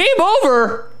 Game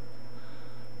over?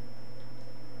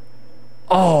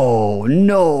 Oh,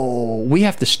 no. We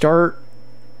have to start.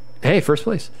 Hey, first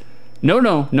place. No.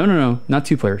 Not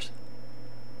 2 players.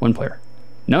 1 player.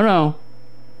 No.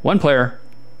 1 player.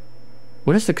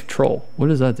 What is the control? What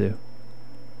does that do?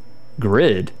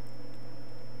 Grid?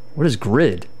 What is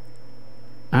grid?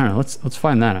 I don't know. Let's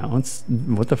find that out.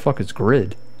 What the fuck is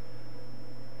grid?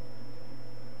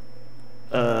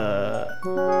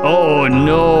 Oh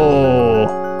no.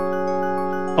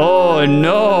 Oh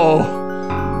no.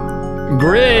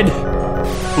 Grid.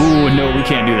 Ooh, no, we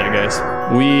can't do that, guys.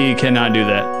 We cannot do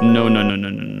that. No.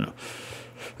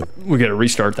 We gotta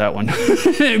restart that one.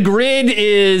 Grid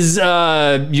is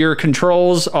your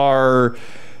controls are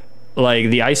like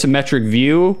the isometric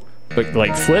view, but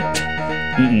like flipped.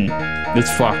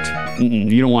 It's fucked.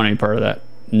 You don't want any part of that.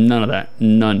 None of that.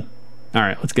 None. All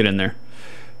right, let's get in there.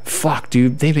 Fuck,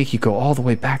 dude. They make you go all the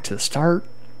way back to the start.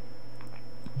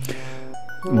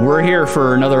 We're here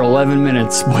for another 11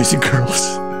 minutes, boys and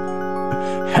girls.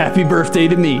 Happy birthday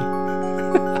to me.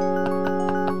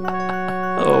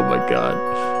 Oh my God.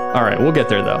 All right, we'll get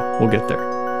there though. We'll get there.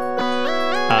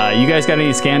 You guys got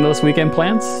any scandalous weekend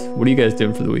plans? What are you guys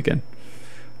doing for the weekend?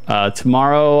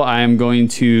 Tomorrow I'm going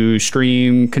to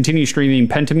continue streaming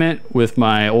Pentiment with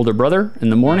my older brother in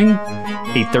the morning,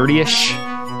 8:30ish.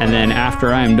 And then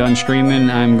after I am done streaming,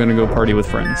 I'm gonna go party with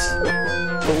friends.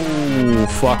 Oh,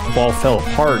 fuck, ball fell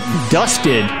apart.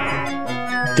 Dusted.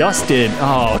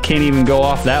 Oh, can't even go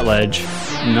off that ledge.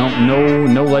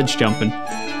 No ledge jumping.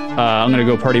 I'm gonna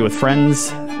go party with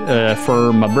friends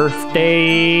for my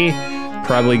birthday.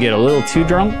 Probably get a little too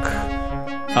drunk.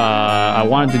 I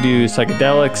wanted to do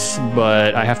psychedelics,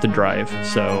 but I have to drive,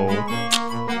 so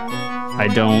I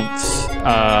don't.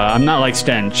 I'm not like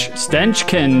Stench. Stench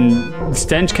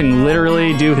can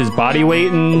literally do his body weight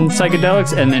in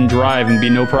psychedelics and then drive and be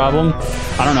no problem.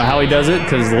 I don't know how he does it,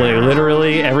 because like,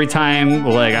 literally every time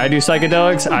like I do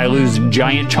psychedelics, I lose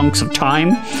giant chunks of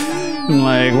time.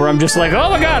 Like where I'm just like, oh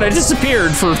my God, I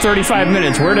disappeared for 35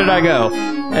 minutes. Where did I go?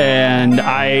 And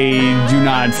I do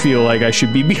not feel like I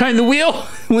should be behind the wheel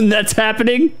when that's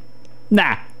happening.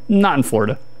 Nah, not in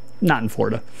Florida. Not in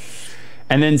Florida.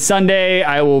 And then Sunday,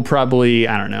 I will probably,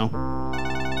 I don't know.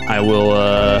 I will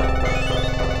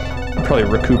probably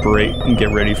recuperate and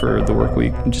get ready for the work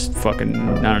week. And just fucking,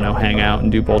 I don't know, hang out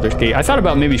and do Baldur's Gate. I thought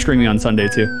about maybe streaming on Sunday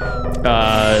too.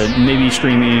 Maybe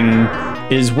streaming.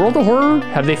 Is World of Horror,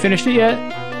 have they finished it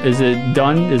yet? Is it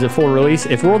done? Is it full release?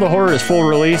 If World of Horror is full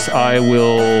release, I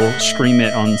will stream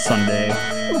it on Sunday.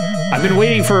 I've been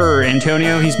waiting for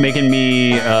Antonio. He's making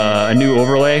me a new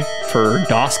overlay for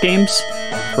DOS games,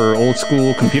 for old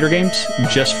school computer games,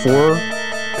 just for,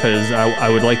 because I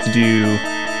would like to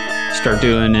start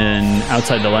doing an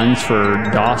outside the lens for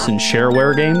DOS and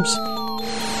shareware games.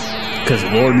 Because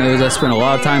Lord knows I spent a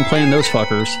lot of time playing those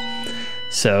fuckers.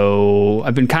 So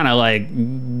I've been kind of like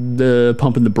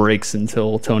pumping the brakes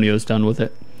until Tonio's done with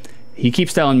it. He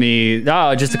keeps telling me,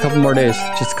 oh, just a couple more days,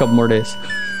 just a couple more days.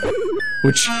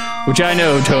 Which I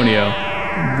know, Tonio.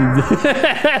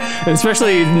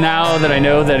 Especially now that I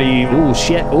know that he,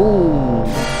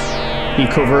 he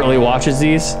covertly watches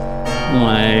these.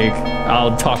 Like,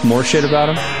 I'll talk more shit about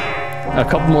him. A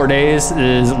couple more days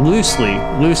is loosely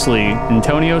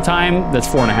Antonio time. That's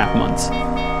 4.5 months.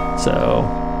 So,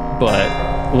 but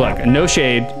look, no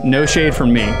shade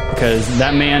from me, because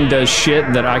that man does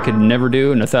shit that I could never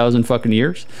do in 1,000 fucking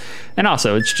years. And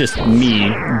also, it's just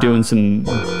me doing some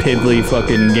piddly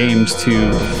fucking games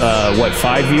to,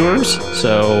 5 viewers?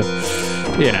 So,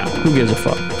 you know, who gives a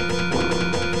fuck?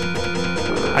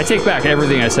 I take back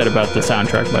everything I said about the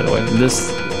soundtrack, by the way. This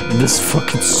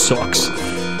fucking sucks.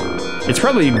 It's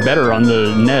probably better on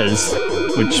the NES,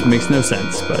 which makes no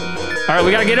sense, but... Alright,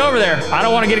 we gotta get over there. I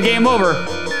don't want to get a game over.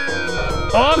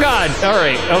 Oh god!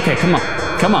 Alright, okay, come on.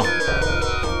 Come on.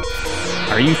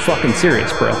 Are you fucking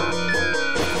serious, bro?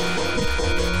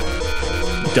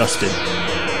 Dusted.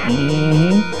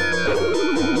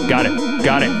 Got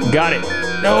it.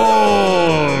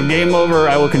 No! Game over.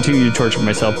 I will continue to torture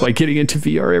myself by getting into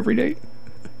VR every day.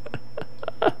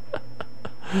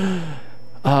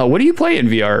 What do you play in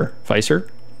VR, Vicer?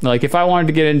 Like, if I wanted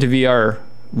to get into VR,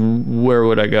 where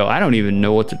would I go? I don't even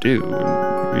know what to do in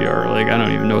VR. Like, I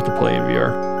don't even know what to play in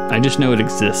VR. I just know it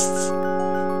exists.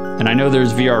 And I know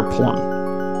there's VR porn.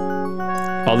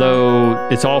 Although,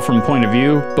 it's all from point of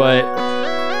view, but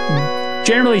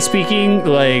generally speaking,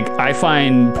 like, I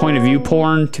find point of view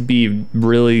porn to be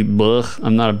really blech.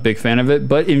 I'm not a big fan of it,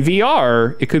 but in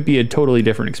VR, it could be a totally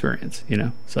different experience, you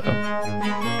know? So,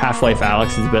 Half-Life Alyx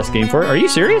is the best game for it. Are you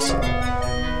serious?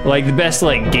 Like, the best,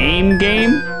 like, game?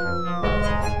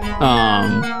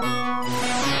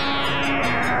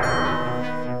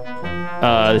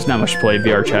 There's not much to play.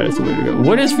 VR chat is the way to go.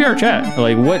 What is VR chat?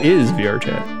 Like, what is VR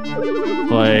chat?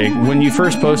 Like, when you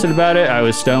first posted about it, I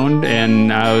was stoned,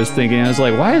 and I was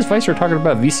like, why is Vicer talking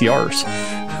about VCRs?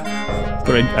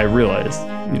 But I realized,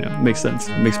 you know, makes sense.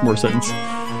 It makes more sense.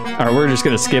 All right, we're just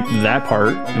gonna skip that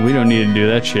part. We don't need to do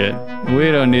that shit.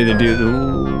 We don't need to do,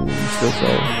 ooh, still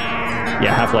fell.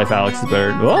 Yeah, Half-Life Alyx is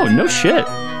better. Oh, no shit.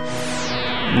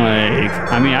 Like,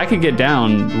 I mean, I could get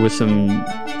down with some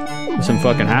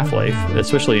fucking Half-Life,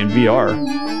 especially in VR.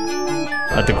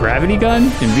 The gravity gun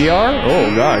in VR?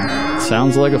 Oh god,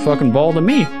 sounds like a fucking ball to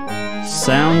me.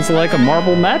 Sounds like a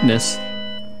Marble Madness.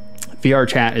 VR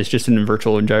chat is just an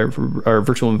virtual environment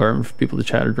for people to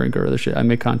chat or drink or other shit. I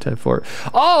make content for it.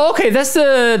 Oh, okay, that's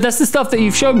the stuff that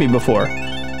you've showed me before.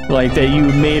 Like that you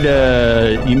made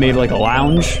like a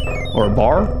lounge or a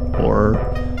bar or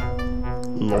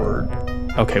Lord.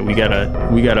 Okay, we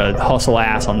gotta hustle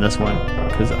ass on this one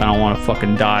because I don't want to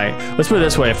fucking die. Let's put it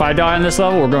this way: if I die on this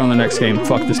level, we're going to the next game.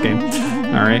 Fuck this game.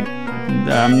 All right.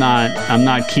 I'm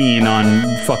not keen on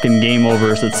fucking game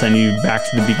overs that send you back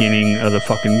to the beginning of the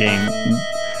fucking game.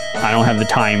 I don't have the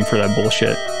time for that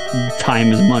bullshit.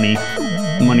 Time is money.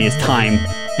 Money is time,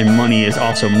 and money is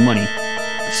also money.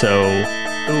 So,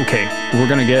 okay, we're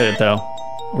gonna get it though.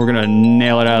 We're gonna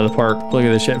nail it out of the park. Look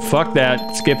at this shit. Fuck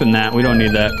that. Skipping that. We don't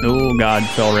need that. Oh God,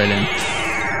 fell right in.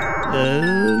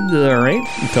 All right,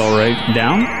 fell right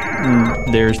down.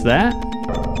 There's that.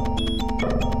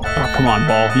 Oh, come on,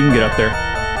 ball. You can get up there.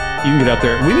 You can get up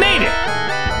there. We made it!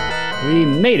 We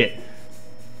made it.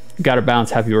 Gotta bounce.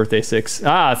 Happy birthday, 6.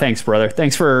 Ah, thanks, brother.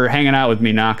 Thanks for hanging out with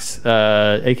me, Nox.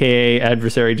 AKA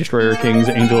Adversary, Destroyer of Kings,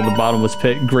 Angel of the Bottomless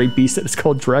Pit, Great Beast that is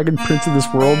called Dragon, Prince of this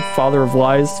World, Father of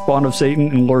Lies, Spawn of Satan,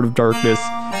 and Lord of Darkness.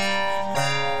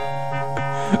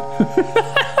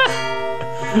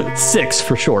 6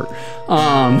 for short.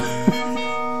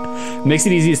 Makes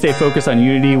it easy to stay focused on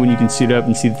Unity when you can suit up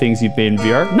and see the things you've made in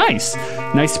VR. Nice.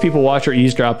 Nice to people watch or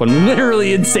eavesdrop on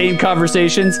literally insane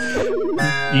conversations.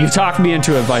 You talked me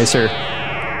into it, Vicer.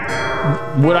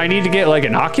 Would I need to get like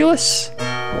an Oculus?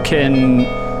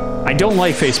 I don't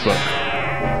like Facebook.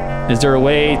 Is there a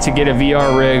way to get a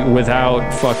VR rig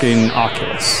without fucking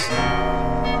Oculus?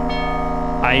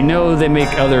 I know they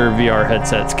make other VR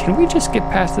headsets. Can we just get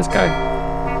past this guy?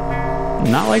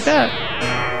 Not like that.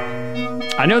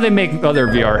 I know they make other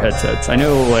VR headsets. I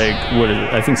know, like, what is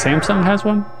it? I think Samsung has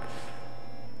one.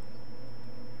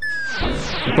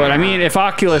 But I mean, if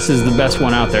Oculus is the best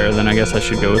one out there, then I guess I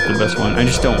should go with the best one. I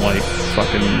just don't like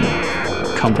fucking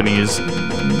companies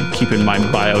keeping my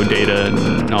bio data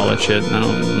and all that shit.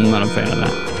 I'm not a fan of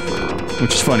that.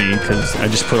 Which is funny, because I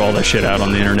just put all that shit out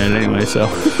on the internet anyway, so.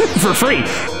 For free.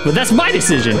 But that's my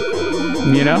decision.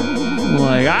 You know?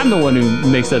 Like, I'm the one who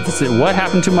makes that decision. What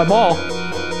happened to my ball?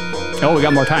 Oh, we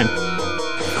got more time.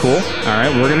 Cool. All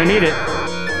right, we're gonna need it.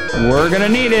 We're gonna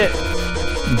need it.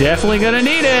 Definitely gonna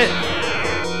need it.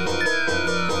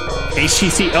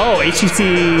 HTC, oh,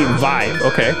 HTC Vive,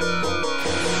 okay.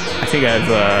 I think I've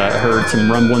heard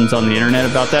some rumblings on the internet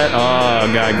about that.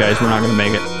 Oh, God, guys, we're not gonna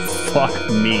make it.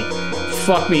 Fuck me.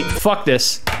 Fuck me. Fuck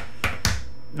this.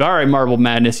 All right, Marble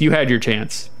Madness, you had your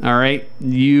chance. All right,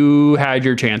 you had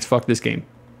your chance. Fuck this game.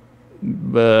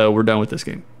 We're done with this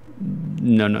game.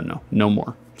 No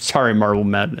more. Sorry, Marble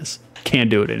Madness.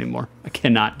 Can't do it anymore. I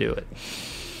cannot do it.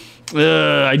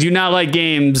 I do not like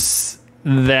games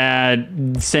that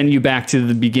send you back to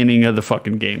the beginning of the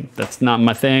fucking game. That's not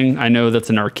my thing. I know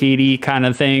that's an arcadey kind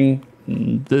of thing.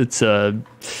 It's a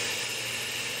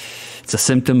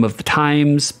symptom of the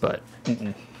times, but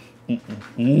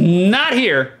not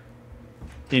here.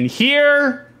 In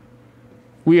here,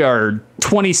 we are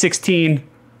 2016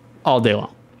 all day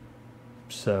long.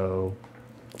 So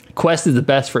Quest is the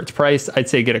best for its price. I'd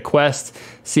say get a Quest,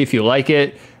 see if you like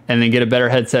it, and then get a better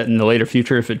headset in the later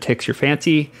future if it ticks your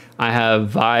fancy. I have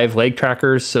Vive leg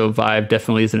trackers, so Vive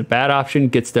definitely isn't a bad option.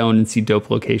 Get stoned and see dope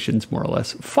locations, more or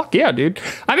less. Fuck yeah, dude.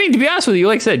 I mean, to be honest with you,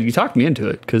 like I said, you talked me into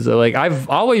it because like I've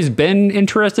always been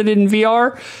interested in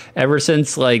VR ever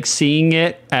since like seeing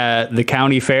it at the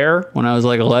county fair when I was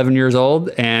like 11 years old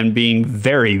and being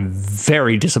very,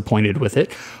 very disappointed with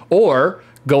it. Or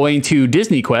going to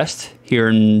Disney Quest here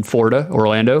in Florida,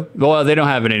 Orlando. Well, they don't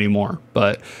have it anymore,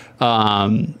 but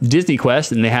Disney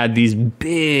Quest, and they had these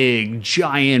big,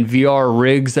 giant VR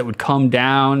rigs that would come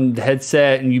down the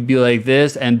headset, and you'd be like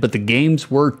this, but the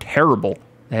games were terrible.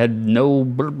 They had no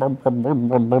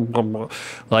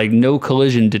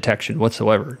collision detection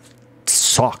whatsoever. It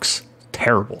sucks.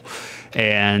 Terrible.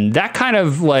 And that kind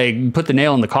of like put the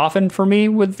nail in the coffin for me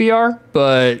with VR,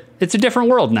 but it's a different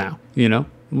world now, you know?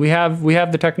 We have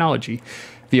the technology.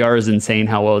 VR is insane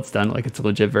how well it's done. Like it's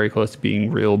legit very close to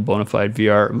being real bona fide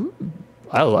VR. Ooh,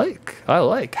 I like.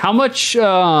 How much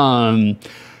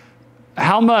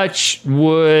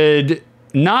would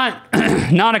not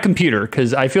a computer,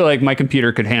 because I feel like my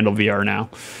computer could handle VR now.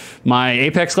 My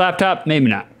Apex laptop, maybe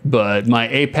not, but my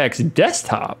Apex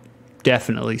desktop,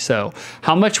 definitely so.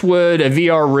 How much would a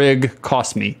VR rig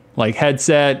cost me? Like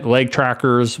headset, leg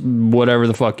trackers, whatever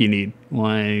the fuck you need.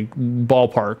 Like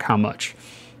ballpark, how much?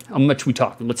 How much we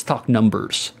talk? Let's talk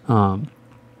numbers.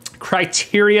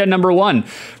 Criteria number 1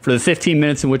 for the 15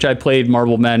 minutes in which I played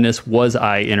Marble Madness: was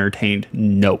I entertained?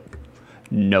 No.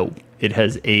 It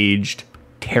has aged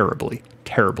terribly,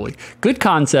 terribly. Good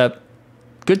concept.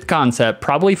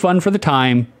 Probably fun for the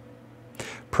time.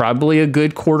 Probably a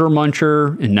good quarter muncher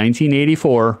in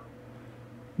 1984.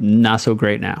 Not so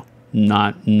great now.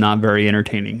 Not very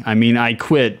entertaining. I mean, I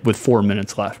quit with 4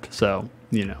 minutes left. So,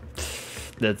 you know,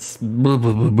 that's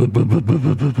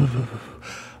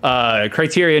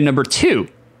criteria number 2.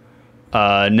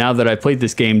 Now that I played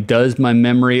this game, does my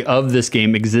memory of this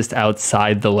game exist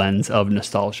outside the lens of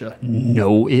nostalgia?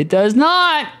 No, it does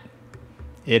not.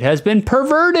 It has been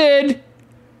perverted.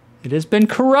 It has been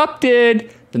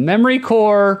corrupted. The memory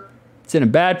core, it's in a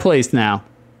bad place now.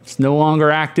 It's no longer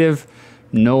active,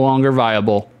 no longer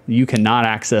viable. You cannot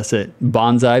access it.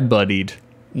 Bonsai buddied.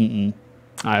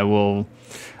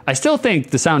 I still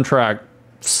think the soundtrack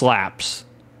slaps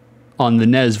on the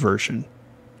NES version.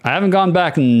 I haven't gone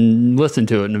back and listened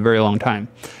to it in a very long time.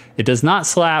 It does not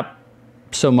slap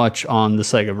so much on the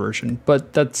Sega version,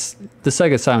 but that's the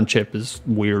Sega sound chip is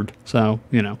weird. So,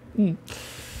 you know. All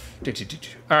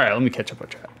right, let me catch up on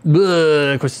chat.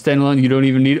 Question standalone, you don't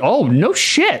even need. Oh, no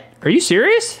shit. Are you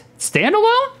serious?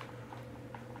 Standalone?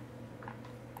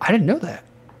 I didn't know that.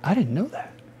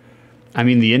 I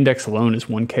mean, the index alone is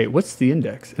 1K. What's the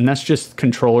index? And that's just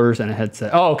controllers and a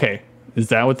headset. Oh, okay. Is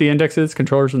that what the index is?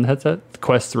 Controllers and the headset? The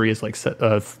Quest 3 is like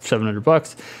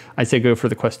 $700. I say go for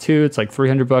the Quest 2. It's like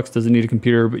 $300. Doesn't need a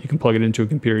computer, but you can plug it into a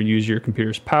computer and use your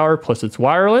computer's power. Plus, it's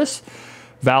wireless.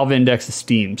 Valve Index is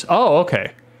Steam's. Oh,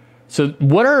 okay. So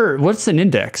what's an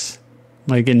index?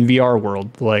 Like in VR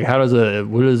world? Like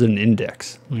what is an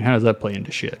index? Like how does that play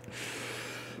into shit?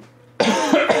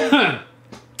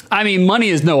 I mean, money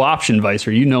is no option,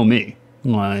 Vicer. You know me.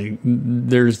 Like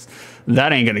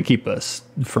that ain't gonna keep us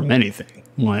from anything.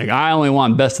 Like I only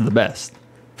want best of the best.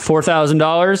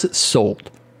 $4,000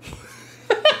 sold.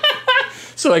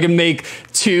 So I can make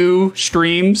 2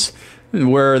 streams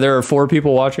where there are 4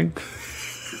 people watching.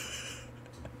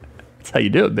 That's how you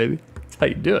do it, baby. That's how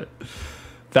you do it.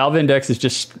 Valve Index is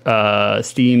just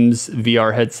Steam's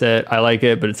VR headset. I like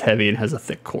it, but it's heavy and has a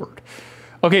thick cord.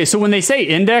 Okay, so when they say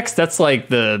index, that's like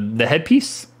the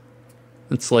headpiece.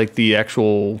 It's like the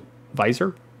actual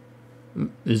visor.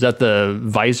 Is that the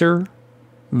visor?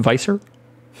 Visor?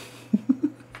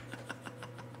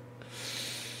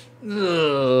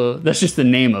 That's just the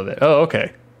name of it. Oh,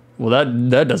 okay. Well,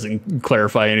 that doesn't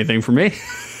clarify anything for me.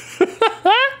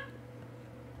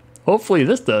 Hopefully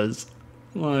this does.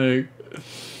 Like,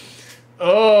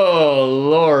 oh,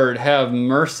 Lord, have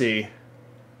mercy.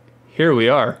 Here we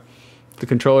are. The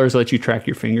controllers let you track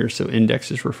your fingers, so index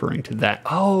is referring to that.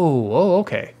 Oh,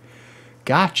 okay.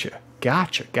 Gotcha.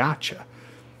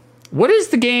 What is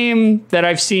the game that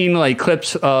I've seen like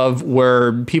clips of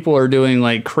where people are doing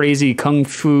like crazy kung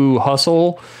fu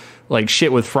hustle, like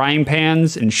shit with frying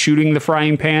pans and shooting the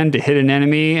frying pan to hit an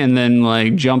enemy and then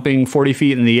like jumping 40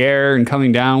 feet in the air and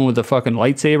coming down with a fucking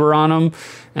lightsaber on them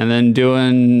and then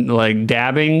doing like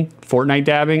dabbing, Fortnite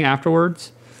dabbing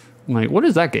afterwards? I'm like, what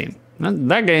is that game?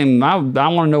 That game, I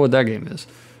want to know what that game is.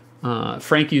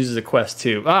 Frank uses a Quest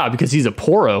 2. Because he's a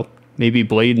Poro. Maybe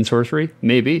Blade and Sorcery?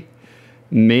 Maybe.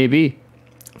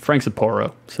 Frank's a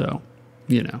Poro, so,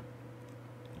 you know.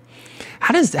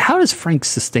 How does Frank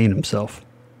sustain himself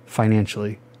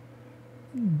financially?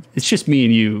 It's just me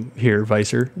and you here,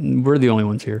 Vicer. We're the only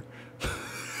ones here.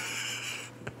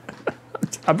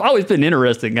 I've always been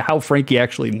interested in how Frankie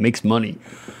actually makes money.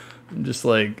 I'm just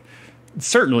like,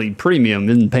 certainly premium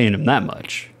isn't paying him that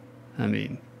much. I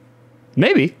mean,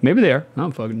 maybe they are. I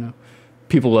don't fucking know.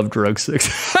 People love drugs.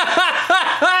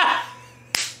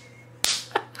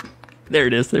 There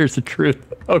it is. There's the truth.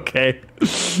 Okay.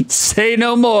 Say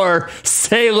no more.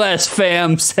 Say less,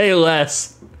 fam. Say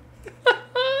less.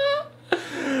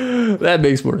 That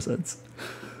makes more sense.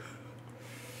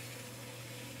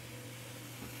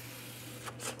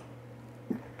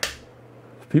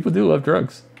 People do love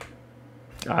drugs.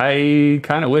 I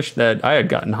kind of wish that I had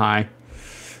gotten high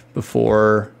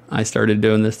before I started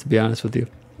doing this, to be honest with you.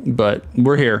 But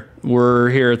we're here. We're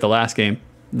here at the last game.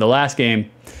 The last game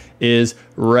is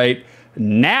right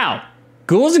now.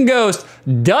 Ghouls N Ghosts,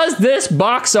 does this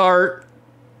box art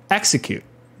execute?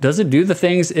 Does it do the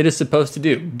things it is supposed to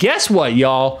do? Guess what,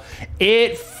 y'all?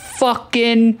 It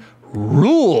fucking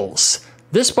rules.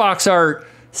 This box art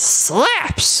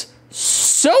slaps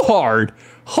so hard.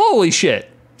 Holy shit.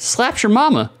 Slaps your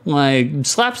mama. Like,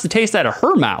 slaps the taste out of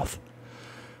her mouth,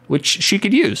 which she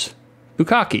could use.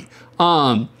 Bukkake.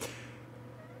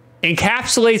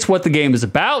 Encapsulates what the game is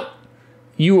about.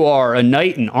 You are a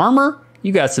knight in armor.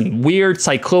 You got some weird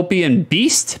cyclopean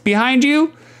beast behind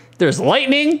you. There's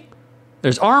lightning.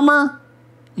 There's armor.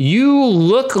 You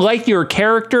look like your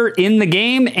character in the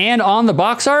game and on the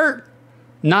box art.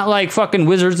 Not like fucking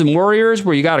Wizards and Warriors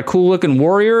where you got a cool looking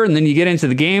warrior and then you get into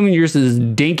the game and you're just this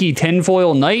dinky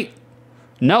tinfoil knight.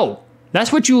 No,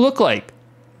 that's what you look like.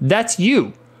 That's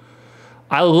you.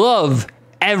 I love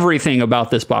everything about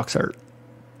this box art.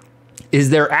 Is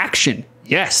there action?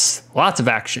 Yes, lots of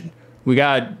action. We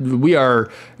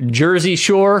are Jersey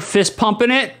Shore fist pumping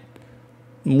it.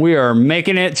 We are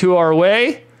making it to our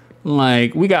way.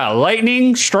 Like, we got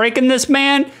lightning striking this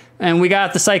man, and we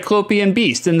got the Cyclopean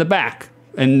beast in the back.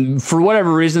 And for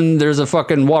whatever reason, there's a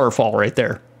fucking waterfall right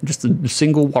there. Just a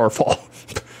single waterfall.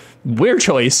 Weird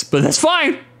choice, but that's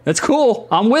fine. That's cool.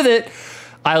 I'm with it.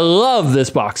 I love this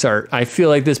box art. I feel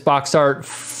like this box art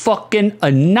fucking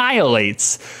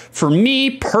annihilates. For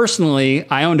me personally,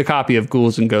 I owned a copy of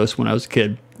Ghouls N Ghosts when I was a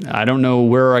kid. I don't know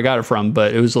where I got it from,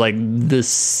 but it was like the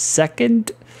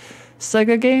second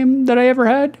Sega game that I ever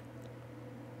had.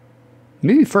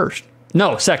 Maybe first.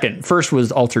 No, second. First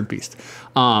was Altered Beast.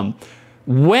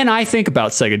 When I think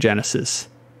about Sega Genesis,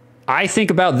 I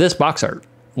think about this box art.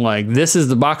 Like, this is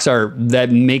the box art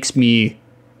that makes me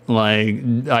like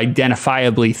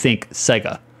identifiably think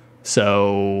Sega.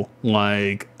 So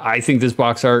like, I think this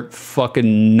box art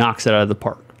fucking knocks it out of the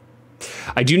park.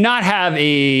 I do not have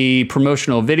a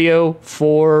promotional video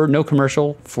no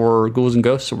commercial for Ghouls N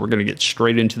Ghosts, so we're going to get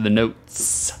straight into the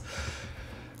notes.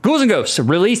 Ghouls N Ghosts,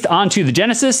 released onto the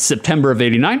Genesis, September of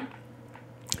 '89.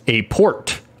 A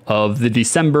port of the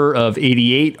December of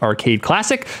 '88 arcade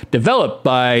classic, developed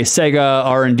by Sega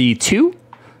R&D 2,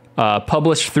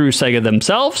 published through Sega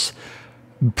themselves,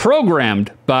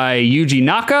 programmed by Yuji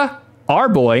Naka, our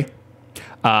boy,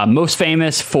 most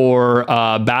famous for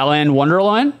Balan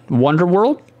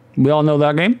Wonderworld. We all know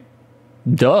that game.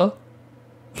 Duh.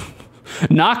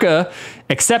 Naka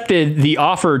accepted the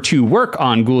offer to work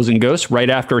on Ghouls N Ghosts right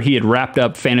after he had wrapped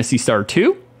up Phantasy Star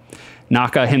 2.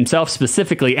 Naka himself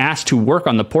specifically asked to work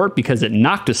on the port because it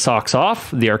knocked his socks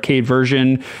off. The arcade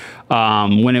version,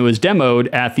 when it was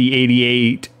demoed at the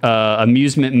 '88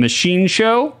 Amusement Machine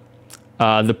Show,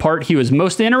 the part he was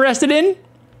most interested in,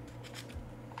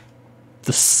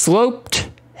 the sloped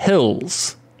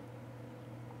hills.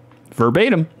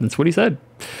 Verbatim, that's what he said.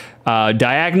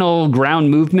 Diagonal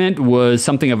ground movement was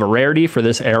something of a rarity for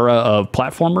this era of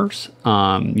platformers.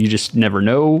 You just never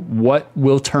know what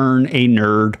will turn a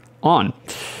nerd on.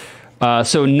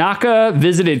 So Naka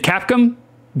visited Capcom.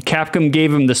 Capcom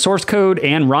gave him the source code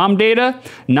and ROM data.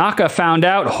 Naka found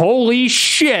out, holy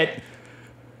shit,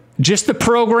 just the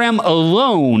program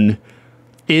alone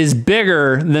is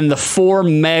bigger than the 4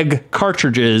 meg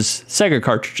cartridges, Sega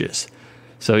cartridges.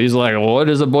 So he's like, well, what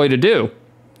is a boy to do?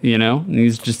 You know, and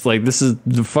he's just like,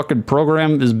 the fucking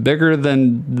program is bigger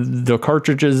than the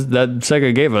cartridges that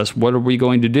Sega gave us. What are we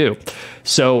going to do?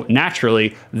 So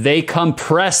naturally, they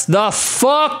compress the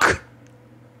fuck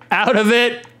out of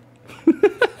it.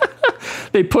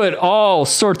 They put all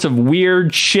sorts of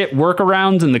weird shit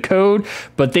workarounds in the code,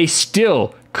 but they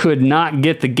still could not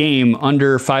get the game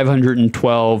under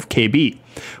 512 KB,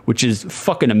 which is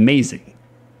fucking amazing.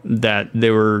 That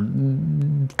they were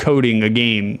coding a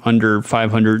game under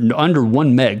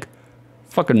 1 meg.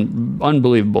 Fucking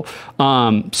unbelievable.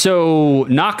 So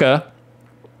Naka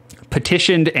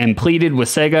petitioned and pleaded with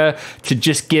Sega to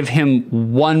just give him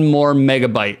 1 more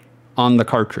megabyte on the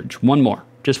cartridge. 1 more,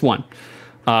 just 1.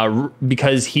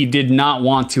 Because he did not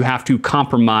want to have to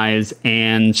compromise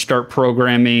and start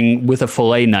programming with a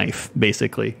fillet knife,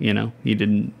 basically. You know, he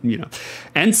didn't, you know.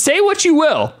 And say what you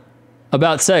will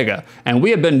about Sega, and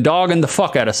we have been dogging the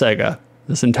fuck out of Sega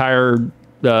this entire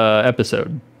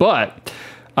episode, but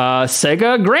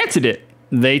Sega granted it.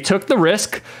 They took the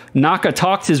risk. Naka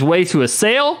talked his way to a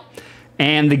sale,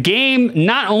 and the game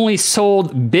not only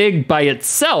sold big by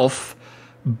itself,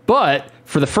 but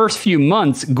for the first few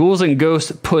months, Ghouls N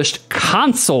Ghosts pushed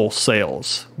console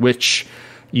sales, which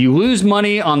you lose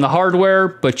money on the hardware,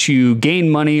 but you gain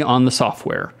money on the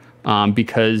software.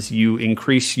 Because you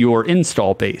increase your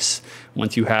install base.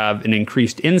 Once you have an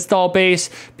increased install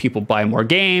base, people buy more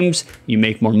games, you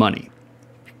make more money.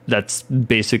 That's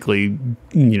basically,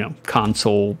 you know,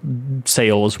 console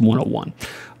sales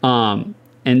 101.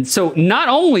 And so not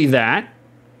only that,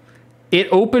 it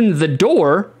opened the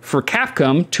door for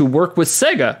Capcom to work with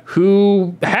Sega,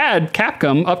 who had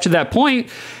Capcom up to that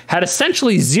point had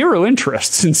essentially zero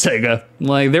interest in Sega.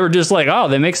 Like, they were just like, oh,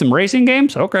 they make some racing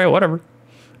games? Okay, whatever.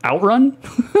 Outrun?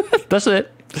 That's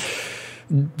it.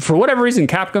 For whatever reason,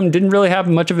 Capcom didn't really have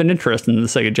much of an interest in the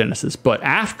Sega Genesis. But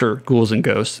after Ghouls N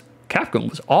Ghosts, Capcom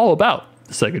was all about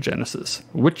the Sega Genesis,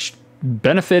 which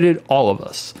benefited all of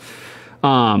us.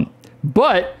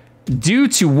 But due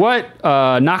to what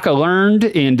Naka learned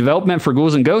in development for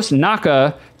Ghouls N Ghosts,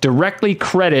 Naka directly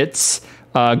credits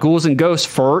Ghouls N Ghosts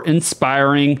for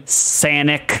inspiring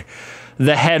Sanic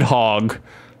the Hedgehog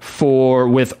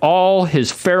with all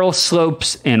his feral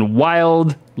slopes and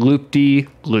wild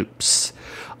loop-de-loops.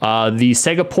 The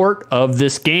Sega port of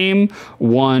this game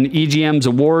won EGM's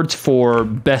awards for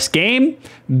Best Game,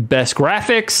 Best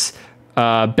Graphics,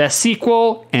 Best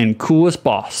Sequel, and Coolest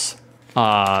Boss.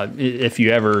 If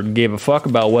you ever gave a fuck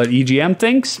about what EGM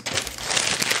thinks,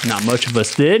 not much of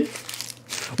us did.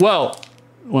 Well,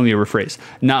 let me rephrase.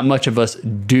 Not much of us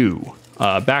do.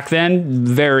 Back then,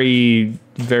 very,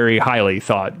 very highly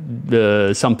thought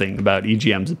something about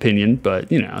EGM's opinion,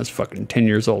 but, you know, I was fucking 10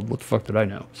 years old. What the fuck did I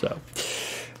know? So,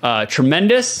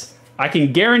 tremendous. I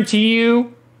can guarantee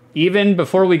you, even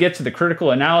before we get to the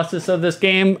critical analysis of this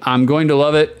game, I'm going to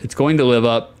love it. It's going to live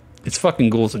up. It's fucking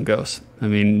Ghouls N Ghosts. I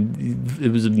mean,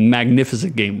 it was a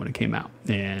magnificent game when it came out,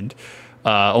 and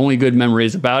only good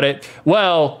memories about it.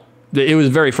 Well, it was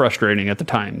very frustrating at the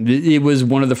time. It was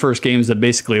one of the first games that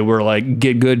basically were like,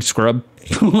 get good, scrub.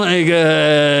 Like,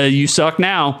 you suck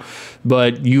now,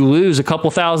 but you lose a couple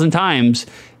thousand times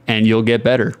and you'll get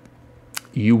better.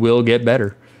 You will get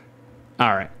better.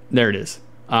 All right, there it is.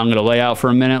 I'm going to lay out for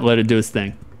a minute, let it do its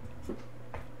thing.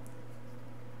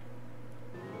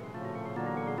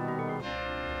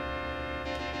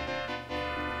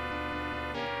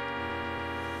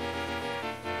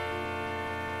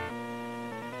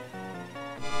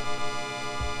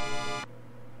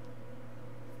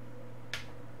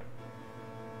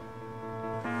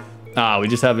 We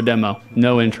just have a demo.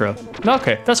 No intro.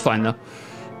 Okay, that's fine though.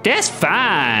 That's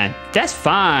fine. That's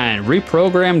fine.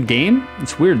 Reprogrammed game?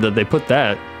 It's weird that they put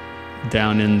that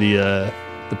down in the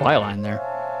byline there.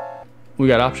 We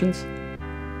got options.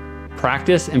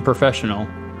 Practice and professional.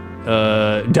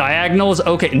 Diagonals?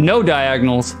 Okay, no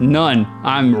diagonals. None.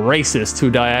 I'm racist to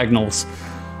diagonals.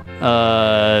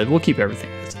 We'll keep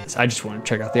everything as is. I just want to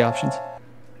check out the options.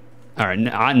 All right,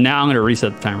 now I'm going to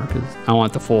reset the timer because I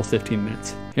want the full 15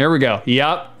 minutes. Here we go.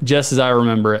 Yep, just as I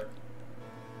remember it.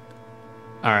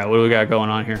 All right, what do we got going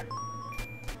on here?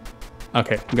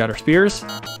 Okay, we got our spears.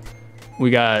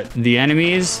 We got the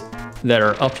enemies that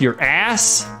are up your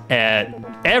ass at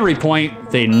every point.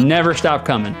 They never stop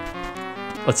coming.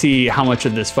 Let's see how much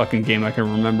of this fucking game I can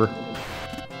remember.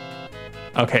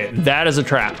 Okay, that is a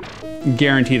trap.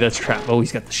 Guarantee that's a trap. Oh,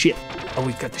 he's got the shit. Oh,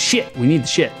 he's got the shit. We need the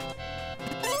shit.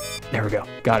 There we go.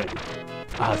 Got it.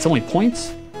 It's only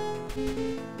points?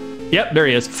 Yep, there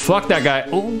he is. Fuck that guy.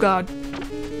 Oh, God.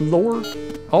 Lord.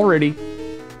 Already.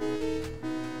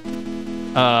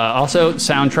 Also,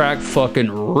 soundtrack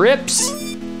fucking rips.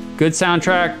 Good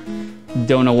soundtrack.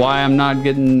 Don't know why I'm not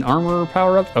getting armor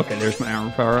power up. Okay, there's my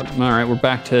armor power up. All right, we're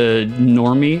back to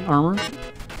normie armor.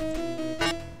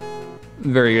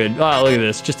 Very good. Oh, look at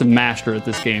this. Just a master at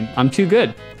this game. I'm too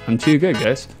good. I'm too good,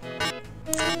 guys.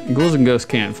 Ghouls N Ghosts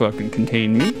can't fucking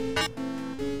contain me.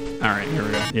 All right, here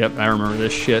we go. Yep, I remember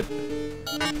this shit.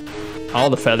 All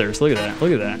the feathers. Look at that.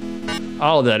 Look at that.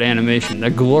 All of that animation.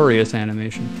 That glorious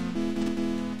animation.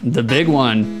 The big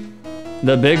one.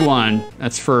 The big one.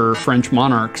 That's for French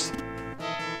monarchs.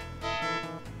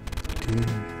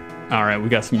 All right, we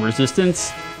got some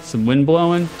resistance. Some wind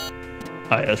blowing. Oh,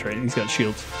 yeah, that's right. He's got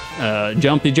shields.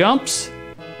 Jumpy jumps.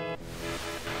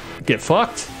 Get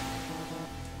fucked.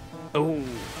 Oh.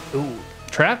 Ooh.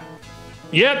 Trap?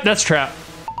 Yep, that's trap.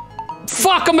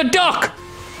 Fuck, I'm a duck!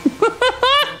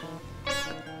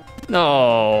 No.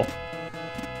 All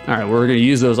right, we're gonna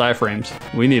use those iframes.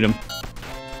 We need them.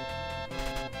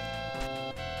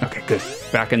 Okay, good.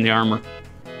 Back in the armor.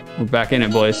 We're back in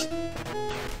it, boys.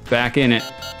 Back in it.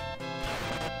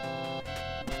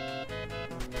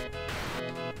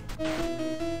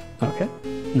 Okay,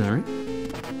 all right.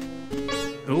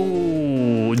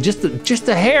 Ooh, just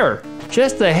a hair.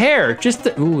 Just a hair. Just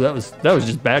the, ooh, that was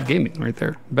just bad gaming right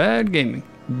there. Bad gaming.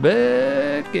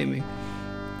 Bad gaming.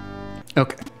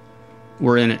 Okay,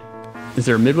 we're in it. Is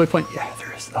there a midway point? Yeah,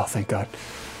 there is. Oh, thank God.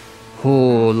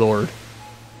 Oh, Lord.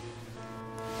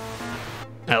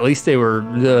 At least they were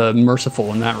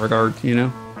merciful in that regard, you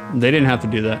know? They didn't have to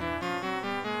do that.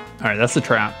 All right, that's the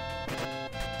trap.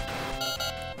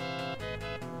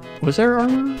 Was there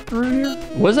armor around here?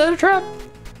 Was that a trap?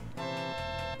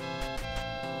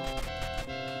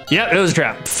 Yep, it was a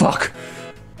trap. Fuck.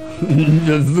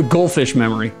 The goldfish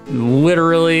memory.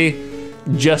 Literally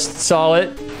just saw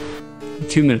it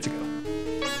 2 minutes ago.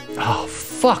 Oh,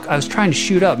 fuck. I was trying to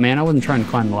shoot up, man. I wasn't trying to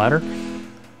climb the ladder.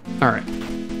 All right.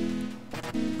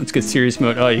 Let's get serious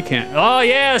mode. Oh, you can't. Oh,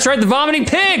 yeah, that's right. The vomiting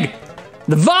pig.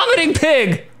 The vomiting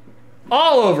pig.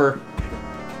 All over.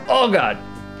 Oh, God.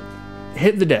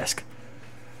 Hit the desk.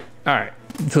 All right.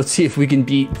 Let's see if we can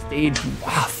beat stage.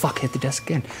 Wow, fuck, hit the desk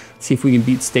again. See if we can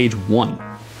beat stage 1.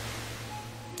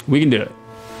 We can do it.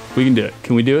 We can do it.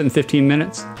 Can we do it in 15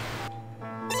 minutes?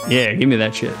 Yeah, give me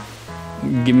that shit.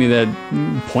 Give me that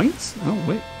points? Oh,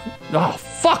 wait. Oh,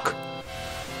 fuck!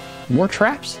 More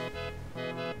traps?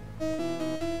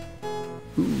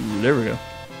 Ooh, there we go.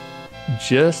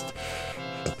 Just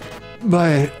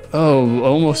by, oh,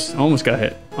 almost got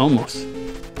hit. Almost.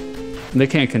 They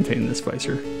can't contain this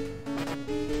Spicer.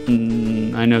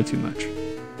 I know too much.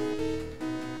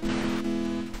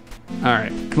 All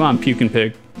right, come on, puking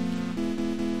pig.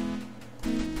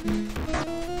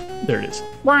 There it is.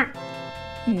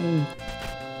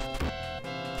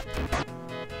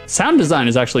 Sound design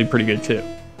is actually pretty good too.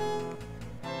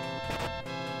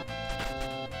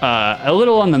 A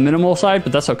little on the minimal side,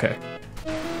 but that's okay.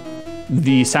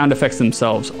 The sound effects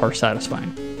themselves are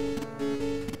satisfying.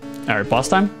 All right, boss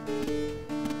time?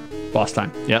 Boss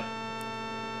time, yep.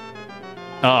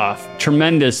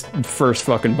 Tremendous first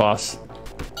fucking boss.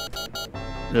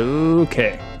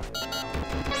 Okay.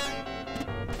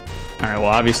 All right, well,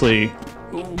 obviously,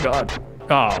 oh God.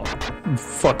 Oh,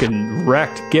 fucking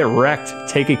wrecked, get wrecked.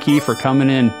 Take a key for coming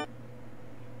in.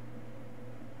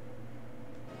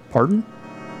 Pardon?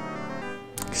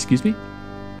 Excuse me?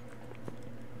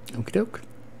 Okie doke.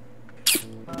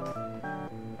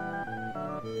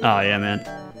 Oh yeah, man.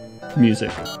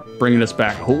 Music, bringing us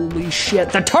back. Holy shit,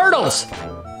 the turtles!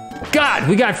 God,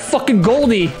 we got fucking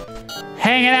Goldie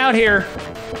hanging out here.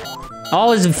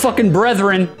 All his fucking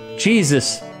brethren.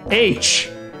 Jesus. H.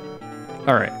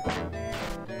 All right.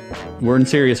 We're in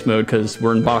serious mode because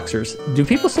we're in boxers. Do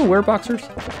people still wear boxers?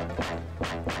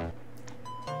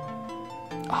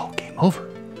 Oh, game over.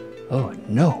 Oh,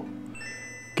 no.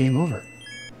 Game over.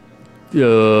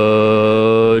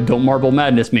 Don't marble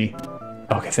madness me.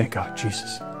 Okay, thank God.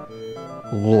 Jesus.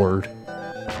 Lord.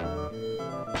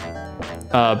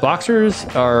 Boxers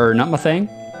are not my thing.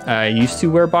 I used to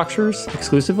wear boxers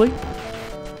exclusively.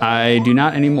 I do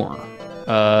not anymore.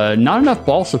 Not enough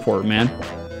ball support, man.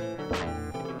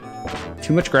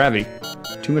 Too much gravity.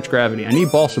 Too much gravity. I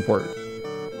need ball support.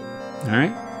 All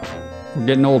right? We're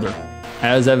getting older.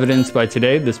 As evidenced by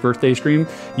today, this birthday stream,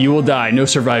 you will die. No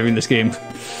surviving this game.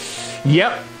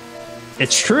 Yep.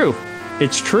 It's true.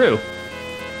 It's true.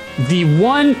 The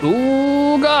one...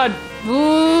 Oh, God.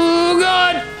 Oh,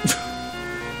 God.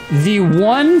 The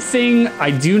one thing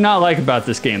I do not like about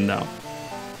this game, though,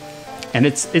 and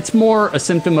it's more a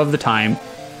symptom of the time.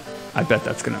 I bet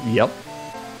that's gonna, yep.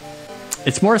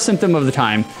 It's more a symptom of the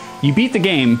time. You beat the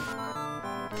game,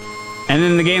 and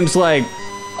then the game's like,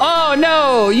 oh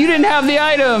no, you didn't have the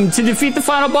item to defeat the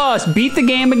final boss. Beat the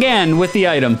game again with the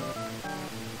item.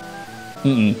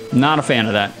 Not a fan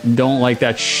of that. Don't like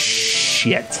that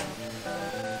shit.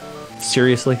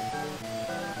 Seriously?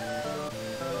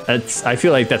 I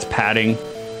feel like that's padding,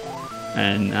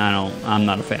 and I'm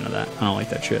not a fan of that. I don't like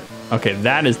that shit. Okay,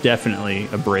 that is definitely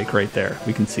a break right there.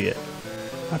 We can see it.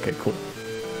 Okay, cool.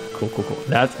 Cool.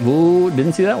 That's, ooh,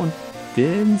 didn't see that one.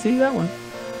 Didn't see that one.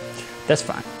 That's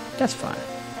fine. That's fine.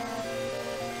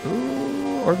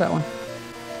 Ooh, or that one.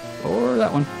 Or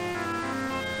that one.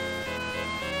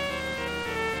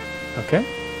 Okay.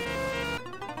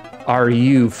 Are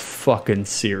you fucking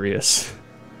serious?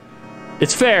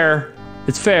 It's fair.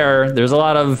 It's fair. There's a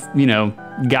lot of, you know,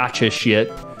 gotcha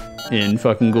shit in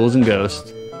fucking Ghouls N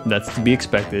Ghosts. That's to be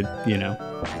expected, you know.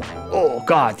 Oh,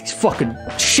 God, these fucking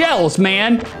shells,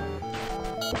 man.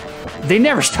 They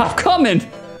never stop coming.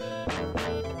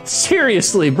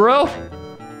 Seriously, bro.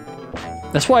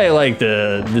 That's why I like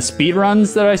the speed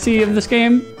runs that I see of this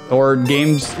game, or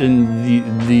games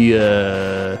in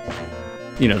the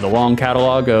you know, the long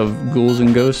catalog of Ghouls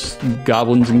N Ghosts,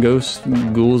 Goblins and Ghosts,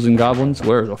 Ghouls and Goblins,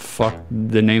 where the fuck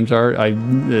the names are.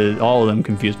 All of them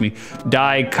confuse me.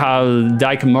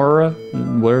 Daikamura,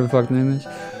 whatever the fuck the name is.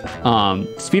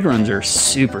 Speedruns are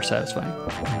super satisfying.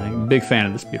 I'm a big fan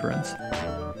of the speedruns.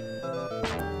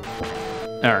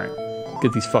 All right,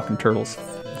 get these fucking turtles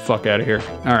the fuck out of here.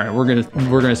 All right, we're gonna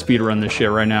speedrun this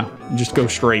shit right now. Just go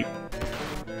straight.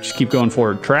 Just keep going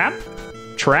forward. Trap,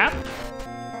 trap.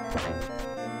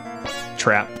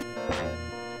 Trap.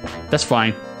 That's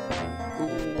fine. Ooh,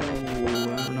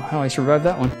 I don't know how I survived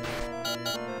that one.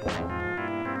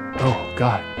 Oh,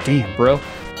 God damn, bro.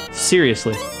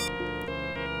 Seriously.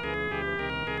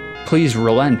 Please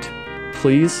relent.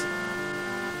 Please.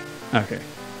 Okay.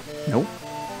 Nope.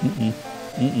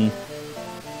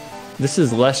 This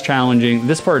is less challenging.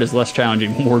 This part is less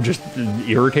challenging, more just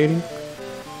irritating.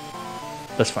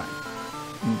 That's fine.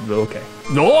 Okay.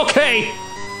 Okay!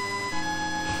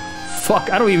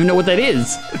 Fuck, I don't even know what that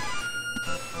is.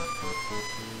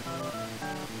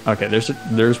 Okay,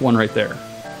 there's one right there.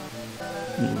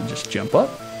 Just jump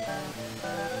up.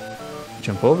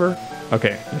 Jump over.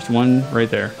 Okay, there's one right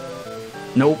there.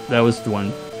 Nope, that was the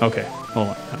one. Okay, hold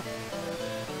on.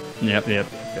 No. Yep.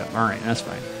 All right, that's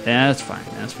fine. That's fine.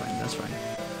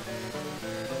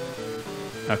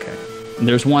 Okay. And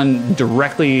there's one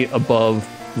directly above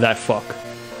that fuck.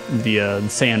 The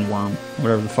sandworm,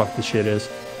 whatever the fuck this shit is.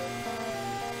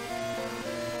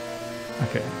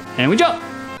 Okay, and we jump.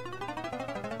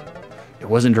 It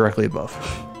wasn't directly above.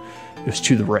 It was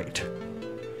to the right.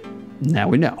 Now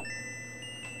we know.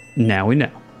 Now we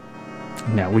know.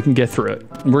 Now we can get through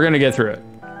it. We're gonna get through it.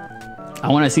 I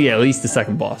want to see at least the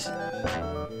second boss.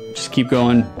 Just keep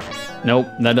going. Nope,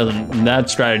 that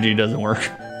strategy doesn't work.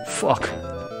 Fuck.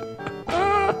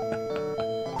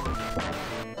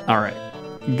 All right,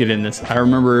 get in this. I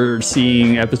remember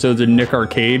seeing episodes of Nick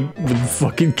Arcade with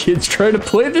fucking kids trying to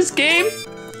play this game.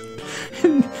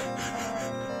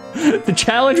 The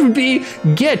challenge would be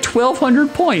get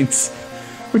 1,200 points,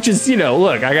 which is, you know,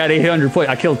 look, I got 800 points.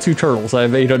 I killed 2 turtles. I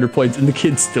have 800 points, and the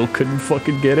kids still couldn't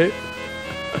fucking get it.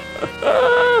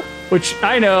 Which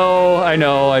I know.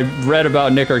 I read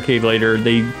about Nick Arcade later.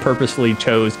 They purposefully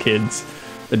chose kids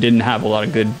that didn't have a lot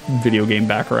of good video game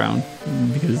background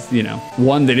because, you know,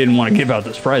 1, they didn't want to give out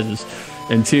those prizes,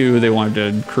 and 2, they wanted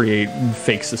to create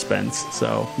fake suspense.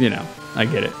 So, you know, I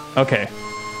get it. Okay.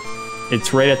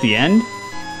 It's right at the end.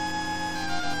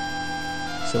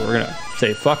 So we're gonna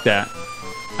say, fuck that.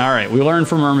 All right, we learned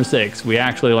from our mistakes. We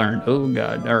actually learned. Oh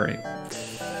God, all right.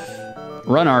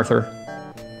 Run, Arthur.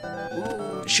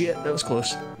 Ooh, shit, that was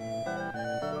close.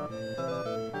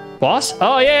 Boss?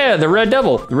 Oh yeah, the Red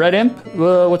Devil, the Red Imp.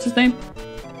 What's his name?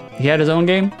 He had his own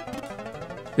game.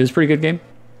 It was a pretty good game.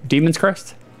 Demon's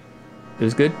Crest. It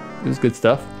was good. It was good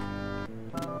stuff.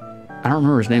 I don't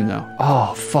remember his name though.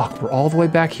 Oh fuck, we're all the way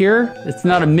back here. It's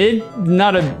not a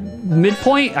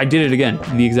midpoint. I did it again.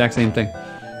 The exact same thing.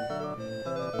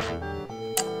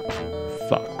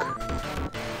 Fuck.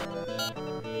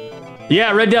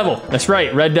 Yeah, Red Devil. That's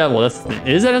right, Red Devil.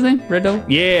 Is that his name? Red Devil?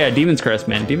 Yeah, Demon's Crest,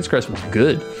 man. Demon's Crest was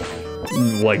good.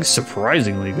 Like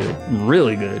surprisingly good.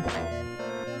 Really good.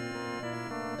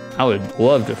 I would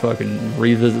love to fucking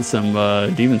revisit some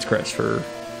Demon's Crest for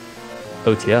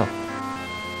OTL.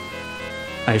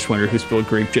 I just wonder who spilled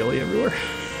grape jelly everywhere.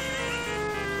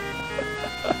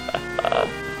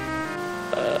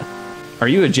 Are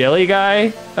you a jelly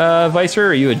guy, Vicer, or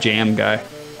are you a jam guy?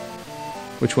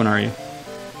 Which one are you?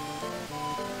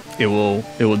 It will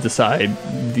decide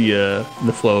the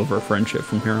flow of our friendship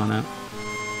from here on out.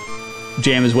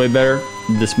 Jam is way better.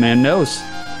 This man knows.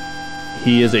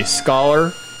 He is a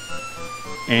scholar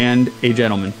and a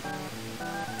gentleman.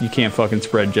 You can't fucking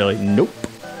spread jelly. Nope.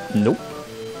 Nope.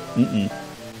 Mm-mm.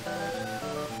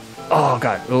 Oh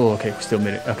God. Oh, okay. We still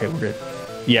made it. Okay, we're good.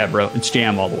 Yeah, bro. It's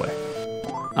jam all the way.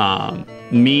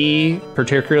 Me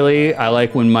particularly, I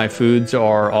like when my foods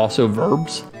are also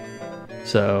verbs.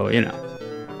 So, you know.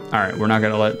 All right, we're not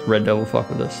gonna let Red Devil fuck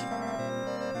with us.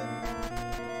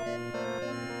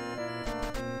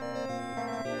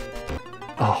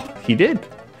 Oh, he did.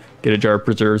 Get a jar of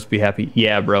preserves, be happy.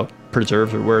 Yeah, bro.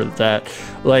 Preserves are where it's at.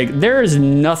 Like, there is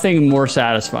nothing more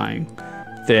satisfying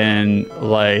than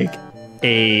like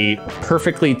a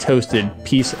perfectly toasted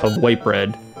piece of white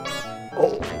bread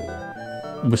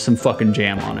with some fucking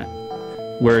jam on it,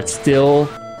 where it's still,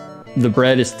 the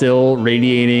bread is still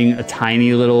radiating a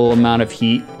tiny little amount of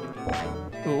heat.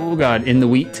 Oh God, in the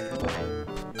wheat.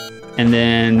 And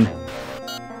then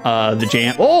the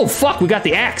jam. Oh fuck, we got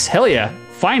the axe. Hell yeah.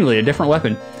 Finally, a different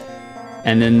weapon.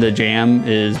 And then the jam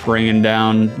is bringing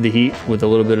down the heat with a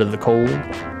little bit of the cold.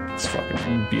 It's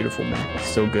fucking beautiful, man. It's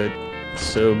so good.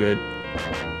 So good.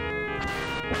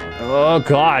 Oh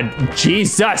God,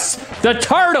 Jesus. The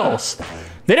turtles.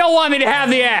 They don't want me to have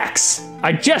the axe.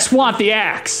 I just want the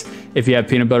axe. If you have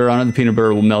peanut butter on it, the peanut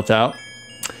butter will melt out.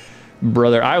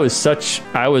 Brother, I was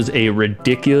a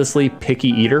ridiculously picky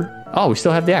eater. Oh, we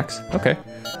still have the axe. Okay.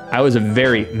 I was a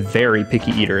very, very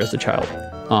picky eater as a child.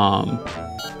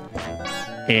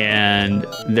 And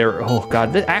there, oh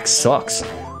God, the axe sucks.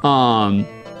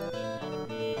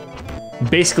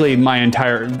 Basically my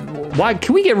entire, why,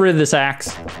 can we get rid of this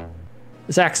axe?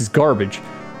 This axe is garbage.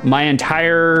 My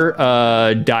entire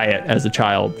diet as a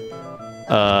child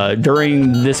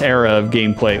during this era of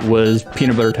gameplay was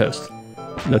peanut butter toast.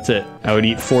 That's it. I would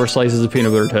eat 4 slices of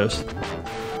peanut butter toast.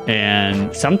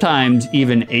 And sometimes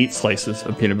even 8 slices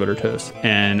of peanut butter toast.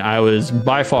 And I was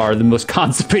by far the most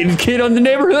constipated kid in the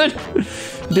neighborhood.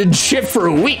 Did shit for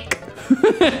a week.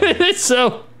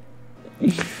 So,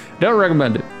 don't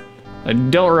recommend it. I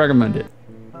don't recommend it.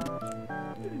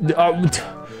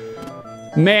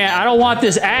 Man, I don't want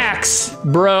this axe,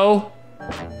 bro.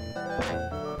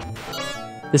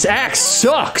 This axe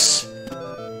sucks.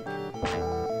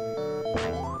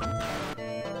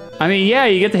 I mean, yeah,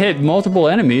 you get to hit multiple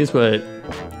enemies, but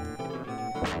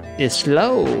it's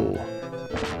slow.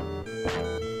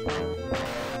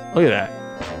 Look at that.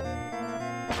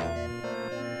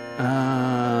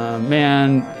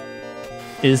 Man,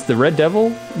 is the Red Devil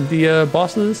the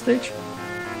boss of this stage?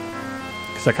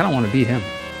 Because I kind of want to beat him.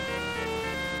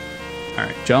 All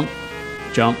right, jump,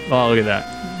 jump. Oh, look at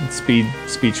that. Speed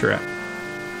trap.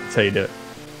 That's how you do it.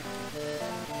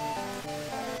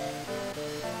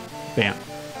 Bam.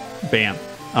 Bam.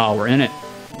 Oh, we're in it.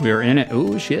 We're in it.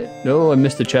 Oh, shit. No, I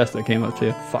missed the chest that came up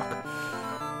too. Fuck.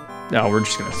 No, we're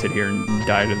just going to sit here and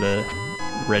die to the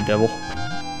Red Devil.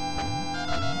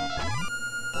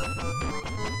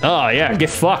 Oh, yeah.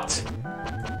 Get fucked.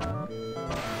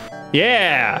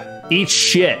 Yeah. Eat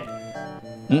shit.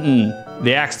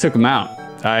 The axe took him out.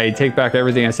 I take back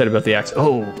everything I said about the axe.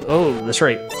 Oh, that's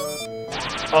right.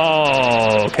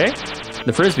 Oh, okay.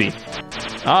 The frisbee.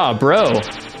 Ah, bro.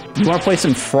 You want to play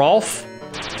some Frolf?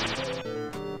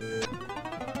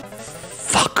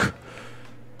 Fuck.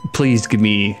 Please give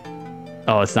me...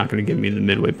 Oh, it's not going to give me the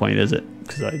midway point, is it?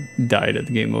 Because I died at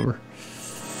the game over.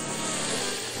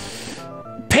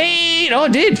 Pain! Oh,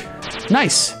 it did.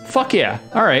 Nice. Fuck yeah.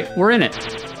 All right, we're in it.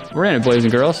 We're in it, boys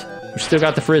and girls. We still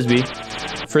got the frisbee.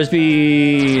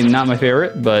 Frisbee, not my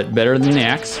favorite, but better than the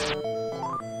axe.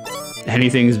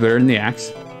 Anything's better than the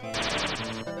axe.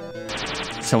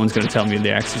 Someone's gonna tell me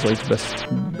the axe is like the best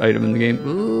item in the game.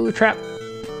 Ooh, trap.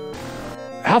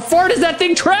 How far does that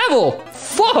thing travel?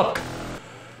 Fuck!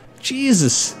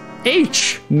 Jesus.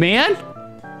 H, man.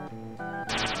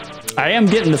 I am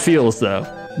getting the feels though.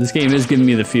 This game is giving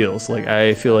me the feels. Like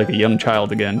I feel like a young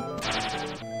child again.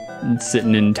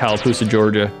 Sitting in Tallapoosa,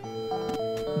 Georgia.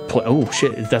 Oh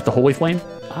shit, is that the Holy Flame?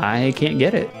 I can't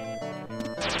get it.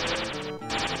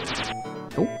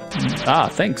 Oh,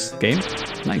 thanks, game.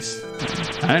 Nice.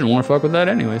 I didn't want to fuck with that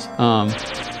anyways.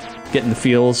 Getting the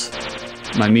feels.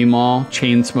 My Meemaw,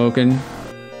 chain smoking.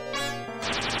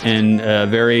 And a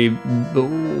very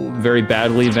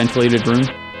badly ventilated room.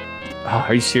 Oh,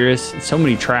 are you serious? So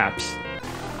many traps.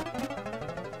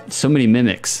 So many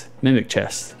mimics. Mimic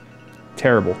chests.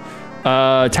 Terrible.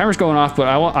 Timer's going off, but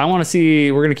I want to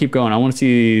see, we're going to keep going. I want to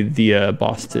see the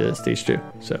boss to stage 2.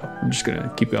 So I'm just going to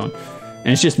keep going.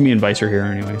 And it's just me and Vicer here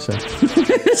anyway, so.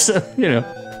 So, you know,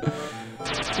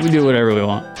 we do whatever we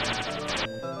want.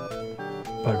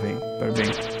 Bada bing, bada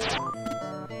bing.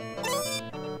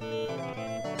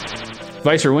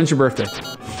 Vicer, when's your birthday?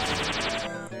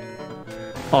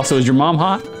 Also, is your mom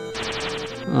hot?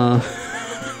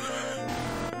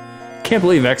 Can't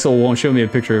believe Exel won't show me a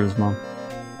picture of his mom.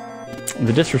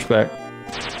 The disrespect.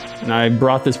 And I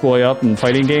brought this boy up in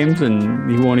fighting games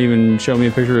and he won't even show me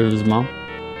a picture of his mom.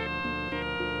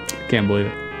 Can't believe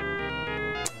it.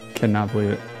 Cannot believe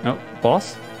it. Oh,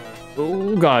 boss?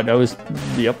 Oh god, I was,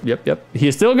 yep.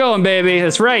 He's still going, baby,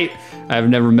 that's right. I've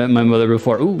never met my mother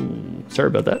before. Ooh, sorry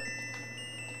about that.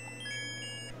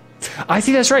 I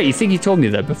think that's right, you think you told me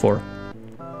that before.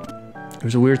 It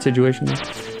was a weird situation there.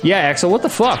 Yeah, Axel, what the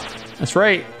fuck? That's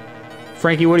right.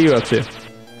 Frankie, what are you up to?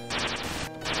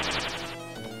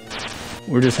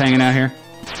 We're just hanging out here.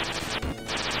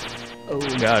 Oh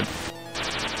god.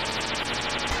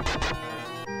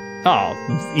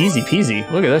 Oh, easy peasy.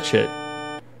 Look at that shit.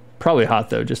 Probably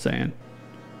hot though, just saying.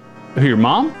 Who, your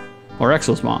mom? Or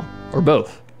Exel's mom? Or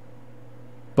both?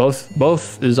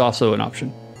 Both is also an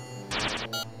option.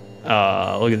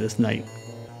 Look at this knight.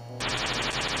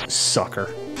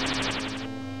 Sucker.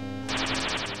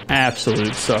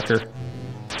 Absolute sucker.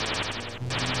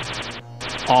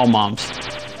 All moms.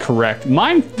 Correct.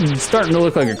 Mine's starting to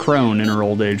look like a crone in her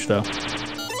old age, though.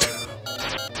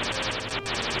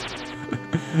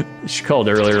 She called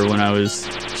earlier when I was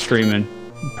streaming,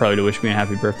 probably to wish me a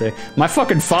happy birthday. My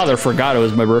fucking father forgot it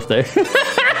was my birthday.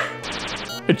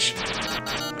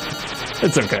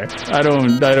 It's okay. I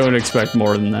don't expect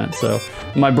more than that. So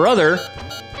my brother.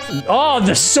 Oh,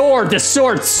 the sword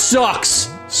sucks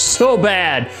so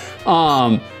bad.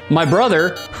 My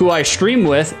brother, who I stream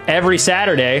with every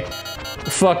Saturday,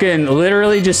 fucking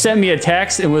literally just sent me a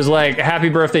text and was like, happy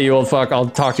birthday, you old fuck, I'll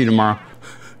talk to you tomorrow.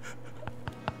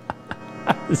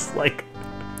 I was like,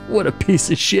 what a piece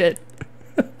of shit.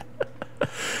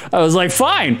 I was like,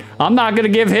 fine, I'm not gonna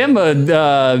give him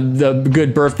the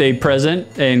good birthday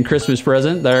present and Christmas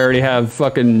present that I already have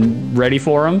fucking ready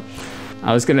for him.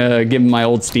 I was gonna give him my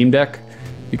old Steam Deck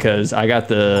because I got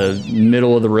the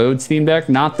middle of the road Steam Deck,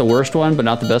 not the worst one, but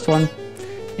not the best one.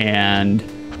 And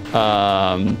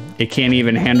it can't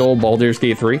even handle Baldur's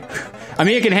Gate 3. I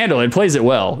mean, it can handle it, it plays it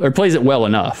well, or plays it well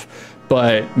enough,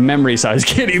 but memory size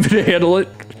can't even handle it.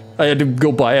 I had to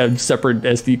go buy a separate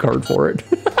SD card for it.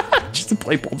 just to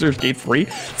play Baldur's Gate 3.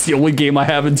 It's the only game I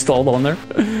have installed on there.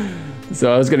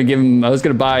 So I was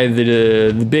gonna buy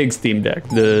the big Steam Deck,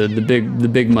 the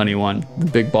big money one, the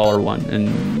big baller one,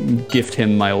 and gift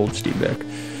him my old Steam Deck.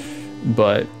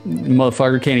 But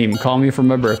motherfucker can't even call me for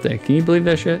my birthday. Can you believe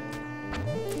that shit?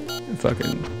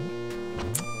 Fucking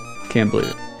can't believe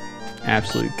it.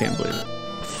 Absolutely can't believe it.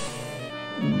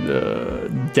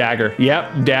 Dagger.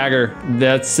 Yep, dagger.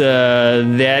 That's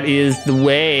that is the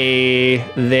way.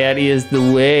 That is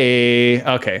the way.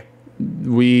 Okay.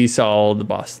 We saw the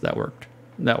boss. That worked.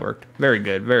 That worked. Very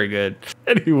good. Very good.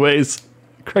 Anyways,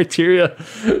 criteria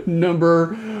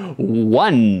number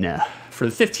 1. For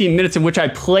the 15 minutes in which I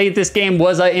played this game,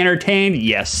 was I entertained?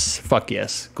 Yes. Fuck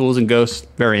yes. Ghouls and Ghosts,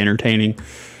 very entertaining.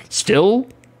 Still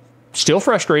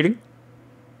frustrating,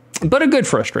 but a good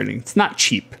frustrating. It's not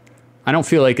cheap. I don't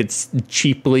feel like it's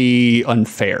cheaply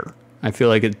unfair. I feel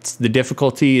like the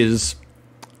difficulty is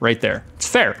right there. It's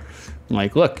fair.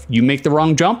 Like, look, you make the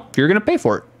wrong jump, you're gonna pay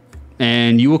for it.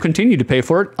 And you will continue to pay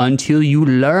for it until you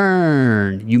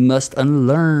learn. You must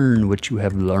unlearn what you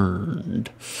have learned.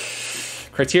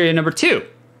 Criteria number 2.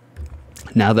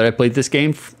 Now that I played this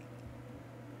game,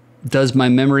 does my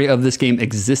memory of this game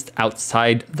exist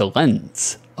outside the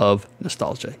lens of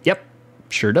nostalgia? Yep,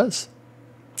 sure does.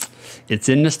 It's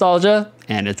in nostalgia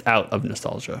and it's out of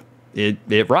nostalgia.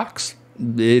 It rocks.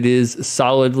 It is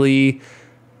solidly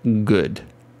good.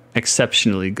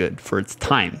 Exceptionally good for its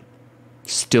time.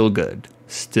 Still good.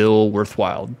 Still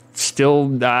worthwhile.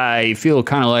 Still, I feel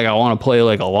kind of like I want to play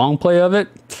like a long play of it.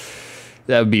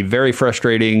 That would be very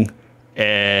frustrating,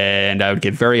 and I would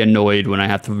get very annoyed when I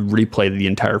have to replay the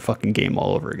entire fucking game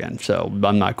all over again. So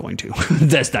I'm not going to.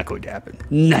 That's not going to happen.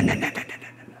 No.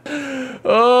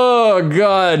 Oh,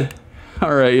 God.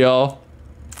 All right, y'all.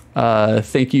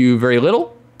 Thank you very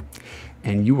little,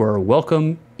 and you are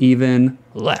welcome even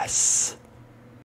less.